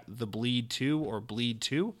 15th. You got The Bleed 2 or Bleed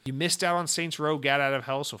 2. You missed out on Saints Row Gat Out of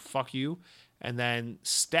Hell, so fuck you. And then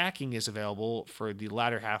Stacking is available for the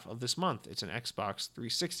latter half of this month. It's an Xbox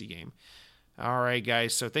 360 game. All right,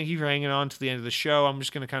 guys. So thank you for hanging on to the end of the show. I'm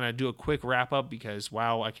just going to kind of do a quick wrap up because,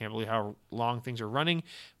 wow, I can't believe how long things are running.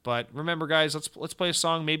 But remember, guys, let's play a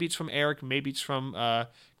song. Maybe it's from Eric. Maybe it's from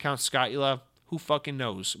Count Scotula. Who fucking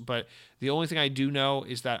knows? But the only thing I do know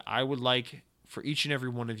is that I would like for each and every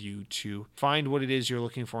one of you to find what it is you're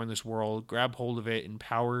looking for in this world, grab hold of it, and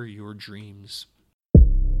power your dreams.